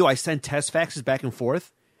 like, even though I send test faxes back and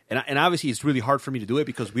forth, and obviously it's really hard for me to do it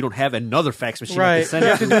because we don't have another fax machine I Right. can You send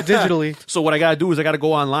have to it do it to. digitally So what I gotta do is I gotta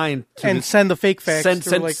go online to and this- send the fake fax. send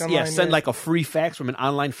through, like, online, send like a free fax from an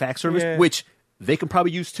online fax service, Yeah. which they can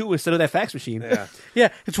probably use too instead of that fax machine. Yeah. Yeah,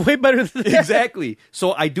 it's way better than that. Exactly.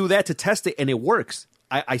 So I do that to test it, and it works.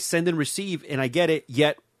 I send and receive, and I get it.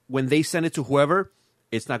 Yet when they send it to whoever,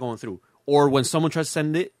 it's not going through. Or when someone tries to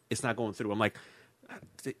send it, it's not going through. I'm like,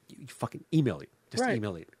 you fucking email it. Just Right.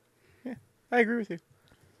 email it. Yeah, I agree with you.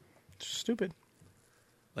 It's stupid.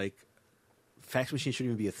 Like, fax machine shouldn't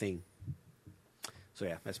even be a thing. So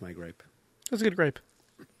yeah, that's my gripe. That's a good gripe.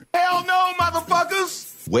 Hell no,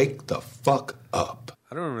 motherfuckers! Wake the fuck up.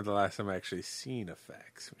 I don't remember the last time I actually seen a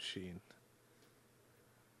fax machine.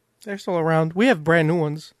 They're still around. We have brand new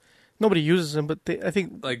ones. Nobody uses them, but I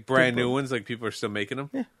think Like brand new ones, like people are still making them.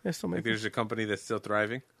 Yeah, they're still Like making. there's a company that's still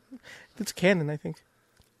thriving. It's Canon, I think.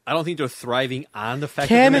 I don't think they're thriving on the fact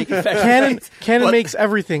that they're Canon, making fax Canon But- makes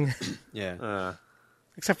everything Yeah.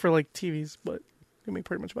 except for like TVs, but they make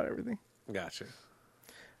pretty much about everything. Gotcha.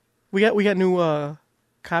 We got new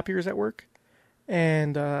copiers at work,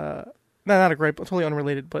 and not a gripe, totally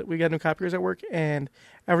unrelated. But we got new copiers at work, and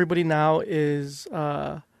everybody now is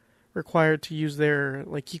required to use their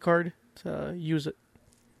like key card to use it.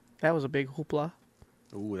 That was a big hoopla.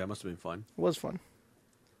 Ooh, that must have been fun. It was fun.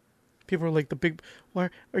 People were like, why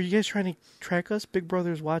are you guys trying to track us? Big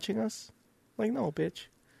Brother's watching us? Like, no, bitch.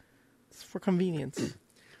 It's for convenience.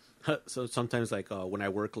 So sometimes, like when I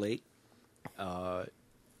work late,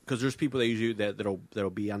 because there's people that usually that'll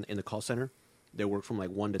be in the call center. They work from like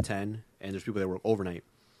 1 to 10, and there's people that work overnight.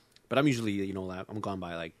 But I'm usually I'm gone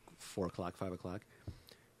by like 4 o'clock, 5 o'clock.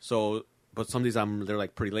 So, but some days they're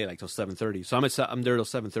like pretty late, like till 7:30. So I'm there till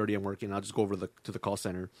 7:30. I'm working. I'll just go over to the call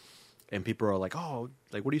center, and people are like, "Oh,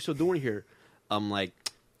 like what are you still doing here?" I'm like,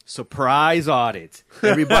 "Surprise audit!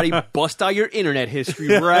 Everybody, bust out your internet history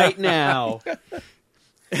right now."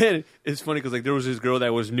 And it's funny because like there was this girl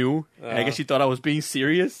that was new, and I guess she thought I was being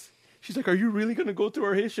serious. She's like, "Are you really gonna go through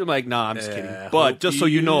our history?" I'm like, "Nah, I'm just kidding." But hope just so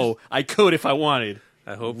you you know, I could if I wanted.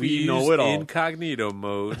 I hope We you know use it all. incognito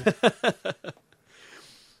mode.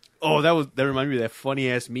 Oh, that reminded me of that funny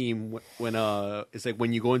ass meme when it's like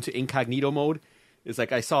when you go into incognito mode. It's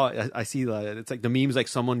like I see it's like the meme's like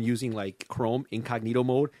someone using like Chrome incognito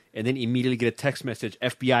mode and then immediately get a text message,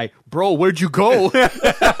 FBI, bro, where'd you go?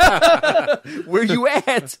 Where you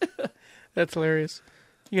at? That's hilarious.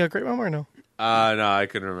 You got a great mom or no? No, I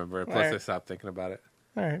couldn't remember. Plus, Alright. I stopped thinking about it.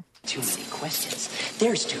 All right. Too many questions.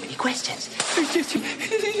 There's too many questions.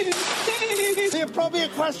 The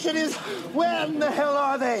appropriate question is, when the hell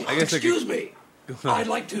are they? I guess Excuse me. I'd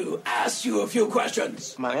like to ask you a few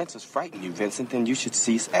questions. If my answers frighten you, Vincent, then you should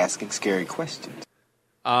cease asking scary questions.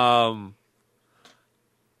 It's not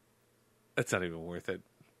even worth it,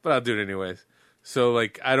 but I'll do it anyways. So,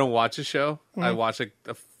 like, I don't watch a show. I watch like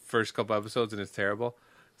the first couple episodes, and it's terrible.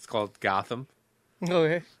 It's called Gotham.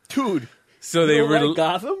 Okay. Dude, So they you don't were like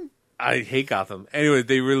Gotham? I hate Gotham. Anyway,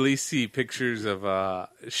 they released the pictures of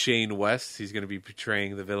Shane West. He's going to be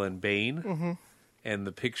portraying the villain Bane. Mm-hmm. And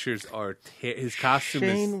the pictures are... his costume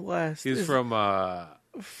Shane West. He's from Walk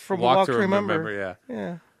to Remember. Yeah.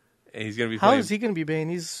 Yeah. And he's going to be How playing... is he going to be Bane?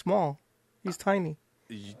 He's small. He's tiny.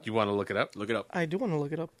 You want to look it up? Look it up. I do want to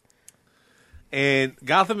look it up. And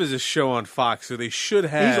Gotham is a show on Fox, so they should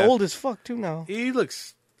have... He's old as fuck, too, now. He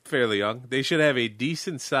looks fairly young. They should have a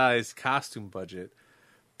decent-sized costume budget,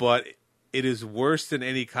 but it is worse than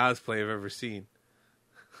any cosplay I've ever seen.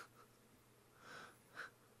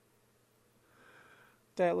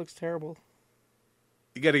 That looks terrible.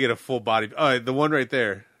 You got to get a full body... Oh, the one right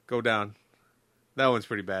there. Go down. That one's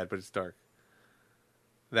pretty bad, but it's dark.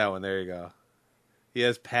 That one, there you go. He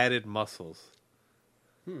has padded muscles.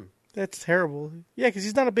 That's terrible. Yeah, because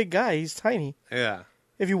he's not a big guy. He's tiny. Yeah.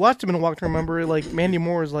 If you watched him in Walk to Remember, like, Mandy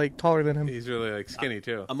Moore is, like, taller than him. He's really, like, skinny,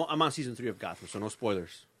 too. I'm on season 3 of Gotham, so no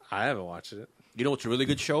spoilers. I haven't watched it. You know what's a really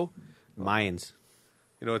good show? Mayans.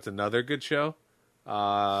 You know what's another good show?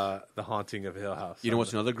 The Haunting of Hill House. You know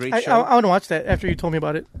what's another great I show? want to watch that after you told me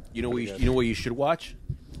about it. You know what you should watch?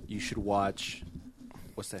 You should watch...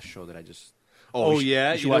 What's that show that I just... Oh,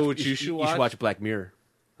 yeah? You know what You you should watch? should watch Black Mirror.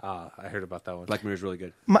 I heard about that one. Black Mirror is really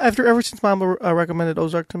good. Ever since Mom recommended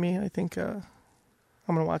Ozark to me, I think I'm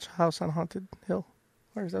going to watch House on Haunted Hill.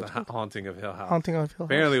 Where is that? The Haunting of Hill House. Haunting of Hill House.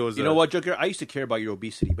 Apparently it was... You know what, Joker? I used to care about your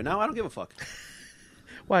obesity, but now I don't give a fuck.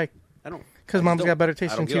 Why? I don't. Because Mom's got better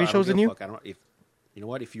taste in TV shows than you? I don't, you know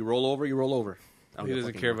what? If you roll over, you roll over. He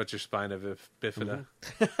doesn't care about your spina bifida.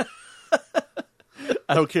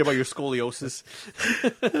 I don't care about your scoliosis.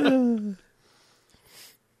 You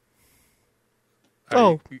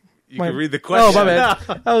can read the question. Oh, my bad.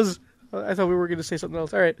 I thought we were going to say something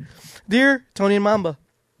else. All right. Dear Tony and Mamba,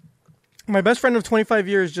 my best friend of 25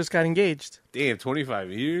 years just got engaged. Damn,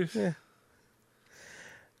 25 years? Yeah.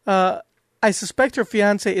 I suspect her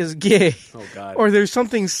fiance is gay. Oh, God. Or there's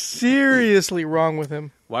something seriously wrong with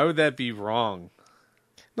him. Why would that be wrong?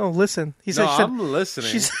 No, listen. I'm listening.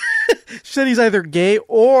 She said he's either gay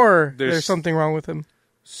or there's something wrong with him.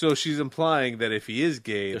 So she's implying that if he is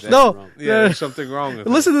gay, there's something wrong with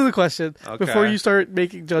him. Listen to the question Okay. before you start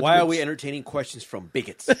making judgments. Why are we entertaining questions from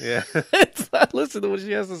bigots? Yeah. Listen to what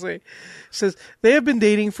she has to say. It says, they have been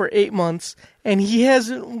dating for 8 months, and he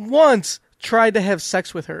hasn't once tried to have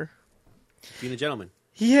sex with her. Being a gentleman.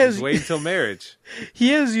 He's waiting till marriage. He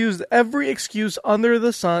has used every excuse under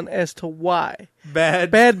the sun as to why.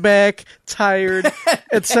 Bad back, tired,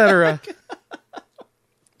 etc.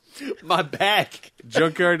 My back.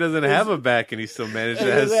 Junkyard doesn't have a back, and he still managed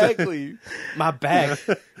to have sex. Exactly. My back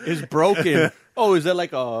is broken. Oh, is that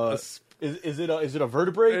like a? Is it a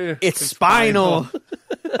vertebrae? It's spinal.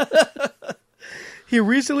 He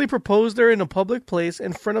recently proposed her in a public place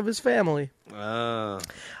in front of his family.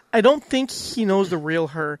 I don't think he knows the real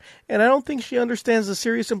her, and I don't think she understands the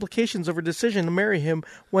serious implications of her decision to marry him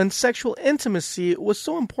when sexual intimacy was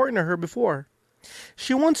so important to her before.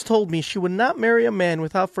 She once told me she would not marry a man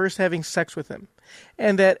without first having sex with him,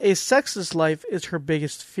 and that a sexless life is her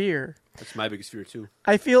biggest fear. That's my biggest fear, too.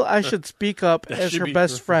 I feel I should speak up as her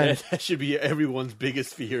best friend. That should be everyone's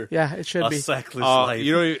biggest fear. Yeah, it should be. A sexless life.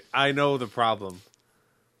 You know, I know the problem.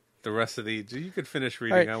 The rest of you could finish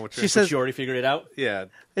reading Right. on what She says- She already figured it out? Yeah.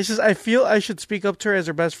 It says, I feel I should speak up to her as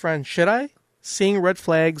her best friend. Should I? Seeing red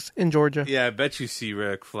flags in Georgia. Yeah, I bet you see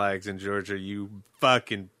red flags in Georgia, you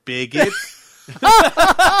fucking bigot.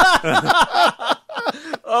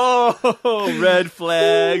 Oh, red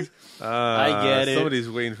flags. I get it.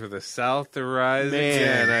 Somebody's waiting for the South to rise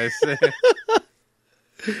Man. again, I say.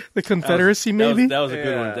 The Confederacy, maybe? That was a good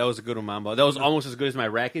Yeah. one. That was a good one, Mamba. That was almost as good as my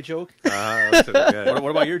racket joke. That's pretty good.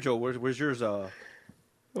 What about your joke? Where's yours?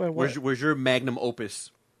 What? Where's your magnum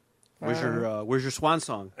opus? Where's your swan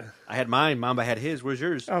song? I had mine. Mamba had his. Where's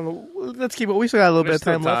yours? I don't know. Let's keep it. We still got a little There's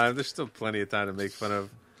bit of still time left. There's still plenty of time to make fun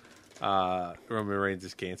of Roman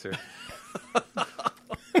Reigns' cancer.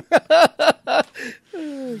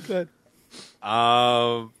 Good. You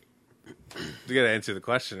got to answer the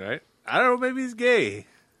question, right? I don't know. Maybe he's gay.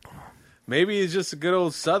 Maybe he's just a good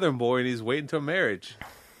old Southern boy and he's waiting till marriage.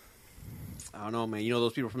 I don't know, man. You know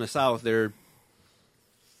those people from the South? They're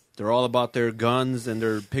all about their guns and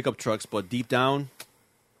their pickup trucks, but deep down,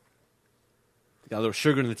 they got a little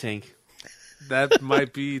sugar in the tank. That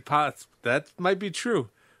might be that might be true.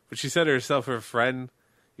 But she said herself, her friend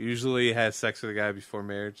usually has sex with a guy before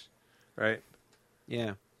marriage, right?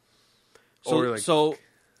 Yeah. Or So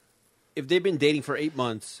if they've been dating for 8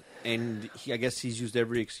 months and I guess he's used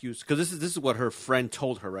every excuse, because this is what her friend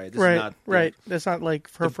told her, right? This Right, is not, right. That's not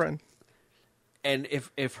like her friend. And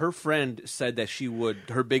if her friend said that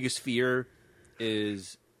her biggest fear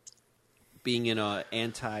is being in a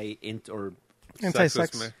anti-int or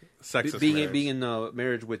Anti-sex. Sexist being marriage. being in a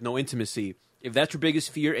marriage with no intimacy. If that's your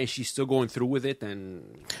biggest fear and she's still going through with it, then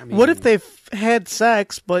I mean, What if they've had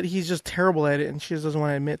sex, but he's just terrible at it, and she just doesn't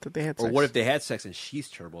want to admit that they had or sex? what if they had sex and she's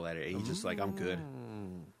terrible at it, and he's just like, I'm good.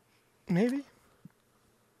 Maybe.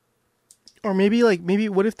 Or maybe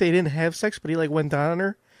what if they didn't have sex, but he like went down on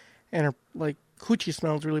her, and her like coochie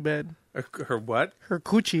smells really bad. Her what? Her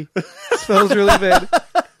coochie smells really bad.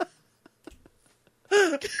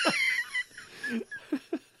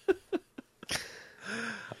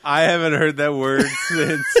 I haven't heard that word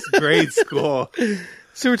since grade school.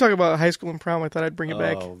 So we're talking about high school and prom. I thought I'd bring it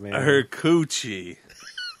back. Oh man, Her coochie.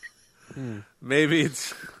 Maybe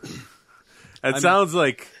it's. That sounds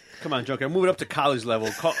like. come on, Joker, move it up to college level.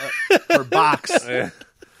 Her box.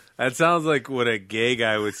 That sounds like what a gay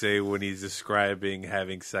guy would say when he's describing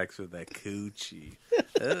having sex with a coochie.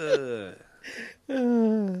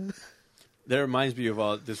 That reminds me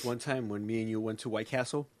of this one time when me and you went to White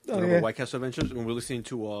Castle. One of yeah. our White Castle adventures, and we were listening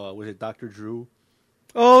to was it Dr. Drew?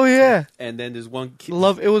 Oh yeah, And then there's one kid,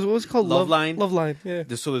 love. It was what was it called Love Line? Love line. Yeah.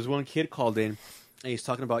 So there's one kid called in, and he's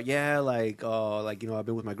talking about like you know, I've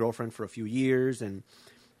been with my girlfriend for a few years, and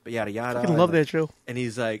but yada yada. I love that show. And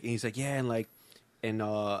he's like yeah, and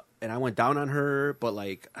I went down on her, but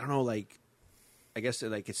like I don't know, like I guess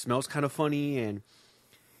it smells kind of funny, and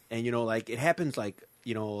you know, like it happens, like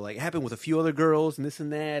you know, like it happened with a few other girls and this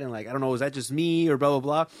and that, and like I don't know, is that just me or blah blah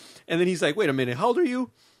blah? And then he's like, wait a minute, how old are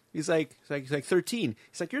you? He's like 13.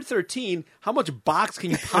 He's like, you're 13. How much box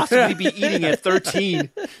can you possibly be eating at 13?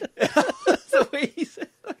 That's the way he said.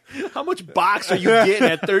 How much box are you getting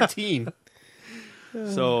at 13?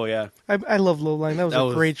 So yeah, I love Low Line. That was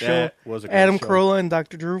a great show. that was a great Adam show. Carolla and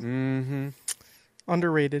Dr. Drew.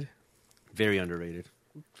 Underrated. Very underrated.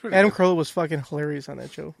 Adam Carolla was fucking hilarious on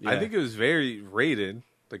that show. I think it was very rated.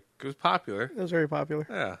 Like, it was popular. It was very popular.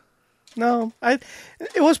 Yeah. No, it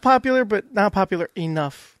was popular, but not popular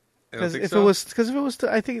enough. You don't Because think if it was,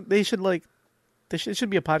 I think they should it should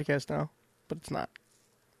be a podcast now, but it's not.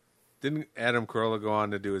 Didn't Adam Carolla go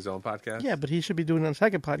on to do his own podcast? Yeah, but he should be doing a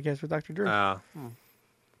second podcast with Dr. Drew Oh,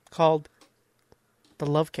 called The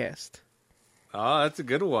Lovecast. that's a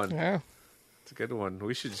good one. Yeah. It's a good one.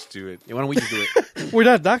 We should just do it. Yeah, why don't we just do it? We're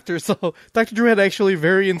not doctors, so Dr. Drew had actually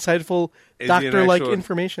very insightful Is he an doctor-like actual-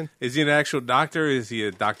 information. Is he an actual doctor or is he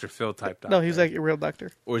a Dr. Phil type doctor? No, he's like a real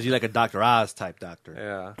doctor. Or is he like a Dr. Oz type doctor?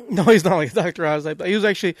 Yeah. No, he's not like Dr. Oz. He was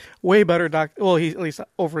actually way better doctor. Well, he at least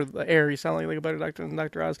over the air, he sounded like a better doctor than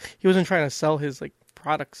Dr. Oz. He wasn't trying to sell his like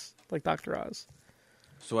products like Dr. Oz.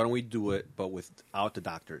 So why don't we do it, but without the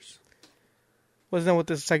doctors? Wasn't that what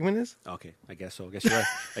this segment is? Okay, I guess so. I guess you're right.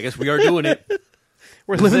 I guess we are doing it.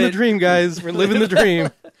 We're living the it. dream, guys. We're living the dream.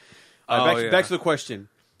 Back to the question.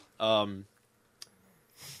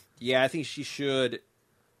 Yeah, I think she should.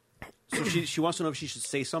 So she wants to know if she should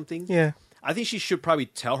say something. Yeah. I think she should probably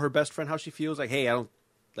tell her best friend how she feels. Like, hey, I don't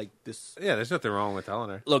like this. Yeah, there's nothing wrong with telling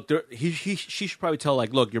her. Look, she should probably tell,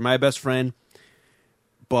 like, look, you're my best friend,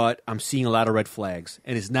 but I'm seeing a lot of red flags,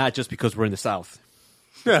 and it's not just because we're in the South,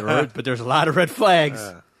 but there's a lot of red flags.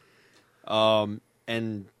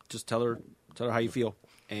 And just tell her how you feel.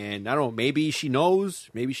 And I don't know, maybe she knows,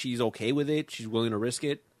 maybe she's okay with it, she's willing to risk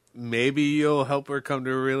it. Maybe you'll help her come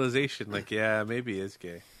to a realization. Like, yeah, maybe he is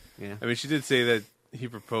gay. Yeah. I mean, she did say that he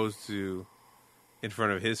proposed to in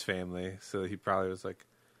front of his family, so he probably was like,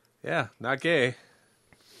 yeah, not gay.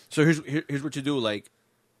 So here's what you do, like,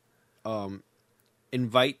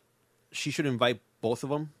 she should invite both of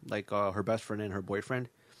them, like her best friend and her boyfriend,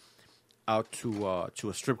 out to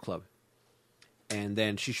a strip club. And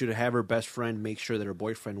then she should have her best friend make sure that her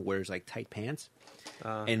boyfriend wears like tight pants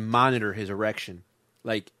and monitor his erection.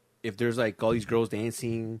 Like if there's like all these girls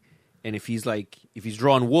dancing, and if he's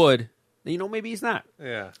drawing wood, then maybe he's not.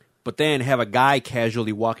 Yeah. But then have a guy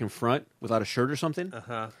casually walk in front without a shirt or something,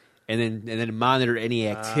 and then monitor any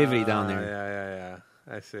activity down there.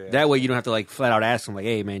 Yeah. I see. That way you don't have to like flat out ask him like,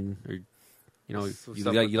 hey man, you What's like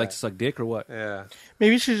up with to that? suck dick or what? Yeah.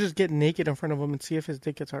 Maybe she should just get naked in front of him and see if his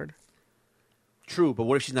dick gets hard. True, but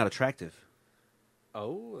what if she's not attractive?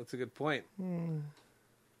 Oh, that's a good point.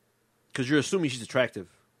 Because you're assuming she's attractive.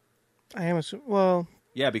 I am assuming. Well,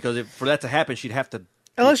 Yeah, because for that to happen, she'd have to. be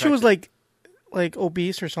unless she was attractive. like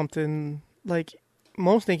obese or something. Like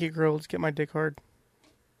most naked girls get my dick hard.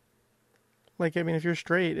 Like I mean, if you're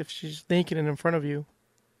straight, if she's naked and in front of you,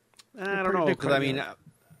 I don't pretty know, dick because I hard, mean, yeah.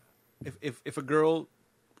 if a girl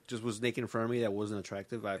just was naked in front of me that wasn't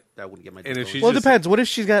attractive, that wouldn't get my dick And if hard. she's well, it just- depends. What if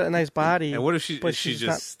she's got a nice body? And what if but is she she's just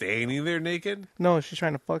not- standing there naked? No, she's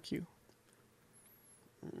trying to fuck you.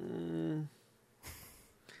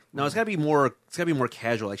 No, it's gotta be more. It's gotta be more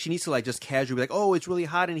casual. Like she needs to like just casually be like, "Oh, it's really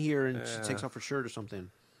hot in here," and she takes off her shirt or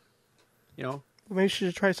something. You know, Maybe she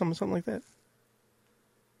should try something like that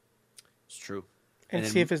it's true. and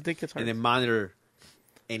then- see if his dick gets hard. And then monitor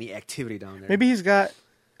any activity down there. Maybe he's got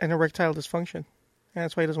an erectile dysfunction, and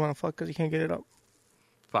that's why he doesn't want to fuck because he can't get it up.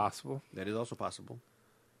 Possible. that is also possible.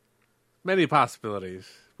 Many possibilities,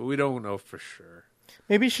 but we don't know for sure.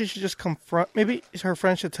 Maybe she should just confront. Maybe her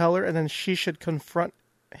friend should tell her, and then she should confront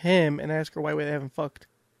him and ask her why they haven't fucked.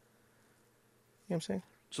 You know what I'm saying?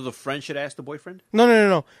 So the friend should ask the boyfriend.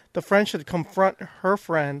 No. The friend should confront her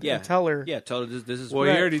friend Yeah, and tell her. Yeah, tell her this is. Well,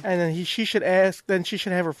 Right. he already. And then she should ask. Then she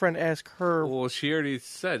should have her friend ask her. Well, she already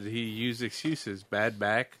said he used excuses. Bad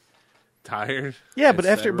back, tired. Yeah, but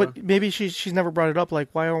after, etc. but maybe she's never brought it up. Like,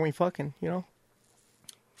 why aren't we fucking? You know,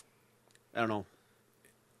 I don't know.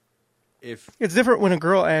 If it's different when a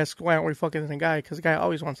girl asks why aren't we fucking than a guy because a guy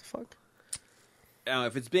always wants to fuck.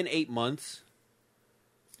 if it's been 8 months,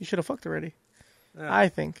 You should have fucked already. I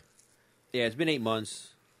think. yeah, it's been 8 months.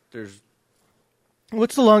 There's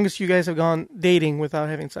What's the longest you guys have gone dating without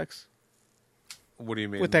having sex What do you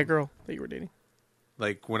mean? with that girl that you were dating?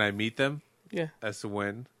 Like when I meet them, Yeah, as to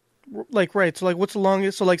when. like right. So like, what's the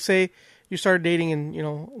longest? So like, say you started dating and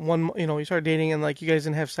you started dating and like you guys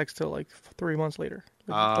didn't have sex till like 3 months later.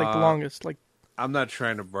 Like the longest. Like I'm not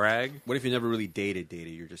trying to brag. what if you never really dated?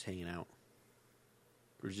 You're just hanging out.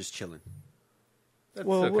 We're just chilling. That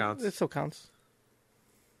well, still counts. it still counts.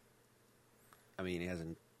 I mean, it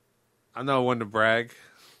hasn't. I'm not one to brag,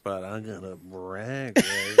 but I'm gonna brag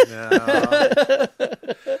right now.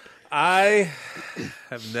 I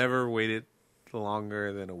have never waited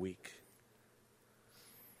longer than a week.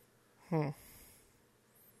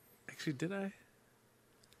 Actually, did I?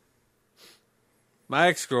 My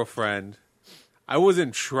ex-girlfriend, I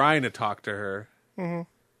wasn't trying to talk to her. Mm-hmm.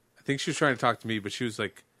 I think she was trying to talk to me, but she was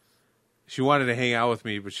like, she wanted to hang out with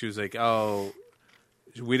me, but she was like, oh,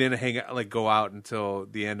 we didn't hang out, like go out until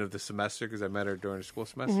the end of the semester because I met her during the school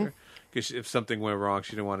semester. Because if something went wrong,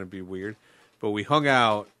 she didn't want to be weird. But we hung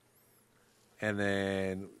out, and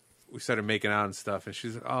then we started making out and stuff. And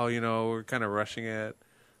she's like, oh, we're kind of rushing it.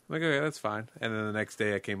 I'm like, okay, that's fine. And then the next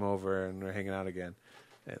day I came over and we're hanging out again.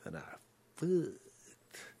 And then I fucked.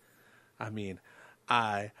 I mean,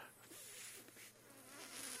 I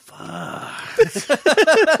fucked.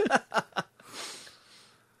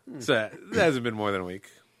 So that hasn't been more than a week.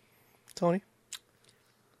 Tony,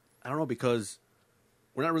 I don't know because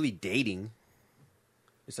we're not really dating.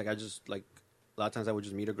 It's like a lot of times I would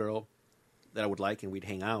just meet a girl that I would like and we'd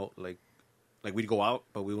hang out. Like we'd go out,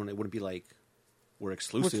 but it wouldn't be like we're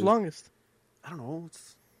exclusive. what's the longest? I don't know.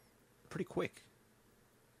 It's pretty quick.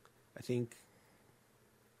 I think.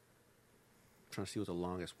 I'm trying to see what the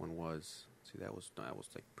longest one was. See, that was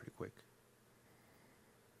like pretty quick.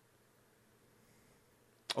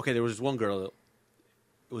 Okay, there was this one girl that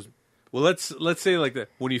it was. Well, let's say like that.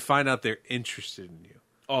 When you find out they're interested in you,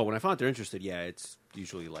 Oh, when I find out they're interested, yeah, it's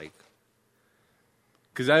usually like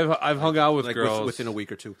because I've hung out with girls within a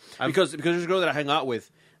week or two. Because there's a girl that I hung out with,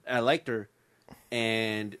 and I liked her,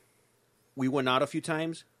 and we went out a few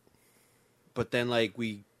times, but then like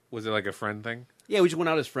Was it like a friend thing? we just went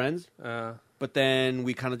out as friends, Uh, but then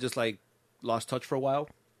we kind of just like lost touch for a while,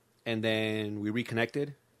 and then we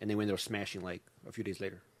reconnected, and then we ended up smashing like a few days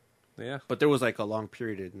later. yeah. But there was like a long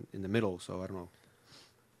period in the middle, so I don't know.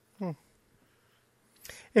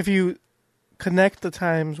 If you connect the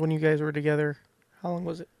times when you guys were together, how long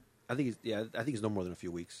was it? I think it's no more than a few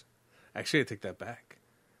weeks. Actually, I take that back.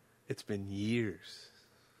 It's been years.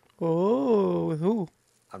 Oh, with who?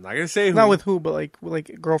 I'm not gonna say who. Not with who, but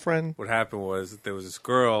like girlfriend. What happened was there was this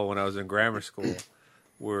girl when I was in grammar school.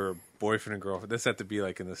 We're boyfriend and girlfriend. This had to be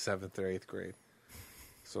like in the 7th or 8th grade.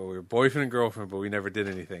 So we were boyfriend and girlfriend, but we never did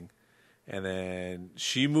anything. And then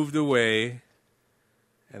she moved away,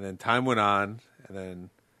 and then time went on, and then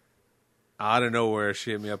out of nowhere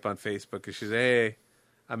she hit me up on Facebook and she said, "Hey,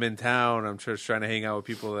 I'm in town. I'm just trying to hang out with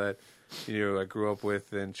people that I grew up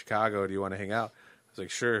with in Chicago. Do you want to hang out?" I was like,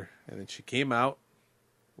 "Sure." And then she came out.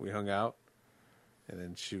 We hung out, and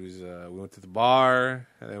then she was. We went to the bar,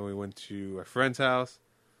 and then we went to our friend's house.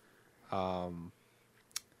 And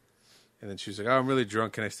then she was like, "Oh, I'm really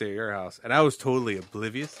drunk. Can I stay at your house?" And I was totally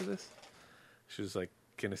oblivious to this. She was like,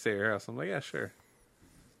 "Can I stay at your house?" I'm like, "Yeah, sure."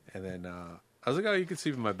 And then I was like, "Oh, you can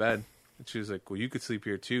sleep in my bed." And she was like, "Well, you could sleep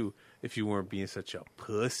here too if you weren't being such a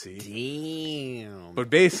pussy." Damn. But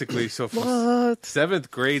basically, so from What?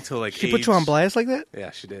 7th grade to like She put you on blast like that?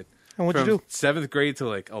 Yeah, she did. And what'd From you do? 7th grade to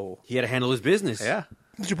like, He had to handle his business. yeah.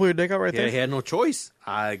 Did you pull your dick out right Yeah, there? he had no choice.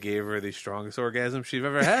 I gave her the strongest orgasm she've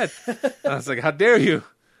ever had. I was like, "How dare you?"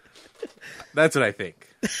 That's what I think.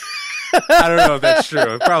 I don't know if that's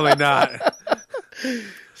true. Probably not.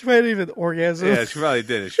 She might even orgasm. Yeah, she probably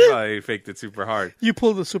did. She probably faked it super hard. You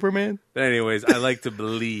pulled the Superman. But anyways, I like to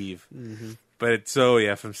believe. But so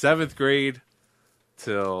yeah, from 7th grade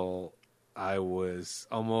till I was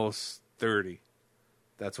almost 30,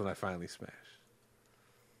 that's when I finally smashed.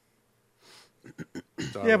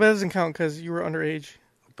 So Yeah, but that doesn't count because you were underage.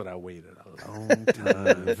 but I waited a long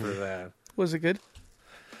time for that. Was it good?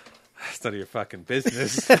 It's none of your fucking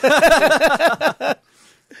business.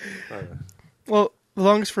 Well, the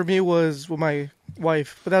longest for me was with my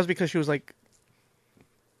wife, but that was because she was like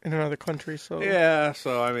in another country. So Yeah,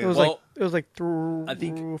 so I mean, it was well, like I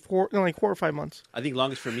think 4 or 5 months. I think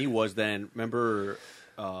longest for me was then, remember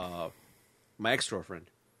my ex-girlfriend.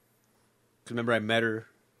 Because remember I met her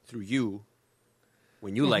through you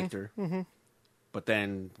when you liked her. Mm-hmm. But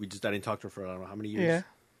then I didn't talk to her for I don't know how many years. Yeah.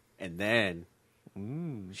 And then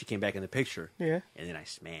she came back in the picture. Yeah. And then I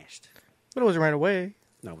smashed. But it wasn't right away.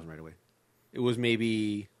 No, it wasn't right away. It was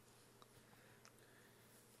maybe...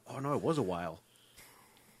 Oh, no, it was a while.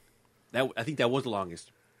 I think that was the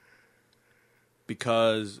longest.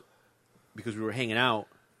 Because we were hanging out.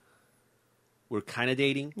 We were kind of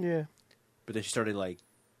dating. Yeah. But then she started, like,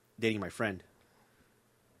 dating my friend.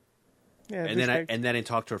 Yeah. And then I didn't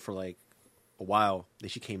talk to her for, like, a while. Then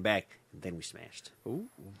she came back, and then we smashed.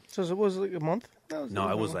 So it was like a month?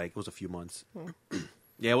 No, it was a few months.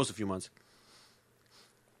 Yeah, it was a few months.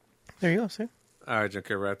 There you go, see? all right,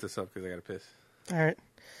 Junker, wrap this up because I got to piss. All right.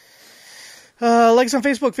 Like us on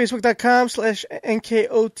Facebook,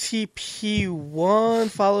 facebook.com/NKOTP1.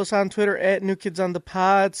 Follow us on Twitter at New Kids on the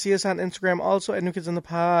Pod. See us on Instagram also at New Kids on the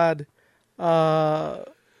Pod. What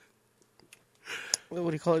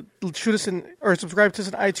do you call it? Shoot us in, or subscribe to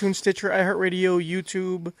us on iTunes, Stitcher, iHeartRadio,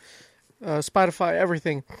 YouTube, Spotify,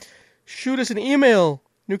 everything. Shoot us an email,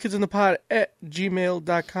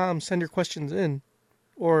 newkidsinthepod@gmail.com. Send your questions in.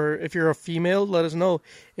 Or if you're a female, let us know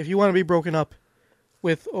if you want to be broken up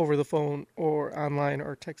with over the phone or online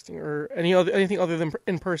or texting or anything other than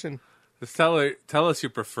in person. Just tell us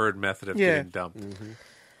your preferred method of getting dumped. Mm-hmm.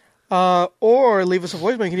 Or leave us a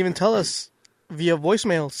voicemail. You can even tell us via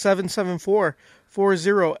voicemail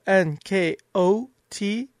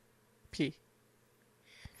 774-40-NKOTP.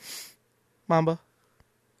 Mamba.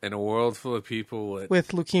 In a world full of people with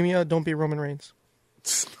leukemia, don't be Roman Reigns.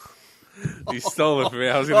 You stole it from me.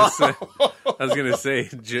 I was gonna say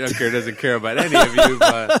Junker doesn't care about any of you,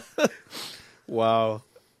 but wow.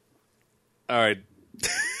 All right,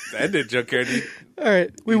 end it, Junker. All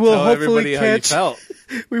right, we will hopefully catch. How you felt.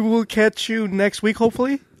 We will catch you next week.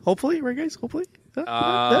 Hopefully, right, guys? Hopefully.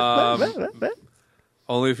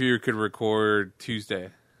 Only if you could record Tuesday.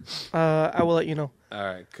 I will let you know. All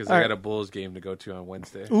right, because I got a Bulls game to go to on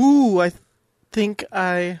Wednesday. Ooh, I think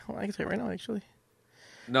I can say it right now, actually.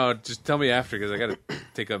 No, just tell me after because I got to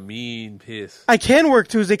take a mean piss. I can work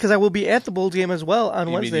Tuesday because I will be at the Bulls game as well on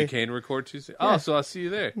Wednesday. You mean you can record Tuesday? Yeah. Oh, so I'll see you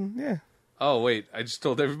there. Yeah. Oh, wait. I just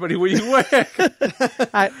told everybody where you went.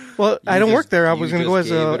 I don't work there. I was going to go as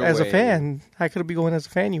a fan. I could be going as a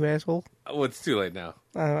fan, you asshole. Well, it's too late now.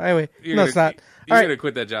 Anyway, it's not. You're going to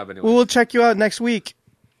quit that job anyway. We will check you out next week.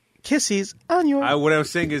 Kissies on your... What I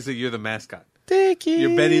was saying is that you're the mascot. Thank you.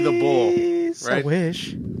 You're Benny the Bull, right? I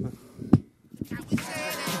wish.